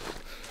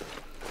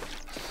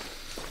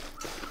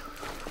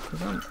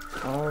 Because I'm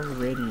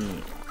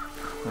already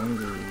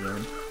hungry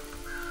again.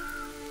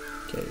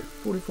 Okay,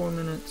 44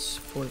 minutes,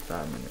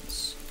 45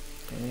 minutes.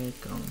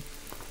 Daggone.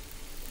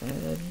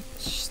 Add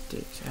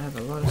sticks. I have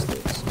a lot of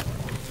sticks.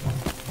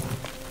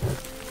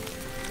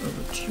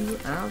 Over 2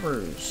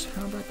 hours.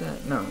 How about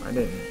that? No, I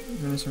didn't.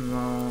 Venison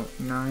raw,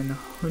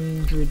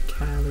 900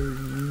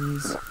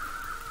 calories.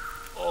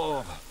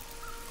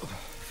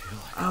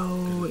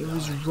 Oh, it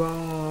was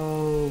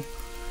raw.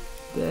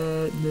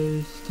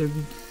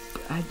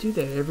 I do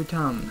that every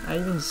time. I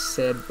even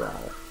said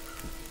raw.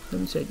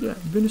 Then said, yeah,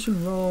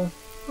 venison raw.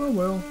 Oh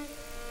well.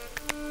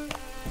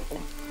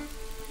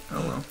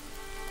 Oh well.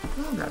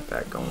 I got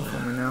that going for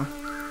me now.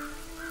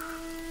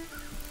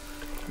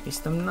 At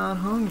least I'm not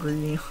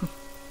hungry.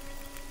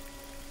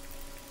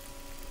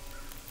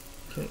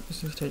 Okay, this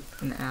is gonna take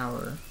an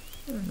hour.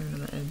 And then I'm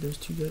gonna add those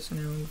 2 guts, and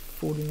now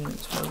 40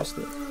 minutes harvest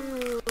it.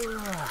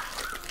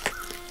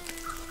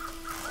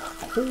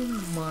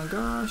 Oh my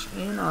gosh,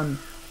 and I'm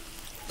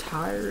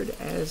tired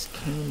as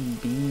can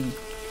be.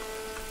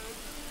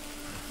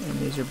 And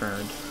these are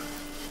burned.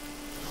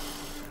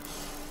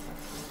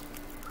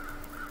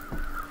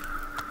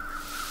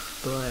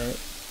 But,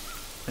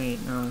 wait,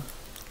 no.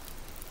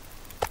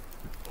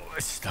 My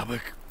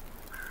stomach.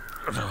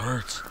 It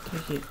hurts.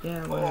 Take it,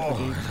 yeah, whatever,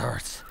 dude. It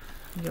hurts.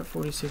 You got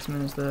 46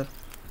 minutes left.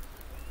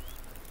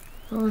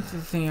 The only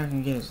thing I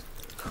can get is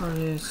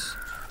carcass.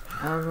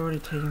 I've already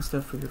taken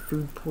stuff for your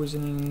food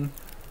poisoning.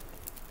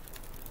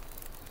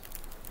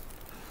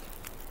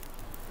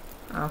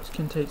 Ops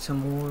can take some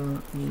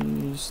more.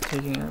 Use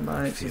taking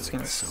antibiotics. It's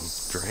gonna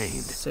so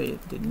drained. Say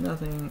it did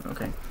nothing.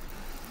 Okay.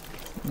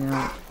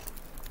 Now.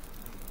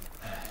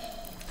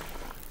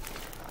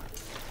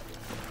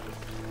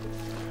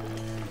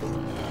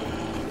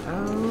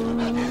 Oh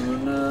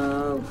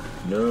no!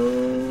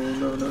 No!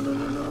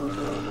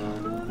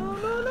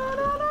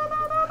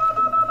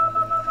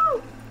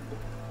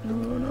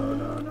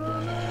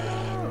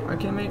 I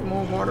can make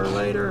more water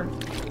later.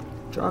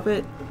 Drop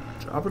it.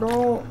 Drop it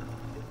all.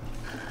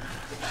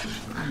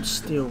 I'm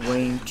still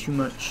weighing too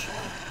much.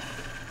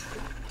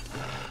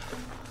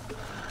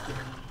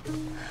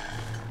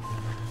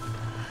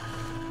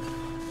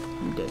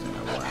 He doesn't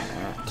know where I'm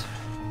at.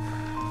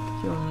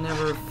 He'll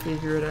never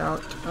figure it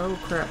out. Oh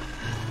crap.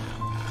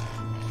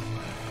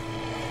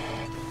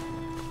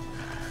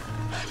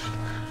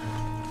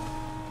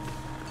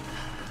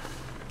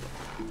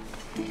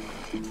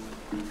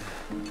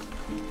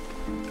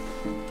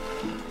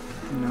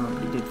 No,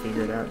 he did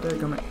figure it out. There,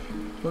 come on.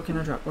 What can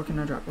I drop? What can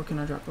I drop? What can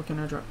I drop? What can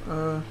I drop?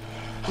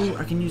 Ooh,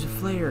 I can use a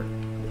flare.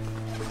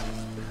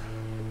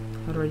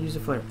 How do I use a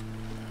flare?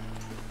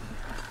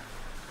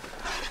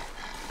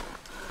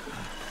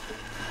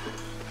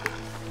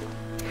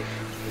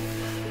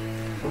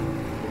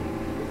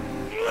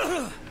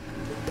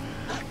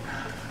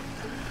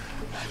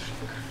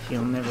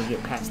 He'll never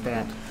get past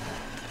that.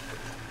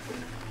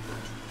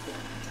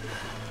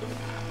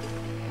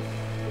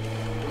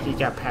 He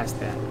got past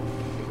that.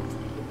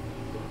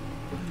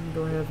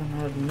 Go ahead and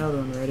have another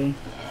one ready.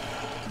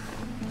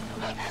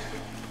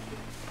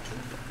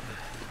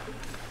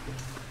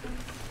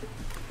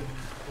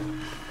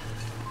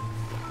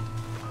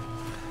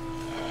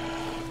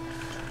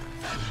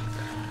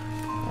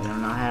 I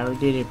don't know how he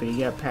did it, but he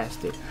got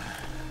past it.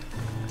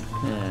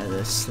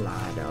 The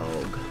sly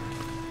dog.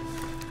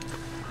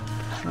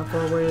 How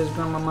far away is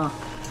Grandmama?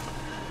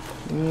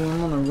 Ooh,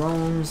 I'm on the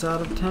wrong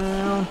side of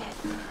town.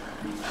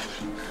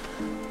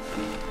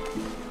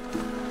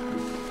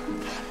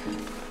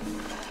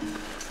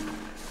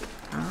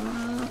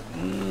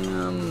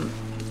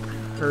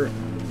 Hurting.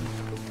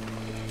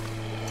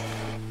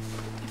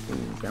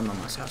 Ooh,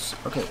 Grandmama's house.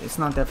 Okay, it's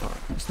not that far.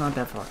 It's not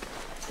that far.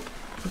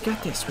 We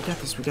got this. We got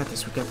this. We got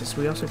this. We got this.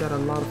 We also got a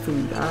lot of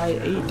food. I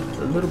ate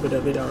a little bit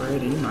of it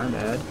already. My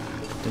bad.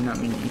 Did not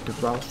mean to eat the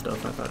raw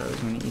stuff. I thought I was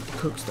going to eat the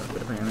cooked stuff,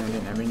 but apparently I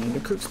didn't ever need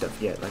the cooked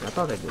stuff yet, like I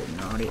thought I did. And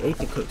I already ate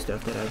the cooked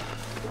stuff that I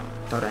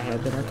thought I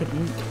had that I could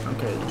eat.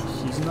 Okay,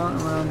 he's not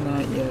around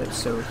that yet,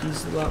 so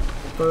he's a lot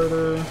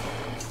further.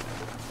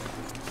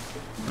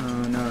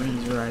 Oh no,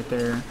 he's right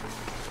there.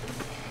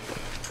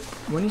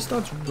 When he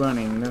starts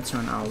running, that's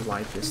when I'll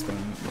light this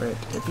thing. But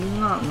if he's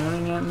not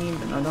running at me,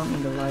 then I don't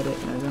need to light it,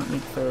 and I don't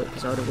need to throw it,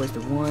 because I already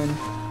wasted one.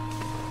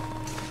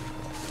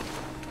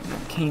 And I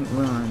can't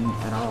run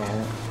at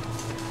all.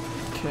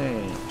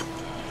 Okay.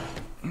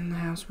 In the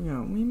house we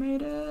go. We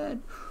made it!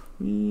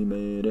 We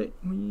made it!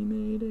 We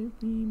made it!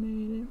 We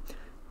made it!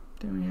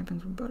 Then what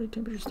happens when body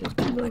temperature stays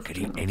too low? I could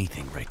eat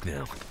anything right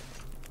now.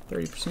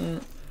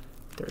 30%.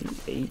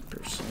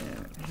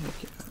 38%.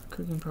 Heck yeah.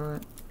 Cooking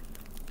pot.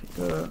 Pick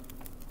up.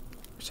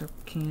 So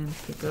can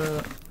pick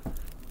up.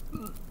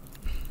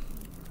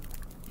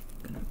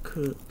 Gonna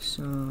cook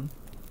some.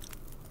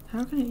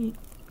 How can I eat?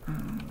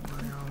 Oh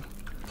wow.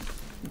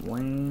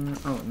 Wow.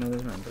 Oh no,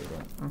 there's my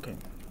burger. Okay.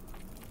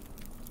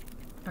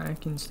 I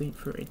can sleep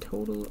for a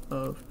total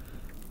of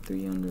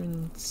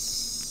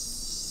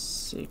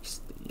 360.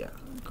 Yeah.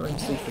 Go ahead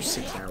and sleep for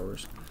 6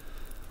 hours.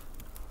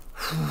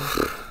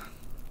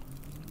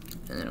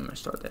 And then I'm gonna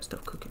start that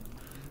stuff cooking.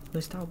 At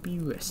least I'll be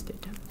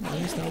rested. At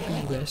least I'll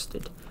be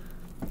rested.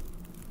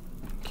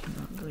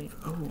 Cannot believe.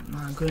 Oh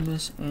my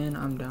goodness, and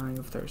I'm dying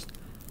of thirst.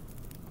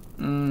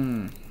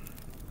 Mmm.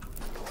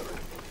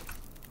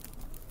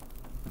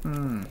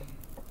 Mmm.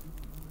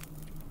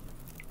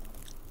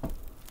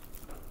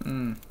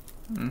 Mmm.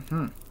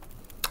 Mm-hmm.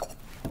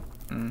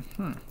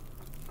 Mm-hmm.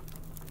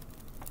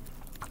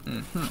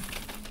 Mm-hmm.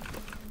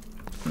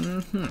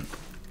 Mm-hmm.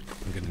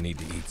 I'm gonna need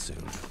to eat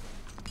soon.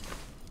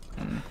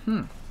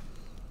 Mm-hmm.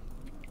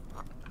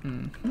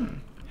 Mm-hmm.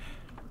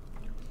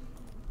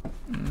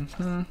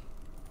 Mm-hmm.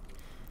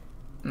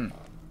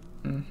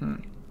 Mm-hmm.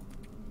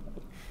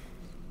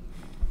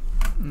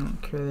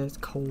 Okay, that's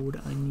cold.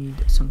 I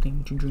need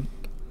something to drink.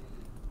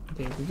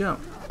 There we go.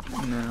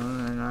 Now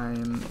that I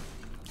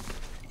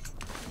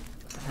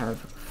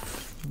have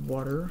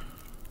water,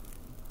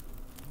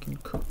 I can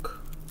cook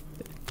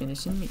the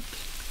venison meat.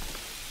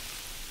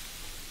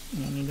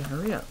 And I need to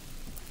hurry up.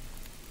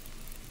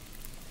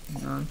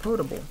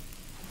 Non-potable.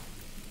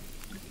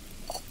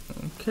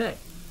 Okay.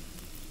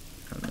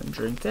 I'm gonna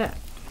drink that.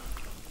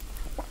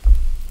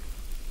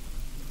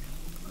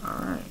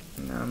 Alright,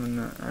 now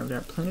I've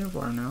got plenty of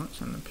water now,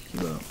 so I'm gonna pick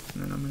you up,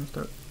 and then I'm gonna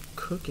start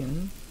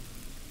cooking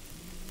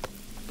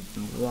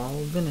the raw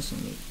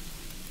venison meat.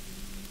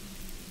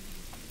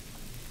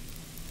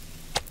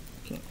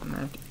 Okay, I'm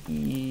gonna have to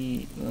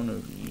eat one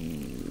of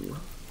you.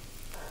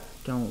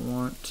 Don't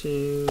want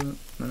to,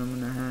 but I'm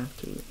gonna have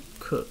to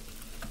cook.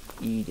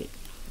 Eat it.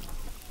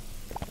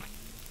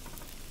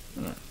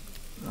 Yeah,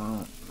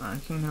 well, I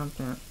can help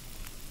that.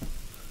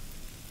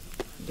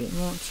 Didn't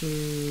want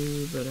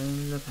to, but I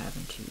ended up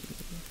having to.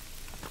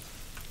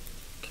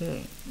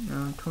 Okay,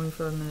 now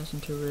 25 minutes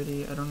until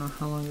ready. I don't know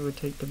how long it would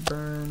take to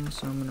burn,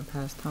 so I'm gonna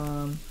pass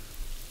time.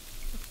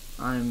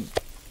 I'm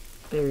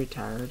very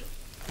tired.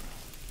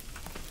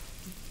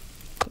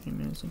 30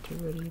 minutes until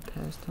ready,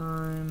 pass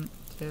time.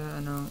 Yeah, I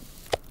know.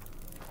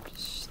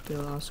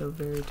 Still also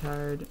very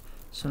tired.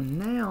 So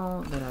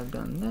now that I've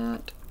done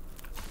that,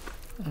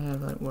 I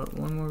have like, what,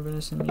 one more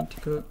venison meat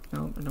to cook?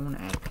 Nope, I don't want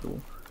to add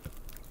fuel.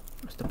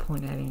 What's the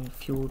point of adding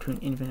fuel to an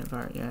infinite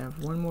fire? Yeah, I have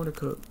one more to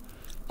cook.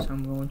 So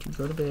I'm going to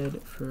go to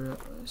bed for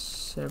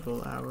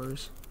several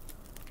hours.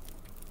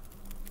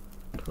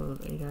 A total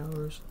of 8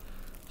 hours.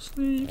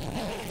 Sleep.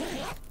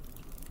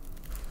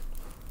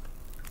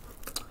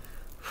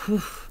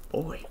 Whew,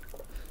 boy.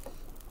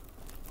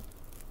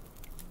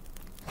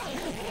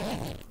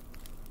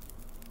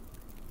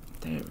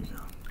 There we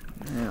go.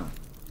 Now,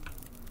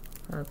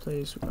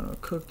 fireplace, we're gonna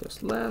cook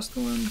this last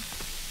one.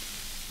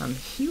 I'm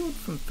healed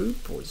from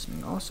food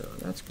poisoning also,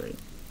 that's great.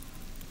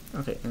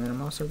 Okay, and then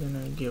I'm also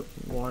gonna get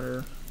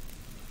water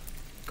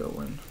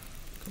going,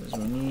 because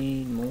we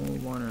need more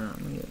water.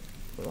 I'm gonna get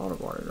a lot of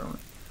water going.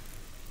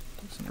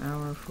 Takes an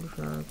hour,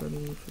 45,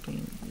 30,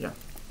 15, yeah.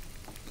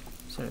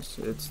 So it's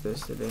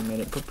this, that they made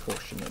it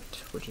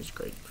proportionate, which is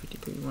great.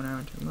 53, 1 hour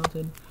until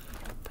melted.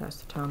 Pass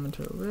the time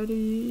until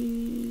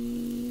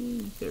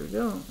ready. There we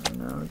go. And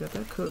now we got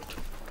that cooked.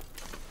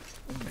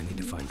 I need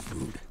to find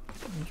food.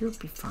 You'll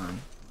be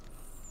fine.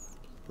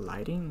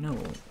 Lighting? No.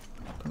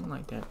 Don't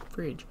like that.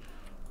 Fridge.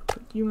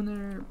 Put you in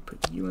there,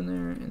 put you in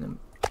there, and then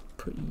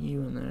put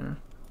you in there.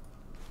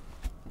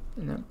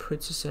 And that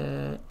puts us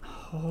at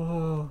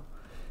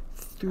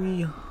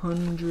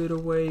 300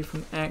 away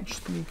from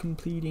actually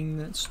completing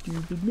that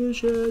stupid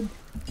mission.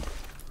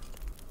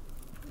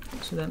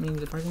 So that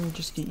means if I can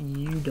just get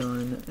you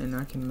done, and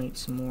I can make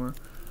some more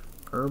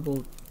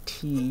herbal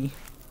tea,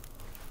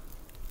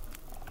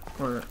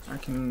 or I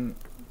can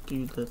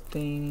do the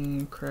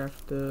thing,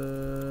 craft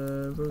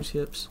the rose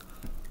hips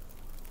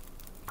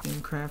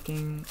in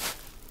crafting.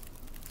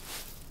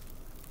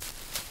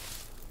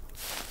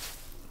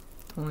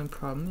 The only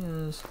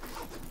problem is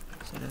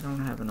that I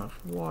don't have enough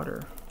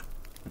water.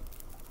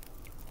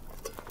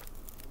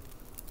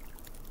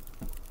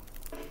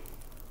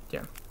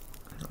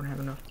 don't have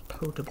enough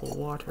potable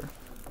water.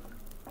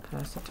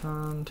 Pass the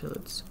time till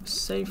it's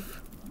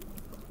safe.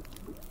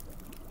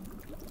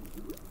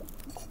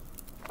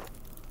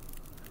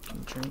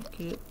 Can drink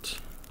it.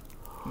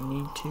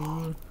 Need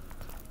to.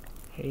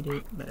 Hate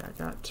it, but I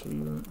got to.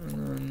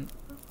 And then,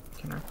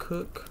 can I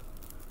cook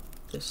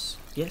this?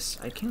 Yes,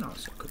 I can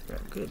also cook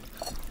that. Good.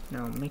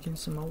 Now I'm making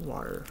some more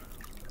water.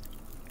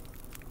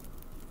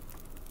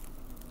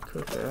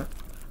 Cook that.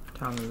 What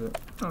time is it?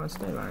 Oh, it's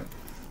daylight.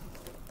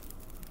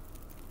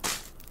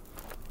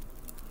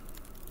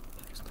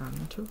 Next time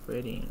until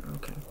ready.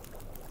 Okay.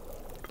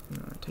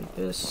 Then I take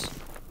this,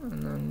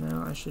 and then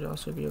now I should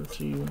also be able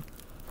to.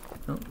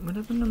 Oh, what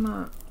happened to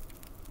my? I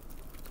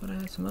thought I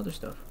had some other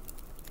stuff.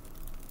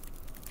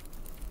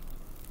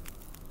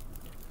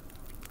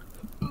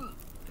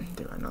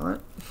 Do I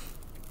not?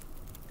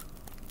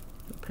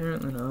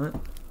 Apparently not.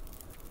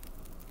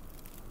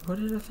 What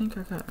did I think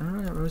I got?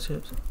 I got rose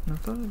hips. And I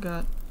thought I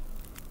got.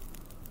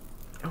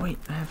 Oh wait,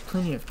 I have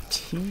plenty of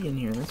tea in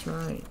here. That's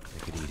right. I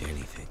could eat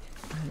anything.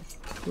 I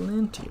have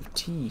plenty of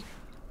tea.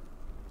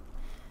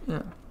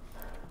 Yeah.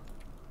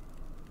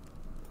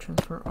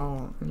 Transfer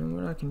all, and then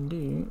what I can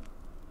do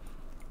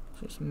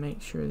is just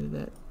make sure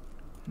that.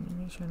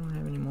 Make sure I don't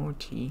have any more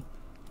tea.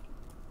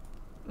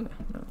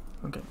 No.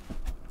 Okay.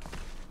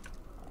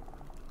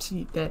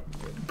 See, that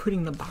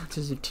putting the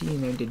boxes of tea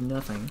in there did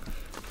nothing.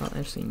 I'll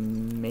actually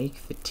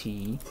make the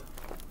tea.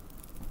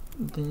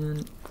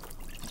 Then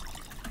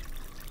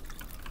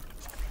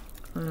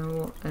I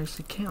will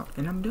actually count,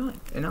 and I'm done.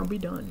 And I'll be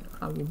done.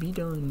 I will be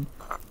done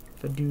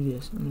if I do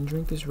this. I'm gonna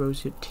drink this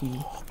rosehip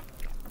tea.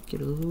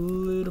 Get a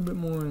little bit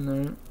more in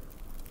there.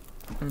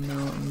 And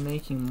now I'm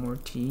making more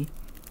tea.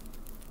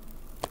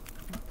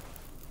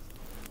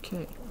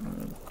 Okay, I'm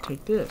gonna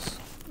take this,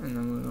 and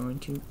then we're going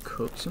to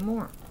cook some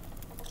more.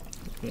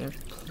 We have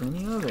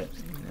plenty of it.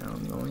 Now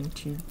I'm going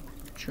to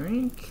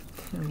drink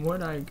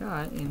what I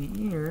got in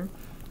here,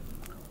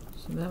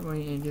 so that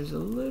way it gives a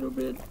little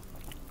bit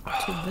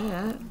to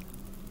that.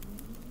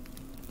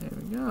 There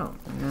we go.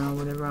 And now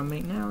whatever I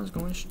make now is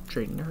going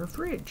straight into her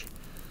fridge.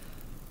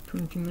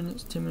 22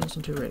 minutes, 10 minutes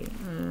until ready.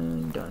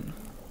 And done.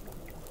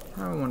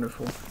 How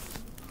wonderful.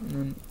 And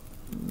then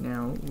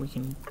now we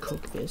can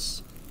cook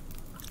this.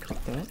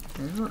 Cook that.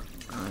 And look,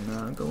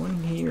 I'm go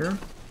in here.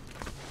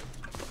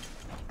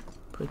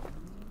 Put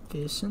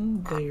this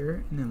in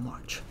there, and then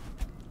watch.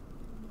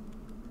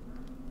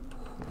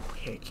 Oh,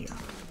 heck yeah.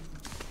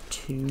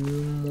 2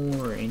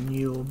 more, and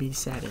you'll be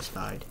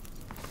satisfied.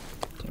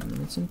 10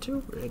 minutes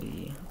until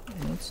ready,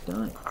 and it's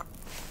done.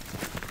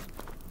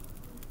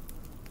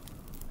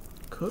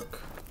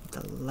 Cook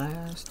the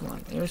last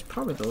one. It was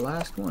probably the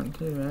last one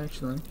too,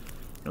 actually.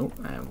 Nope,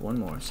 I have one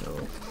more,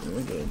 so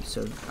we're good.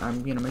 So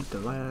I'm gonna make the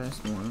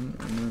last one,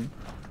 and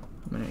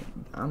then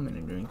I'm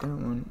gonna drink that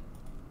one.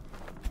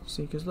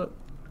 See, cause look.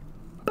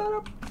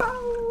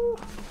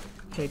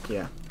 Heck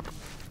yeah.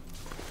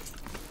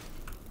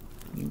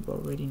 You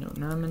already know.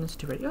 9 minutes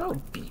to ready.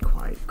 Oh, be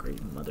quiet,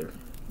 great mother.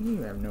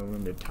 You have no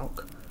room to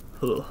talk.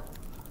 Ugh.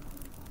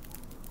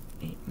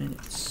 8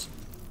 minutes.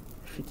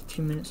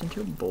 52 minutes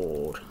until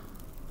boiled.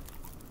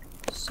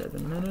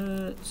 7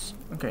 minutes.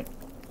 Okay.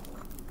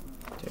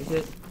 Take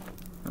it.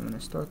 I'm gonna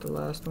start the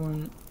last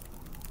one.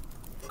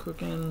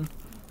 Cooking.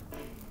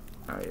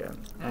 Oh yeah.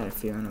 I had a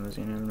feeling I was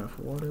gonna have enough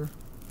water.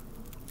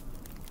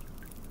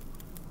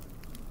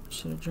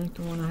 Should I drink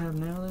the one I have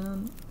now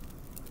then?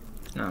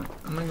 No,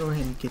 I'm gonna go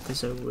ahead and get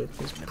this over with.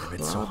 Cause Never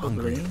been so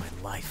hungry in my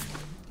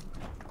life.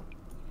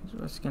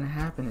 What's gonna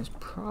happen is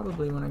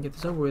probably when I get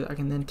this over with, I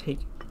can then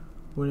take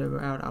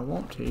whatever out I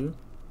want to.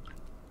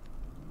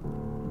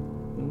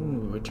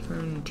 Ooh,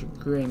 return to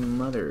Grey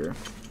Mother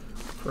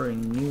for a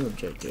new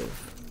objective.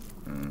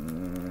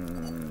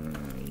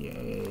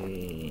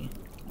 Yay.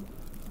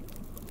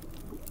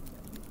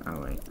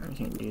 Oh wait, I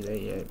can't do that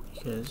yet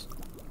because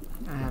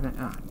I haven't.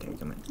 Ah,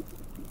 damn it.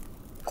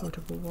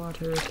 Potable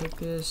water, take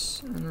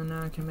this, and then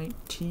now I can make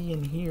tea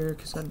in here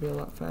because that'd be a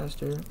lot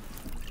faster.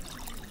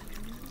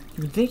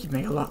 You would think you'd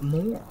make a lot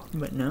more,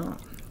 but no.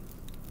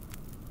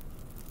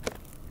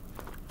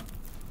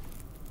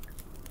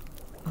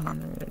 And I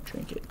gotta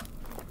drink it.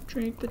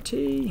 Drink the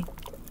tea.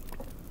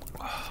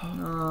 It's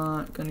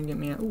not gonna get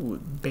me out. Ooh,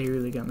 it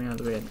barely got me out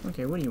of the bed.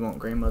 Okay, what do you want,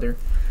 grandmother?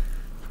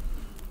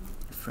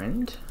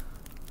 Friend?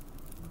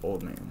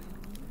 Old man.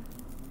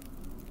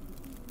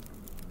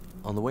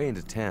 On the way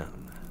into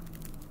town,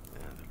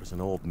 there was an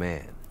old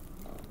man.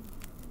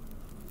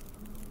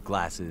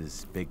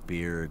 Glasses, big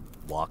beard,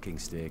 walking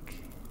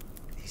stick.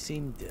 He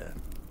seemed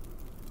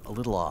a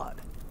little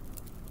odd.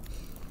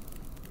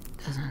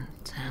 Doesn't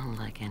sound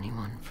like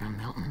anyone from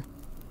Milton.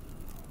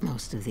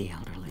 Most of the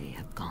elderly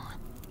have gone.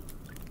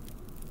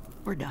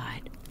 Or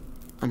died.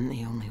 I'm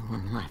the only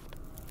one left.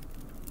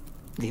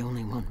 The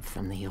only one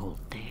from the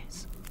old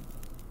days.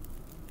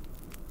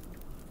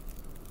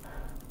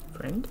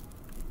 Friend?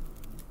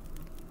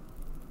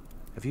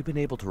 Have you been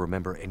able to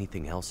remember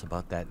anything else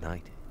about that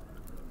night?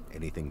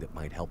 Anything that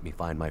might help me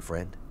find my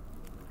friend?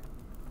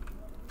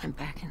 I'm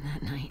back in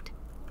that night.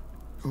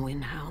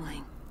 Wind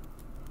howling.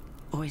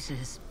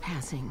 Voices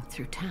passing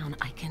through town.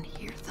 I can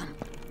hear them.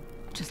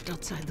 Just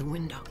outside the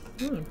window.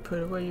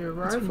 Put away your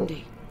It's rifle.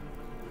 windy,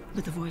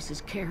 but the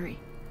voices carry.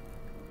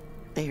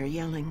 They are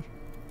yelling.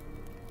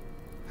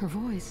 Her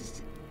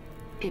voice,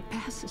 it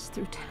passes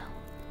through town.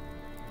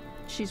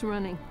 She's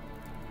running.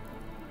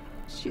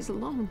 She's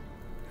alone,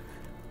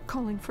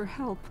 calling for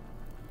help.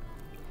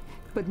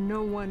 But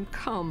no one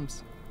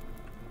comes.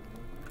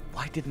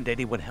 Why didn't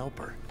anyone help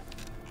her?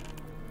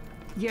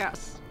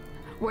 Yes.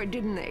 Why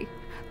didn't they?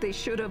 They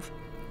should have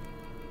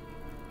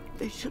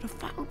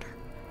found her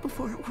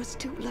before it was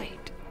too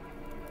late.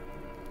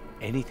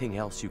 Anything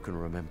else you can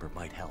remember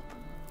might help.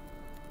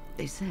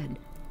 They said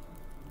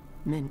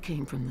men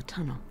came from the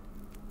tunnel.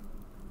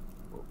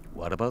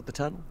 What about the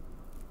tunnel?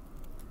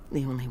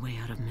 The only way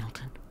out of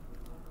Milton.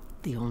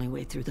 The only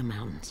way through the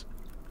mountains.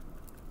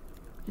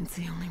 It's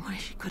the only way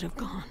she could have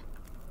gone.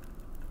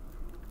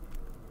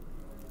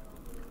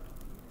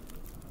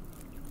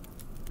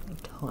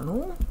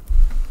 Tunnel?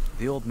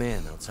 The old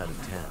man outside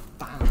of town.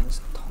 Find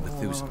this tunnel.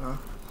 Methuselah.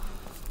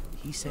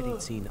 He said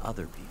he'd seen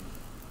other people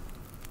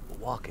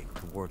walking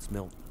towards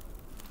Milton.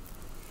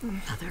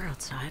 Other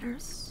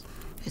outsiders?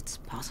 It's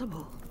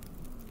possible.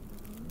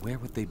 Where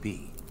would they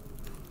be?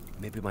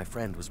 Maybe my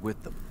friend was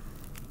with them.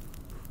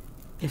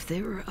 If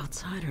they were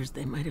outsiders,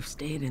 they might have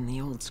stayed in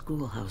the old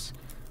schoolhouse.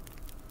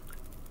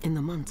 In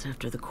the months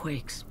after the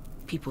quakes,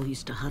 people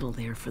used to huddle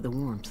there for the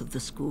warmth of the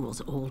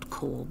school's old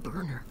coal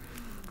burner.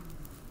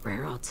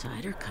 Rare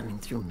outsider coming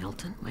through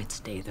Milton might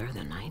stay there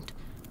the night.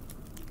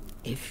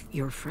 If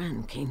your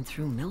friend came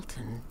through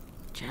Milton,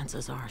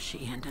 chances are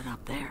she ended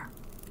up there.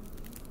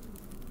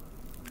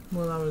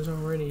 Well, I was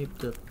already at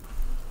the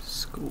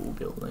school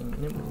building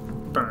and it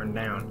was burned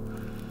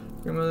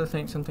down. Your mother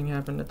thinks something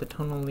happened at the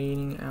tunnel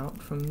leading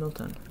out from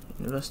Milton.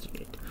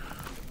 Investigate.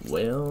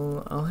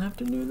 Well, I'll have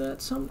to do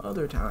that some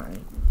other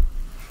time.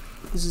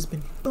 This has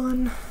been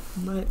fun,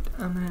 but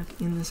I'm gonna have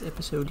to end this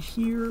episode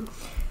here.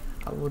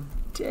 I will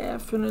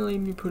definitely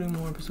be putting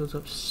more episodes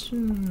up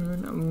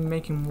soon. I'm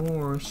making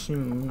more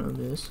soon of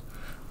this.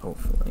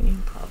 Hopefully.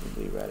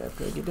 Probably right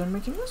after I get done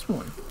making this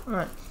one.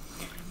 Alright.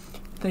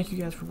 Thank you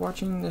guys for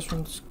watching. This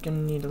one's gonna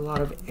need a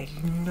lot of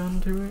editing done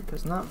to it,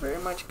 because not very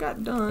much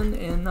got done,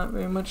 and not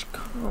very much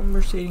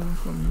conversating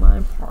from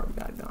my part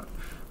got done.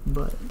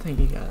 But thank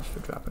you guys for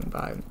dropping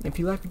by. If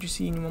you like what you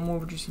see and you want more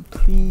of what you see,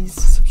 please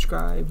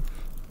subscribe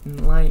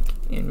and like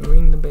and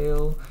ring the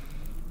bell.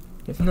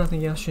 If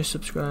nothing else, just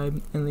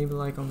subscribe and leave a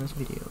like on this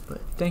video.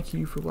 But thank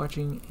you for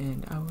watching,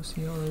 and I will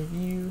see all of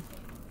you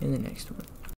in the next one.